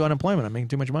can't even do unemployment. I'm making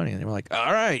too much money. And they were like,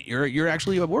 all right, you're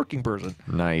actually a working person.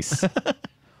 Nice.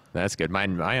 That's good. My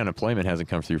unemployment hasn't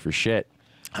come through for shit.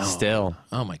 Still.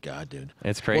 Oh my god, dude.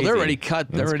 It's crazy. Well, they're already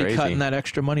cutting that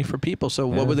extra money for people. So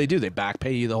what would they do? They back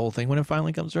pay you the whole thing when it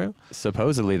finally comes through?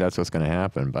 Supposedly that's what's going to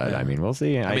happen, but I mean, we'll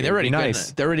see. I mean, they're already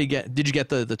nice. Did you get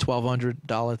the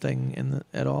 $1,200 thing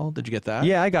at all? Did you get that?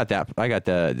 Yeah, I got that. I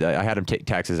had them take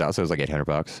taxes out, so it was like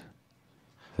 $800.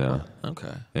 So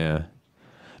okay. Yeah.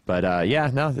 But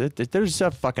they're just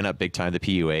fucking up big time. The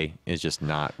PUA is just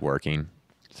not working.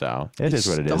 So it is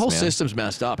what it is. The whole man. system's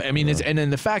messed up. I mean, and then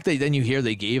the fact that then you hear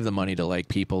they gave the money to like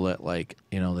people that like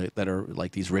that are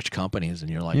like these rich companies,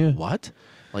 and you're like, what?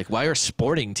 Like, why are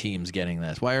sporting teams getting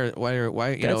this? Why?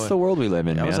 That's the world we live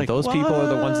in, man. Like, those people are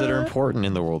the ones that are important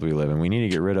in the world we live in. We need to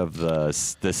get rid of the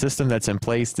system that's in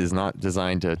place. Is not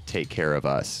designed to take care of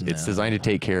us. It's designed to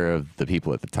take care of the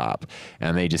people at the top,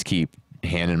 and they just keep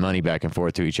handing money back and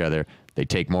forth to each other. They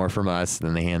take more from us,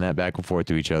 then they hand that back and forth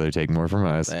to each other, take more from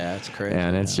us. Yeah, it's crazy.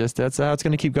 And it's just, that's how it's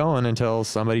going to keep going until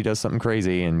somebody does something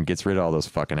crazy and gets rid of all those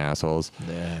fucking assholes.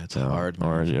 Yeah, it's hard. Man.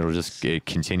 Or it'll just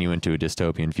continue into a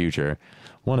dystopian future.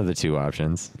 One of the two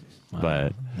options.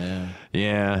 But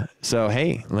yeah. So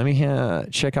hey, let me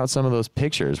check out some of those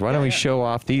pictures. Why don't we show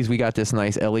off these? We got this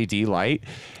nice LED light,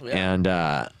 and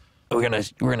we're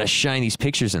gonna shine these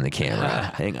pictures in the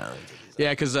camera. Hang on.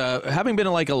 Yeah, because having been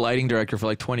a lighting director for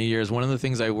like 20 years, one of the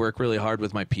things I work really hard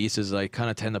with my pieces, I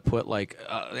kind of tend to put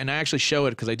and I actually show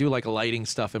it because I do like lighting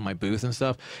stuff in my booth and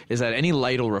stuff, is that any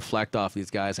light will reflect off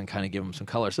these guys and kind of give them some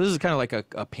color. So this is kind of like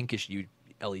a pinkish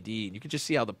LED. You can just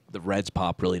see how the reds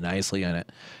pop really nicely in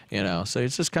it, so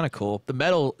it's just kind of cool. The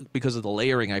metal, because of the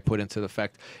layering I put into the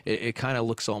effect, it kind of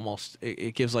looks almost,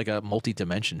 it gives like a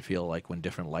multi-dimension feel, like when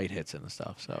different light hits and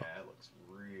stuff. So. Yeah, it looks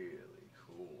really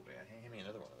cool, man. Hey, hand me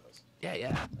another one of those.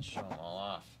 Yeah. Let's show them all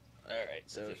off. All right,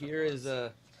 so here's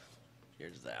that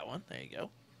one. There you go.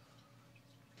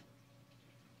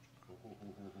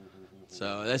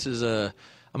 So this is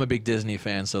I'm a big Disney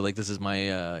fan, so like this is my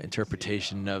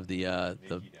interpretation of the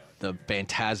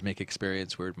Phantasmic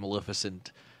experience where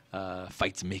Maleficent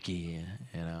fights Mickey,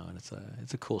 and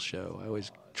it's a cool show. I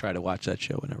always try to watch that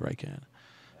show whenever I can,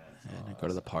 and I go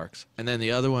to the parks. And then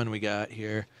the other one we got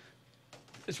here.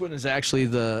 This one is actually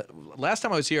the last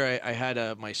time I was here. I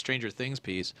had my Stranger Things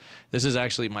piece. This is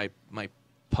actually my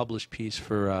published piece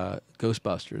for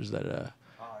Ghostbusters. That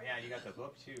Oh yeah, you got the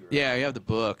book too. Right? Yeah, you have the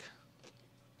book.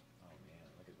 Oh man,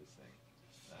 look at this thing.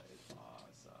 That is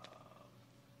awesome.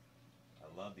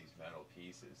 I love these metal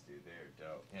pieces, dude. They're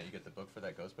dope. Yeah, you got the book for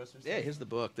that Ghostbusters? Yeah, here's the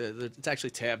book. It's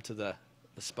actually tabbed to the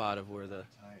spot of where the.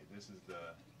 Tight. This is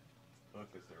the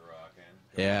book that they're rocking.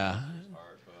 Yeah.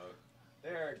 Art book.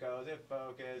 There it goes. It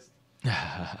focused.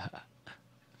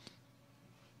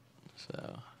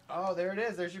 So. Oh, there it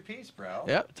is. There's your piece, bro.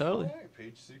 Yep, totally. Okay,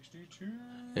 page 62.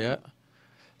 Yeah.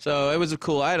 So it was a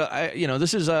cool.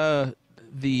 This is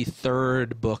the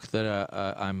third book that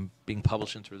I'm being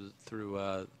published in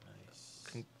through.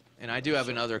 And I do have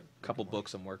another couple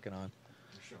books I'm working on.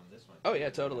 You're showing this one. Oh yeah,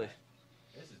 totally.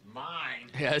 This is mine.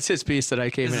 Yeah, it's his piece that I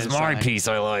came in. This and is my signed. piece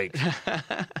I like.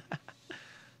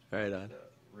 Right on.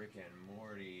 Rick and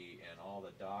Morty and all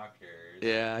the doctors.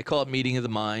 Yeah, I call it Meeting of the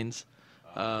Minds.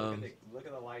 Look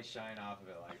at the light shine off of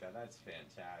it like that. That's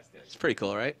fantastic. It's pretty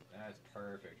cool, right? That's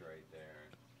perfect right there.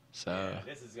 So yeah,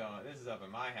 this is up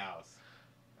in my house.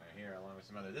 Right here, along with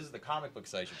some other. This is the comic book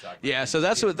site you're talking about. yeah, so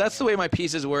that's the way my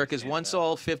pieces work. Is once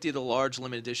all 50 of the large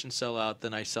limited editions sell out,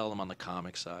 then I sell them on the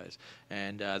comic size,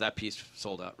 and that piece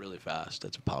sold out really fast.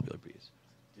 That's a popular piece.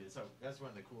 Dude, so that's one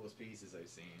of the coolest pieces I've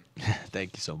seen.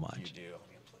 Thank you so much. You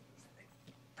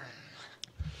do.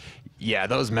 Yeah,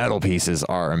 those metal pieces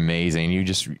are amazing. You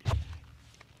just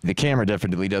the camera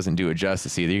definitely doesn't do it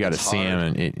justice either. You got to see him,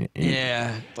 and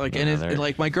yeah, like and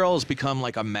like my girl has become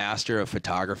like a master of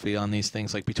photography on these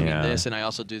things. Like between this and I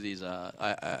also do these.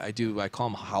 I call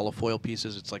them holofoil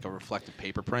pieces. It's like a reflective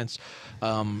paper prints,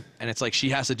 and it's like she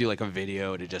has to do like a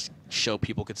video to just show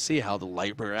people could see how the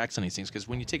light reacts on these things. Because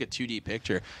when you take a 2D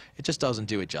picture, it just doesn't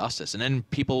do it justice. And then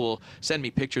people will send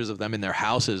me pictures of them in their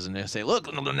houses, and they say, "Look,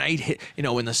 when the night hit,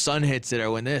 when the sun hits it,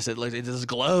 or when this, it just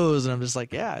glows." And I'm just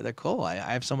like, "Yeah, they're cool. I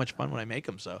have so much fun when I make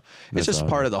them." So it's just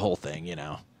part of the whole thing,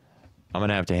 I'm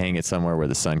gonna have to hang it somewhere where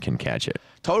the sun can catch it.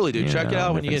 Totally, dude. Check it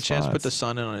out when you get a chance. Put the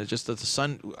sun in on it. Just that the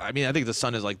sun. I mean, I think the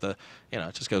sun is like the.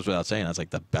 It just goes without saying. That's like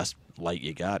the best light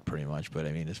you got, pretty much. But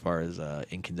I mean, as far as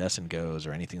incandescent goes,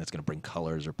 or anything that's gonna bring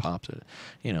colors or pops,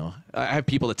 I have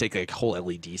people that take like whole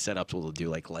LED setups. Will do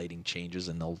like lighting changes,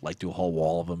 and they'll like do a whole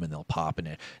wall of them, and they'll pop,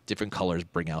 and different colors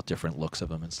bring out different looks of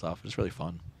them and stuff. It's really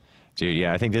fun. Dude,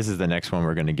 yeah, I think this is the next one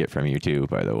we're going to get from you, too,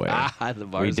 by the way. The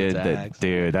bars we did that.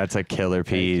 Dude, that's a killer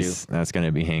piece. That's going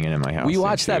to be hanging in my house. We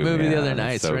watched that movie the other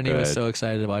night. So Rennie was so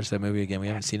excited to watch that movie again. We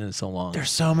haven't seen it in so long. There's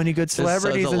so many good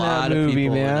celebrities in that movie,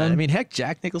 man. I mean, heck,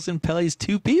 Jack Nicholson plays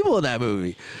 2 people in that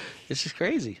movie. It's just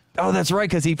crazy. Oh, that's right,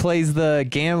 because he plays the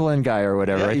gambling guy or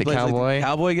whatever, right? The cowboy. The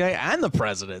cowboy guy and the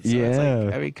president. So it's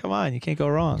like, I mean, come on, you can't go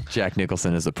wrong. Jack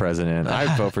Nicholson is the president.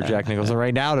 I'd vote for Jack Nicholson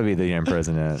right now to be the damn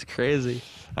president. It's crazy.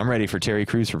 I'm ready for Terry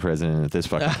Crews for president at this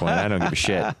fucking point. I don't give a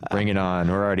shit. Bring it on.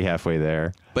 We're already halfway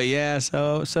there. But yeah,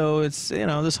 so it's,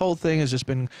 this whole thing has just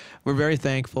been, we're very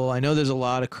thankful. I know there's a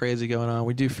lot of crazy going on.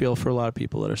 We do feel for a lot of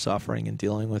people that are suffering and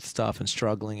dealing with stuff and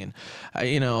struggling. And,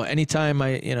 anytime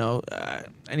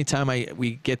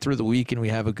we get through the week and we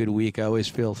have a good week, I always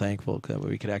feel thankful that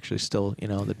we could actually still,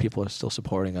 that people are still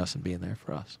supporting us and being there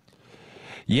for us.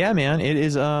 Yeah, man, it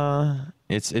is.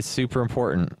 It's super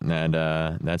important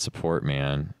that support,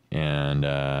 man, and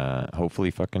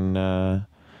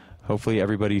hopefully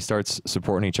everybody starts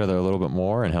supporting each other a little bit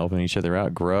more and helping each other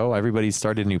out grow. Everybody's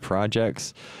started new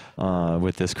projects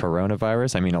with this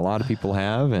coronavirus. I mean, a lot of people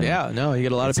have. And you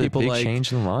get a lot of people like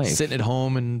change in life, sitting at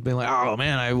home and being like, "Oh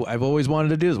man, I've always wanted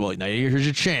to do this." Well, now here's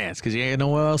your chance because you ain't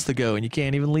nowhere else to go and you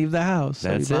can't even leave the house.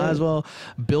 So you might as well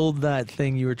build that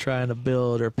thing you were trying to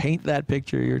build, or paint that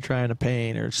picture you're trying to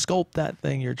paint, or sculpt that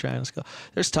thing you're trying to sculpt.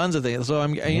 There's tons of things. So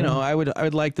I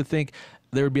would like to think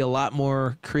there would be a lot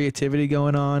more creativity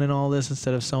going on in all this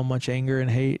instead of so much anger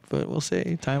and hate, but we'll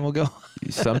see. Time will go.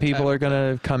 Some people are going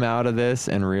to come out of this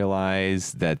and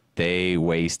realize that they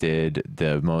wasted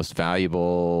the most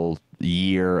valuable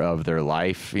year of their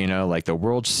life. Like the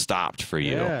world stopped for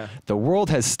you. Yeah. The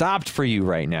world has stopped for you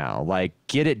right now. Like,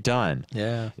 get it done.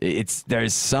 Yeah.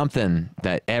 There's something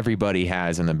that everybody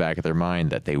has in the back of their mind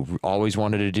that they always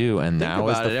wanted to do, and now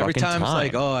is the fucking time. Every time it's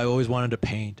like, oh, I always wanted to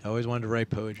paint. I always wanted to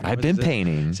write poetry. I've been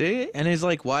painting. See? And it's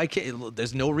like, why can't?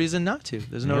 There's no reason not to.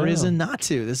 There's no reason not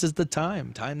to. This is the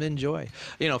time to enjoy.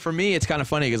 For me, it's kind of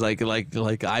funny because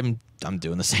like I'm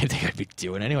doing the same thing I'd be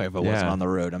doing anyway if I wasn't on the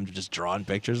road. I'm just drawing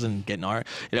pictures and getting art,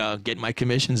 getting my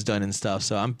commissions done and stuff.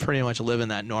 So I'm pretty much living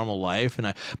that normal life.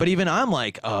 But even I'm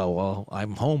like, oh well,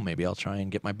 I'm home. Maybe I'll try and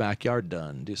get my backyard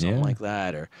done, do something like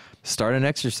that, or start an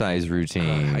exercise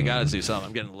routine. I gotta do something.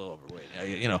 I'm getting a little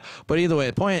overweight, But either way,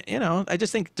 the point, I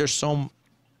just think there's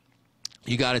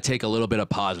you got to take a little bit of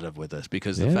positive with this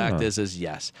because the fact is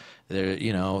yes, there.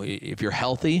 If you're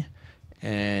healthy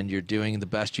and you're doing the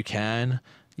best you can.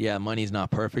 Yeah, money's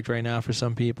not perfect right now for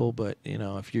some people, but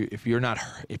if you're not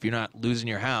losing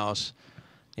your house,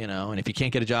 and if you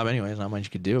can't get a job anyway, there's not much you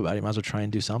could do about it. You might as well try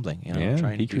and do something. Try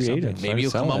and be creative. Something. Maybe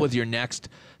you'll come up with your next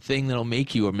thing that'll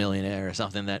make you a millionaire or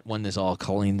something. That when this all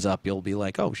cleans up, you'll be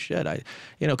like, oh shit,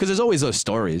 because there's always those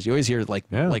stories. You always hear like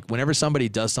whenever somebody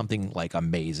does something like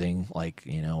amazing, like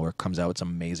or comes out with some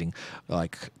amazing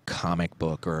like comic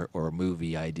book or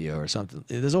movie idea or something.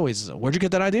 There's always, where'd you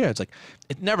get that idea? It's like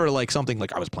it's never like something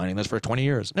like I was planning this for 20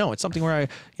 years. No, it's something where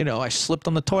I slipped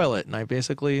on the toilet and I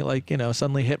basically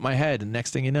suddenly hit my head, and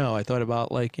next thing you know, I thought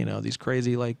about these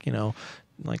crazy like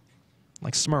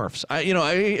Smurfs.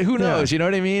 Who knows? You know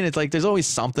what I mean? It's like there's always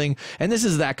something, and this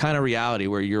is that kind of reality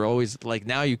where you're always like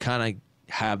now you kind of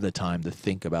have the time to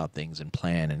think about things and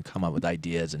plan and come up with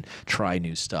ideas and try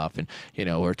new stuff and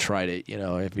or try to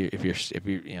if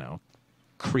you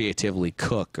creatively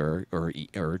cook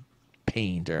or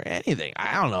paint or anything.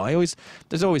 I don't know.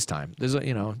 There's always time.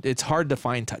 It's hard to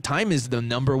find time. Time is the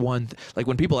number one. Like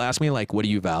when people ask me like, what do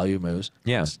you value most?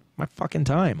 Yeah. It's my fucking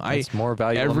time. It's more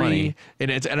valuable than money.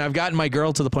 And I've gotten my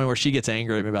girl to the point where she gets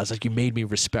angry at me about it. It's like, you made me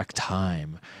respect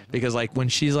time. Because like when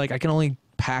she's like, I can only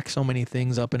pack so many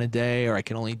things up in a day, or I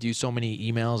can only do so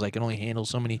many emails, I can only handle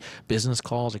so many business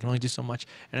calls, I can only do so much.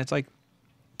 And it's like,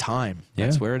 time.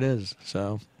 That's where it is.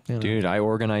 So, you know. Dude, I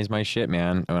organize my shit,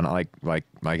 man. And like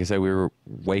I said, we were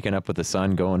waking up with the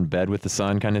sun, going to bed with the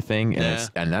sun, kind of thing. And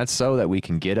and that's so that we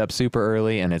can get up super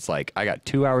early. And it's like I got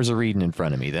 2 hours of reading in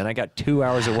front of me. Then I got 2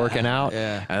 hours of working out.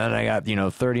 And then I got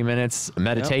 30 minutes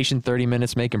meditation, 30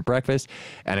 minutes making breakfast.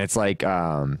 And it's like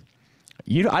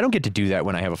I don't get to do that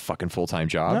when I have a fucking full-time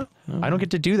job. No. I don't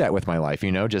get to do that with my life,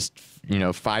 just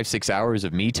 5-6 hours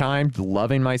of me time,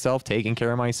 loving myself, taking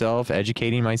care of myself,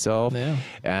 educating myself.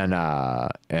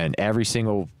 And every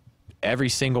single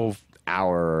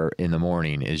hour in the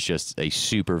morning is just a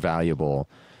super valuable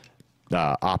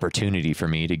opportunity for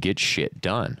me to get shit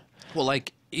done. Well,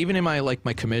 like even in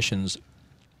my commissions,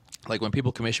 like when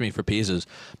people commission me for pieces,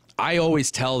 I always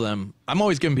tell them, I'm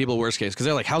always giving people a worst case because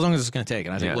they're like, how long is this going to take?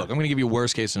 And I say, look, I'm going to give you a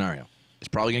worst case scenario. It's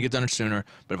probably going to get done sooner,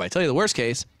 but if I tell you the worst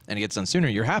case and it gets done sooner,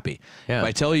 you're happy. If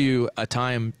I tell you a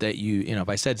time that if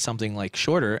I said something like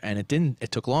shorter and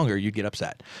it took longer, you'd get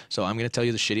upset. So I'm going to tell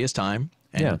you the shittiest time.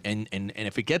 And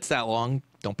if it gets that long,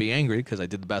 don't be angry because I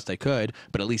did the best I could.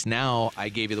 But at least now I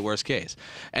gave you the worst case.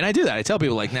 And I do that. I tell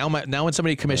people like now when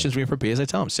somebody commissions me for PS, I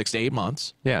tell them 6 to 8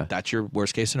 months. Yeah, that's your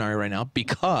worst case scenario right now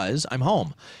because I'm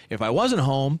home. If I wasn't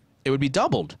home, it would be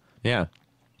doubled. Yeah.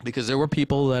 Because there were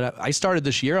people that I started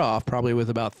this year off probably with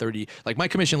about 30. Like my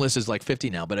commission list is like 50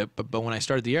 now, but when I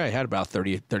started the year, I had about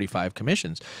 35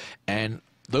 commissions, and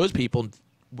those people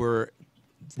were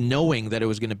knowing that it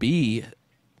was going to be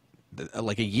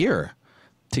like a year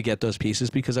to get those pieces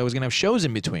because I was going to have shows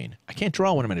in between. I can't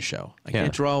draw when I'm at a show. I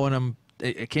can't draw when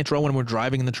I can't draw when we're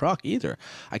driving in the truck either.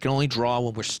 I can only draw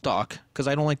when we're stuck because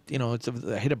I don't like,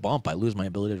 I hit a bump, I lose my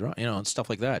ability to draw, and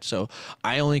stuff like that. So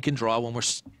I only can draw when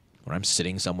I'm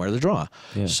sitting somewhere to draw.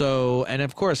 So, and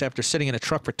of course, after sitting in a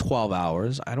truck for 12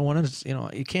 hours, I don't want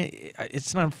to, you can't,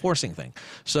 it's not a forcing thing.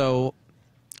 So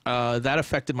that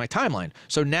affected my timeline.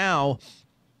 So now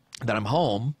that I'm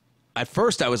home, at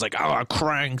first I was like, I'm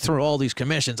crying through all these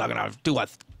commissions. I'm going to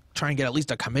try and get at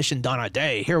least a commission done a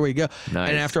day. Here we go. Nice.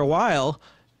 And after a while,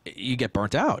 you get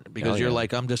burnt out because you're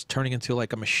like, I'm just turning into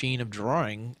like a machine of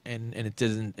drawing, and it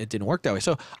didn't work that way.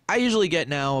 So I usually get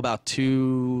now about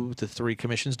 2 to 3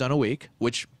 commissions done a week,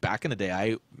 which back in the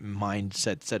day mine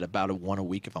said about one a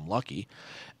week if I'm lucky,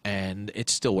 and it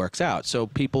still works out. So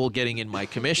people getting in my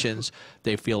commissions,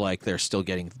 they feel like they're still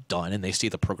getting done, and they see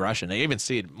the progression. They even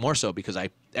see it more so because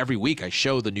every week I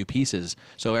show the new pieces.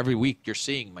 So every week you're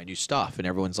seeing my new stuff, and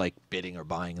everyone's like bidding or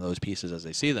buying those pieces as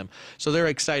they see them. So they're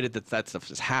excited that stuff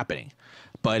is happening.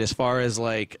 But as far as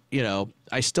like,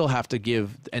 I still have to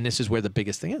give, and this is where the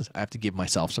biggest thing is, I have to give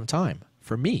myself some time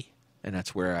for me. And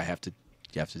that's where you have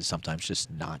to sometimes just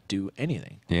not do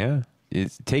anything. Yeah.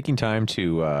 It's taking time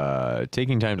to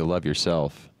love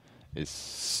yourself is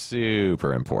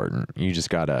super important. You just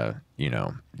gotta, you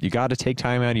gotta take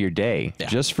time out of your day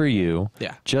just for you,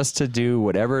 just to do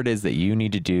whatever it is that you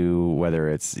need to do, whether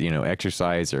it's,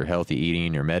 exercise or healthy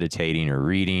eating or meditating or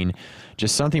reading,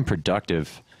 just something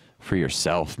productive for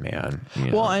yourself, man.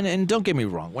 Well, and don't get me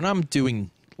wrong. When I'm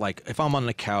doing, like, if I'm on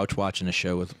the couch watching a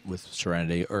show with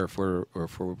Serenity, or if we're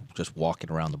just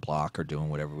walking around the block or doing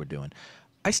whatever we're doing,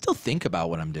 I still think about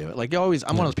what I'm doing. Like I'm one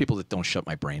of those people that don't shut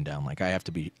my brain down. Like I have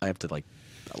to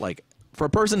like for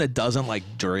a person that doesn't like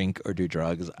drink or do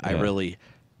drugs,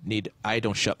 I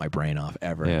don't shut my brain off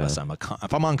ever unless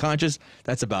if I'm unconscious,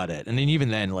 that's about it. And then even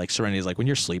then, like Serenity is like when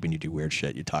you're sleeping, you do weird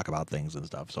shit. You talk about things and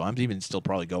stuff. So I'm even still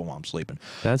probably going while I'm sleeping.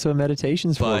 That's what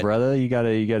meditation's for, brother. You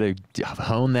gotta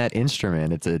hone that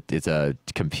instrument. It's a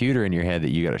computer in your head that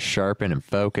you gotta sharpen and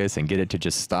focus and get it to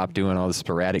just stop doing all the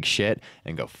sporadic shit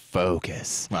and go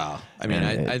focus. Wow. I mean,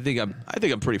 I think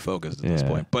I'm pretty focused at this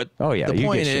point. But the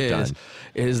point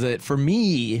is that for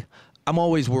me, I'm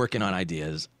always working on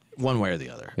ideas, one way or the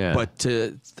other. Yeah. But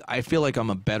I feel like I'm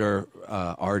a better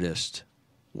artist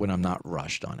when I'm not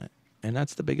rushed on it. And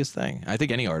that's the biggest thing. I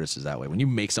think any artist is that way. When you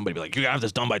make somebody be like, you gotta have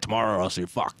this done by tomorrow or else you're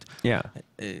fucked. Yeah.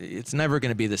 It's never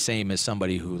going to be the same as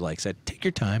somebody who like said, take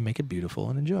your time, make it beautiful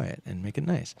and enjoy it and make it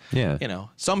nice. Yeah.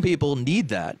 Some people need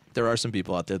that. There are some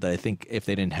people out there that I think if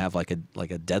they didn't have like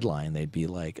a deadline, they'd be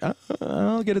like,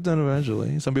 I'll get it done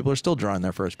eventually. Some people are still drawing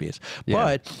their first piece. Yeah.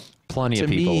 But plenty of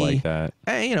people like that.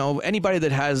 Anybody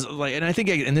that has like, and I think,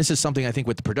 and this is something I think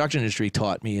what the production industry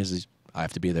taught me is I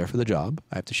have to be there for the job.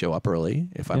 I have to show up early.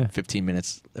 If I'm 15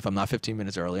 minutes, if I'm not 15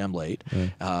 minutes early, I'm late.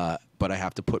 But I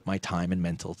have to put my time and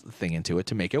mental thing into it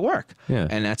to make it work. Yeah.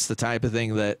 And that's the type of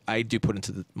thing that I do put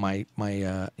into my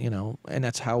and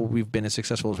that's how we've been as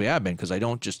successful as we have been. Because I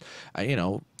don't just, I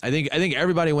think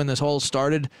everybody when this whole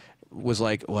started was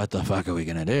like, what the fuck are we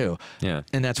gonna do? Yeah.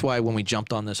 And that's why when we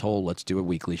jumped on this whole, let's do a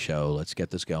weekly show, let's get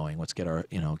this going, let's get our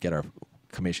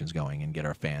commissions going and get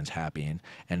our fans happy,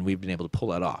 and we've been able to pull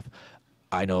that off.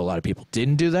 I know a lot of people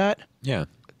didn't do that. Yeah.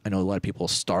 I know a lot of people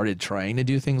started trying to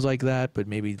do things like that, but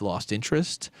maybe lost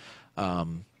interest.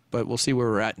 But we'll see where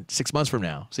we're at 6 months from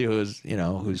now. See who's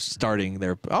starting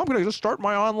their. Oh, I'm going to just start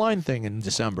my online thing in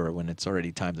December when it's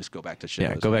already time to go back to shows.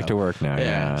 Yeah, go back to work now.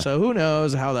 Yeah. So who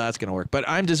knows how that's going to work? But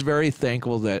I'm just very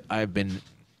thankful that I've been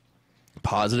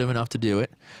positive enough to do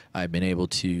it. I've been able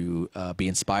to be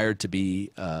inspired to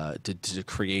be to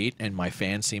create, and my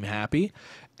fans seem happy.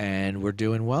 And we're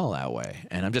doing well that way.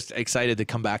 And I'm just excited to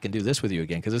come back and do this with you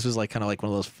again, because this was like kind of like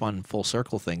one of those fun full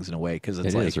circle things in a way. Because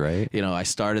it's like, right? I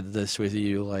started this with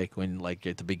you like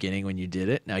at the beginning when you did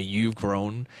it. Now you've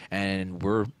grown, and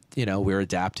we're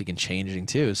adapting and changing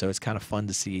too. So it's kind of fun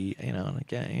to see, and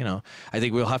again, I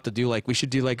think we'll have to do we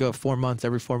should do like a 4 months,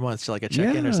 every 4 months, like a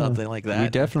check-in or something like that. We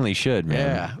definitely should, man.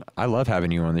 Yeah. I love having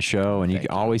you on the show, and you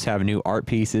always have new art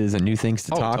pieces and new things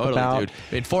to talk about. Dude.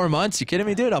 In 4 months, you kidding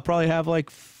me, dude? I'll probably have like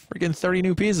freaking 30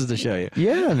 new pieces to show you.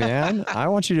 Yeah, man. I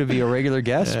want you to be a regular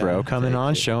guest, bro. Coming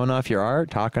on, showing off your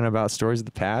art, talking about stories of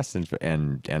the past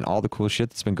and all the cool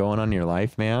shit that's been going on in your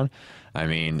life, man. I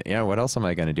mean, what else am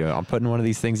I going to do? I'm putting one of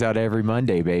these things out every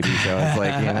Monday, baby. So it's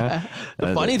like,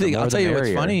 The funny thing, I'll tell you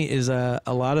what's funny is a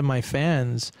lot of my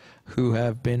fans who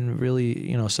have been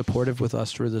really, supportive with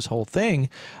us through this whole thing,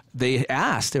 they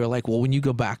were like, well, when you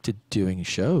go back to doing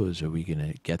shows, are we going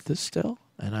to get this still?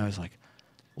 And I was like,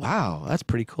 wow, that's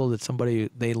pretty cool that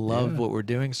they love what we're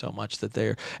doing so much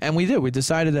and we did. We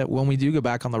decided that when we do go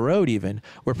back on the road even,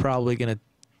 we're probably going to,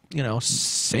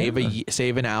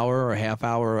 save an hour or a half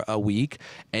hour a week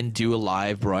and do a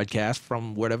live broadcast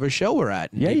from whatever show we're at.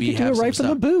 And you can do it right from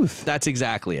the booth. That's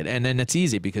exactly it. And then it's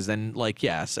easy because then,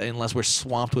 unless we're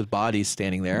swamped with bodies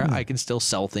standing there, I can still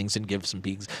sell things and give some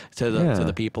peeks to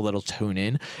the people that'll tune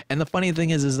in. And the funny thing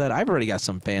is that I've already got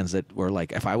some fans that were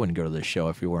like, if I wouldn't go to this show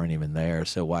if you weren't even there,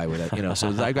 so why would I? So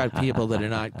I got people that are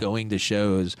not going to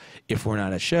shows if we're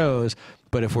not at shows,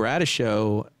 but if we're at a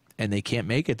show and they can't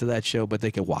make it to that show, but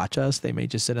they can watch us, they may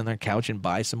just sit on their couch and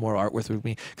buy some more artwork with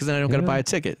me, because then I don't got to buy a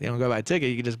ticket. You don't got to buy a ticket.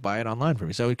 You can just buy it online for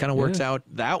me. So it kind of works out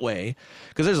that way,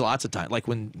 because there's lots of time. Like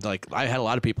I had a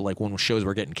lot of people, like when shows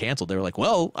were getting canceled, they were like,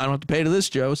 well, I don't have to pay to this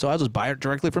show, so I'll just buy it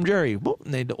directly from Jerry. And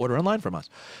they'd order online from us.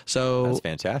 So that's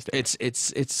fantastic.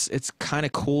 It's kind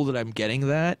of cool that I'm getting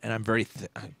that, and I'm very,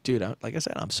 dude, like I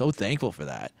said, I'm so thankful for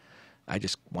that. I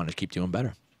just want to keep doing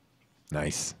better.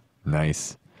 Nice.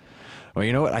 Well,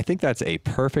 you know what? I think that's a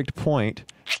perfect point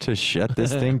to shut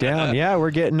this thing down. Yeah,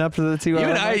 we're getting up to the 2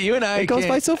 hours. You and I. It goes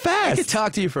by so fast. I could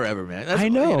talk to you forever, man. I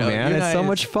know, man. It's so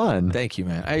much fun. Thank you,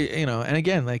 man. And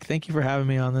again, thank you for having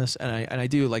me on this. And I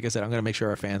do, like I said, I'm going to make sure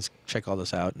our fans check all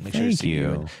this out and make sure to see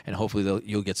you. And hopefully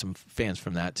you'll get some fans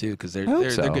from that too, because they're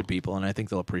good people, and I think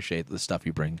they'll appreciate the stuff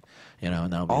you bring.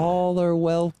 And all are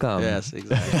welcome. Yes,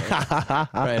 exactly.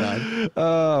 Right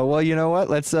on. Well, you know what?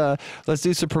 Let's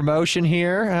do some promotion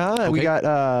here. Okay. We got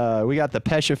the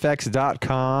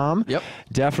PesceEffects.com. Yep.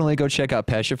 Definitely go check out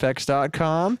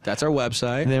PesceEffects.com. That's our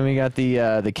website. And then we got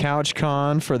the Couch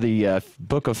Con for the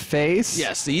Book of Face.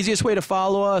 Yes, the easiest way to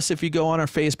follow us, if you go on our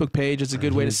Facebook page, it's a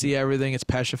good way to see everything. It's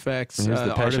Pesce Effects,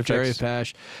 the Art of Jerry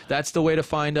Pesce. That's the way to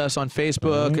find us on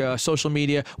Facebook, social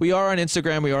media. We are on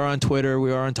Instagram, we are on Twitter,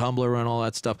 we are on Tumblr and all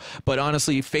that stuff. But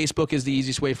honestly, Facebook is the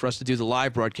easiest way for us to do the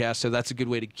live broadcast, so that's a good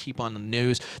way to keep on the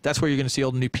news. That's where you're going to see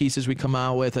all the new pieces we come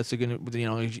out with. That's that's where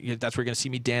you're going to see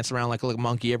me dance around like a little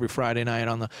monkey every Friday night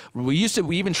on the. We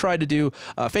even tried to do.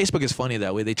 Facebook is funny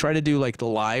that way. They try to do like the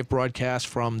live broadcast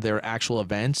from their actual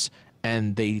events,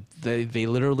 and they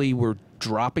literally were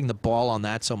dropping the ball on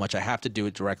that so much. I have to do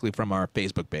it directly from our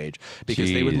Facebook page,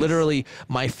 because they would literally,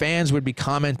 my fans would be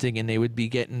commenting, and they'd be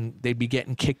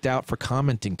getting kicked out for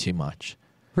commenting too much.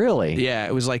 Really? Yeah,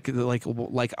 it was like,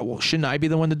 well, shouldn't I be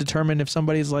the one to determine if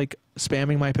somebody's like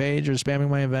spamming my page or spamming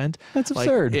my event? That's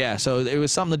absurd. Yeah, so it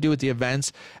was something to do with the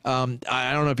events. I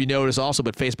don't know if you noticed also,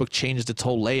 but Facebook changed its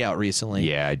whole layout recently.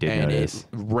 Yeah, I did notice.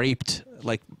 And it raped,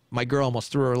 like, my girl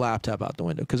almost threw her laptop out the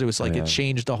window because it was like it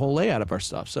changed the whole layout of our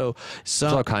stuff. So there's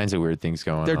all kinds of weird things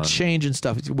going on. They're changing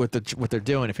stuff. What they're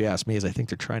doing, if you ask me, is I think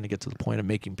they're trying to get to the point of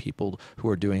making people who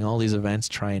are doing all these events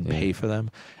try and pay for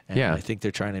them. And I think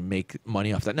they're trying to make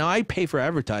money off that. Now, I pay for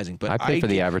advertising, but I pay for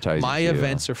the advertising. My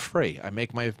events are free. I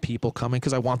make my people come in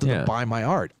because I want them to buy my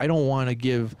art. I don't want to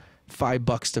give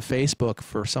 $5 to Facebook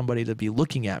for somebody to be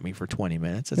looking at me for 20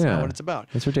 minutes. That's not what it's about.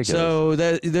 It's ridiculous. So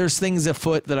there's things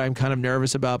afoot that I'm kind of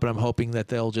nervous about, but I'm hoping that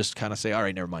they'll just kind of say, all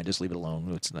right, never mind, just leave it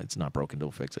alone. It's not broken,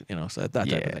 don't fix it. So that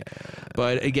type of thing.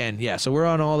 But again, so we're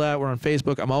on all that. We're on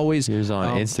Facebook. I'm always... Here's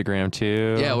on Instagram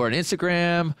too. Yeah, we're on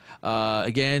Instagram.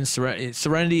 Again,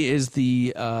 Serenity is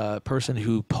the person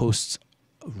who posts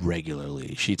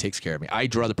regularly. She takes care of me. I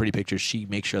draw the pretty pictures. She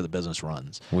makes sure the business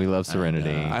runs. We love Serenity.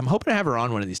 And, I'm hoping to have her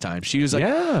on one of these times. She was like,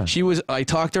 Yeah. I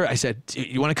talked to her. I said,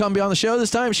 you want to come be on the show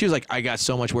this time? She was like, I got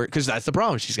so much work. Because that's the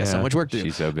problem. She's got so much work to do.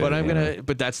 She's so busy.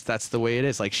 But that's the way it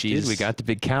is. Like Dude, we got the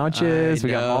big couches.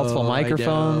 We got multiple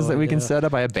microphones that we can set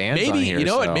up. I have bands on here. You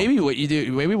know what? Maybe what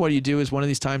you do is one of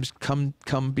these times come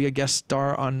be a guest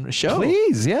star on a show.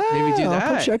 Please, yeah. Maybe do that.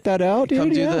 I'll come check that out,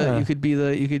 dude. You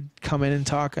could come in and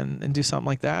talk and do something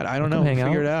like that. I don't know. We'll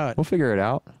figure it out. We'll figure it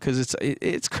out. Because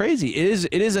it's crazy.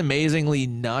 It is amazingly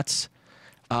nuts.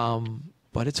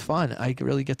 But it's fun. I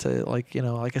really get to, like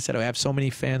I said, I have so many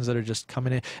fans that are just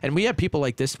coming in. And we had people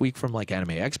like this week from like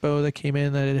Anime Expo that came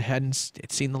in that hadn't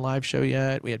seen the live show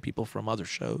yet. We had people from other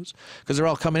shows because they're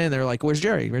all coming in. They're like, "Where's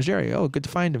Jerry? Where's Jerry? Oh, good to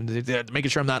find him." They're making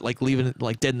sure I'm not like leaving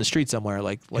like dead in the street somewhere,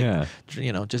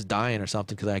 just dying or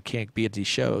something because I can't be at these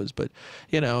shows. But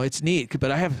it's neat.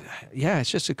 But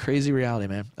it's just a crazy reality,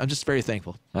 man. I'm just very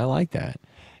thankful. I like that.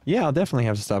 Yeah, I'll definitely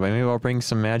have to stop by. Maybe I'll bring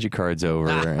some Magic cards over,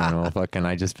 and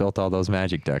I just built all those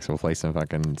Magic decks. We'll play some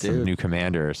new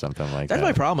Commander or something like that. That's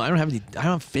my problem. I don't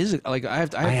have physical. Like I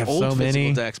have old so physical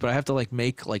many decks, but I have to like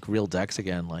make like real decks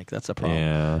again. Like that's a problem.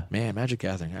 Yeah, man, Magic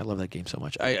Gathering. I love that game so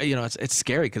much. It's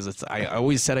scary because I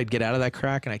always said I'd get out of that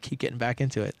crack, and I keep getting back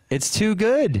into it. It's too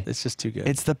good. It's just too good.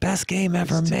 It's the best game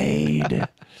ever made.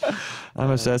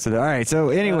 I'm obsessed with it. All right, so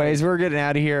anyways, we're getting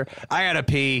out of here. I gotta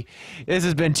pee. This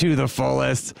has been To the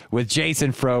Fullest with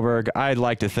Jason Froberg. I'd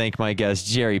like to thank my guest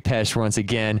Jerry Pesce once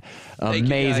again.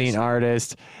 Amazing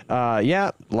artist.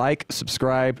 Like,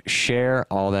 subscribe, share,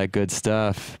 all that good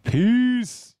stuff.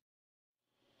 Peace.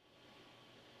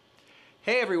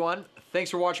 Hey everyone, thanks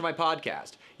for watching my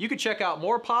podcast. You can check out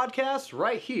more podcasts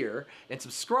right here and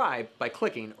subscribe by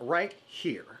clicking right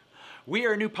here. We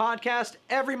are a new podcast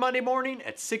every Monday morning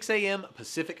at 6 a.m.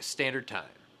 Pacific Standard Time.